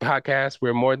podcast.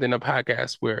 We're more than a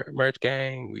podcast. We're a merch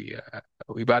gang. We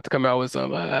about to come out with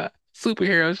some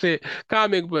superhero shit,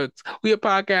 comic books. We a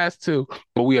podcast too,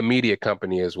 but we a media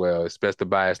company as well. It's Best of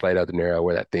Bias, Lydell Dinero,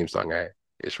 where that theme song at.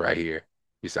 It's right here.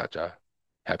 Peace out, y'all.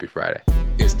 Happy Friday.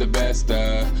 It's the best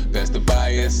of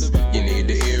bias. You need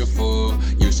the earful.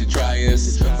 You should try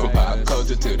us. From pop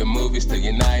culture to the movies to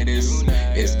Unitas.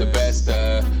 It's the best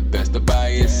of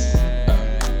bias.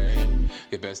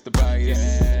 Best of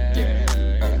bias. Yeah.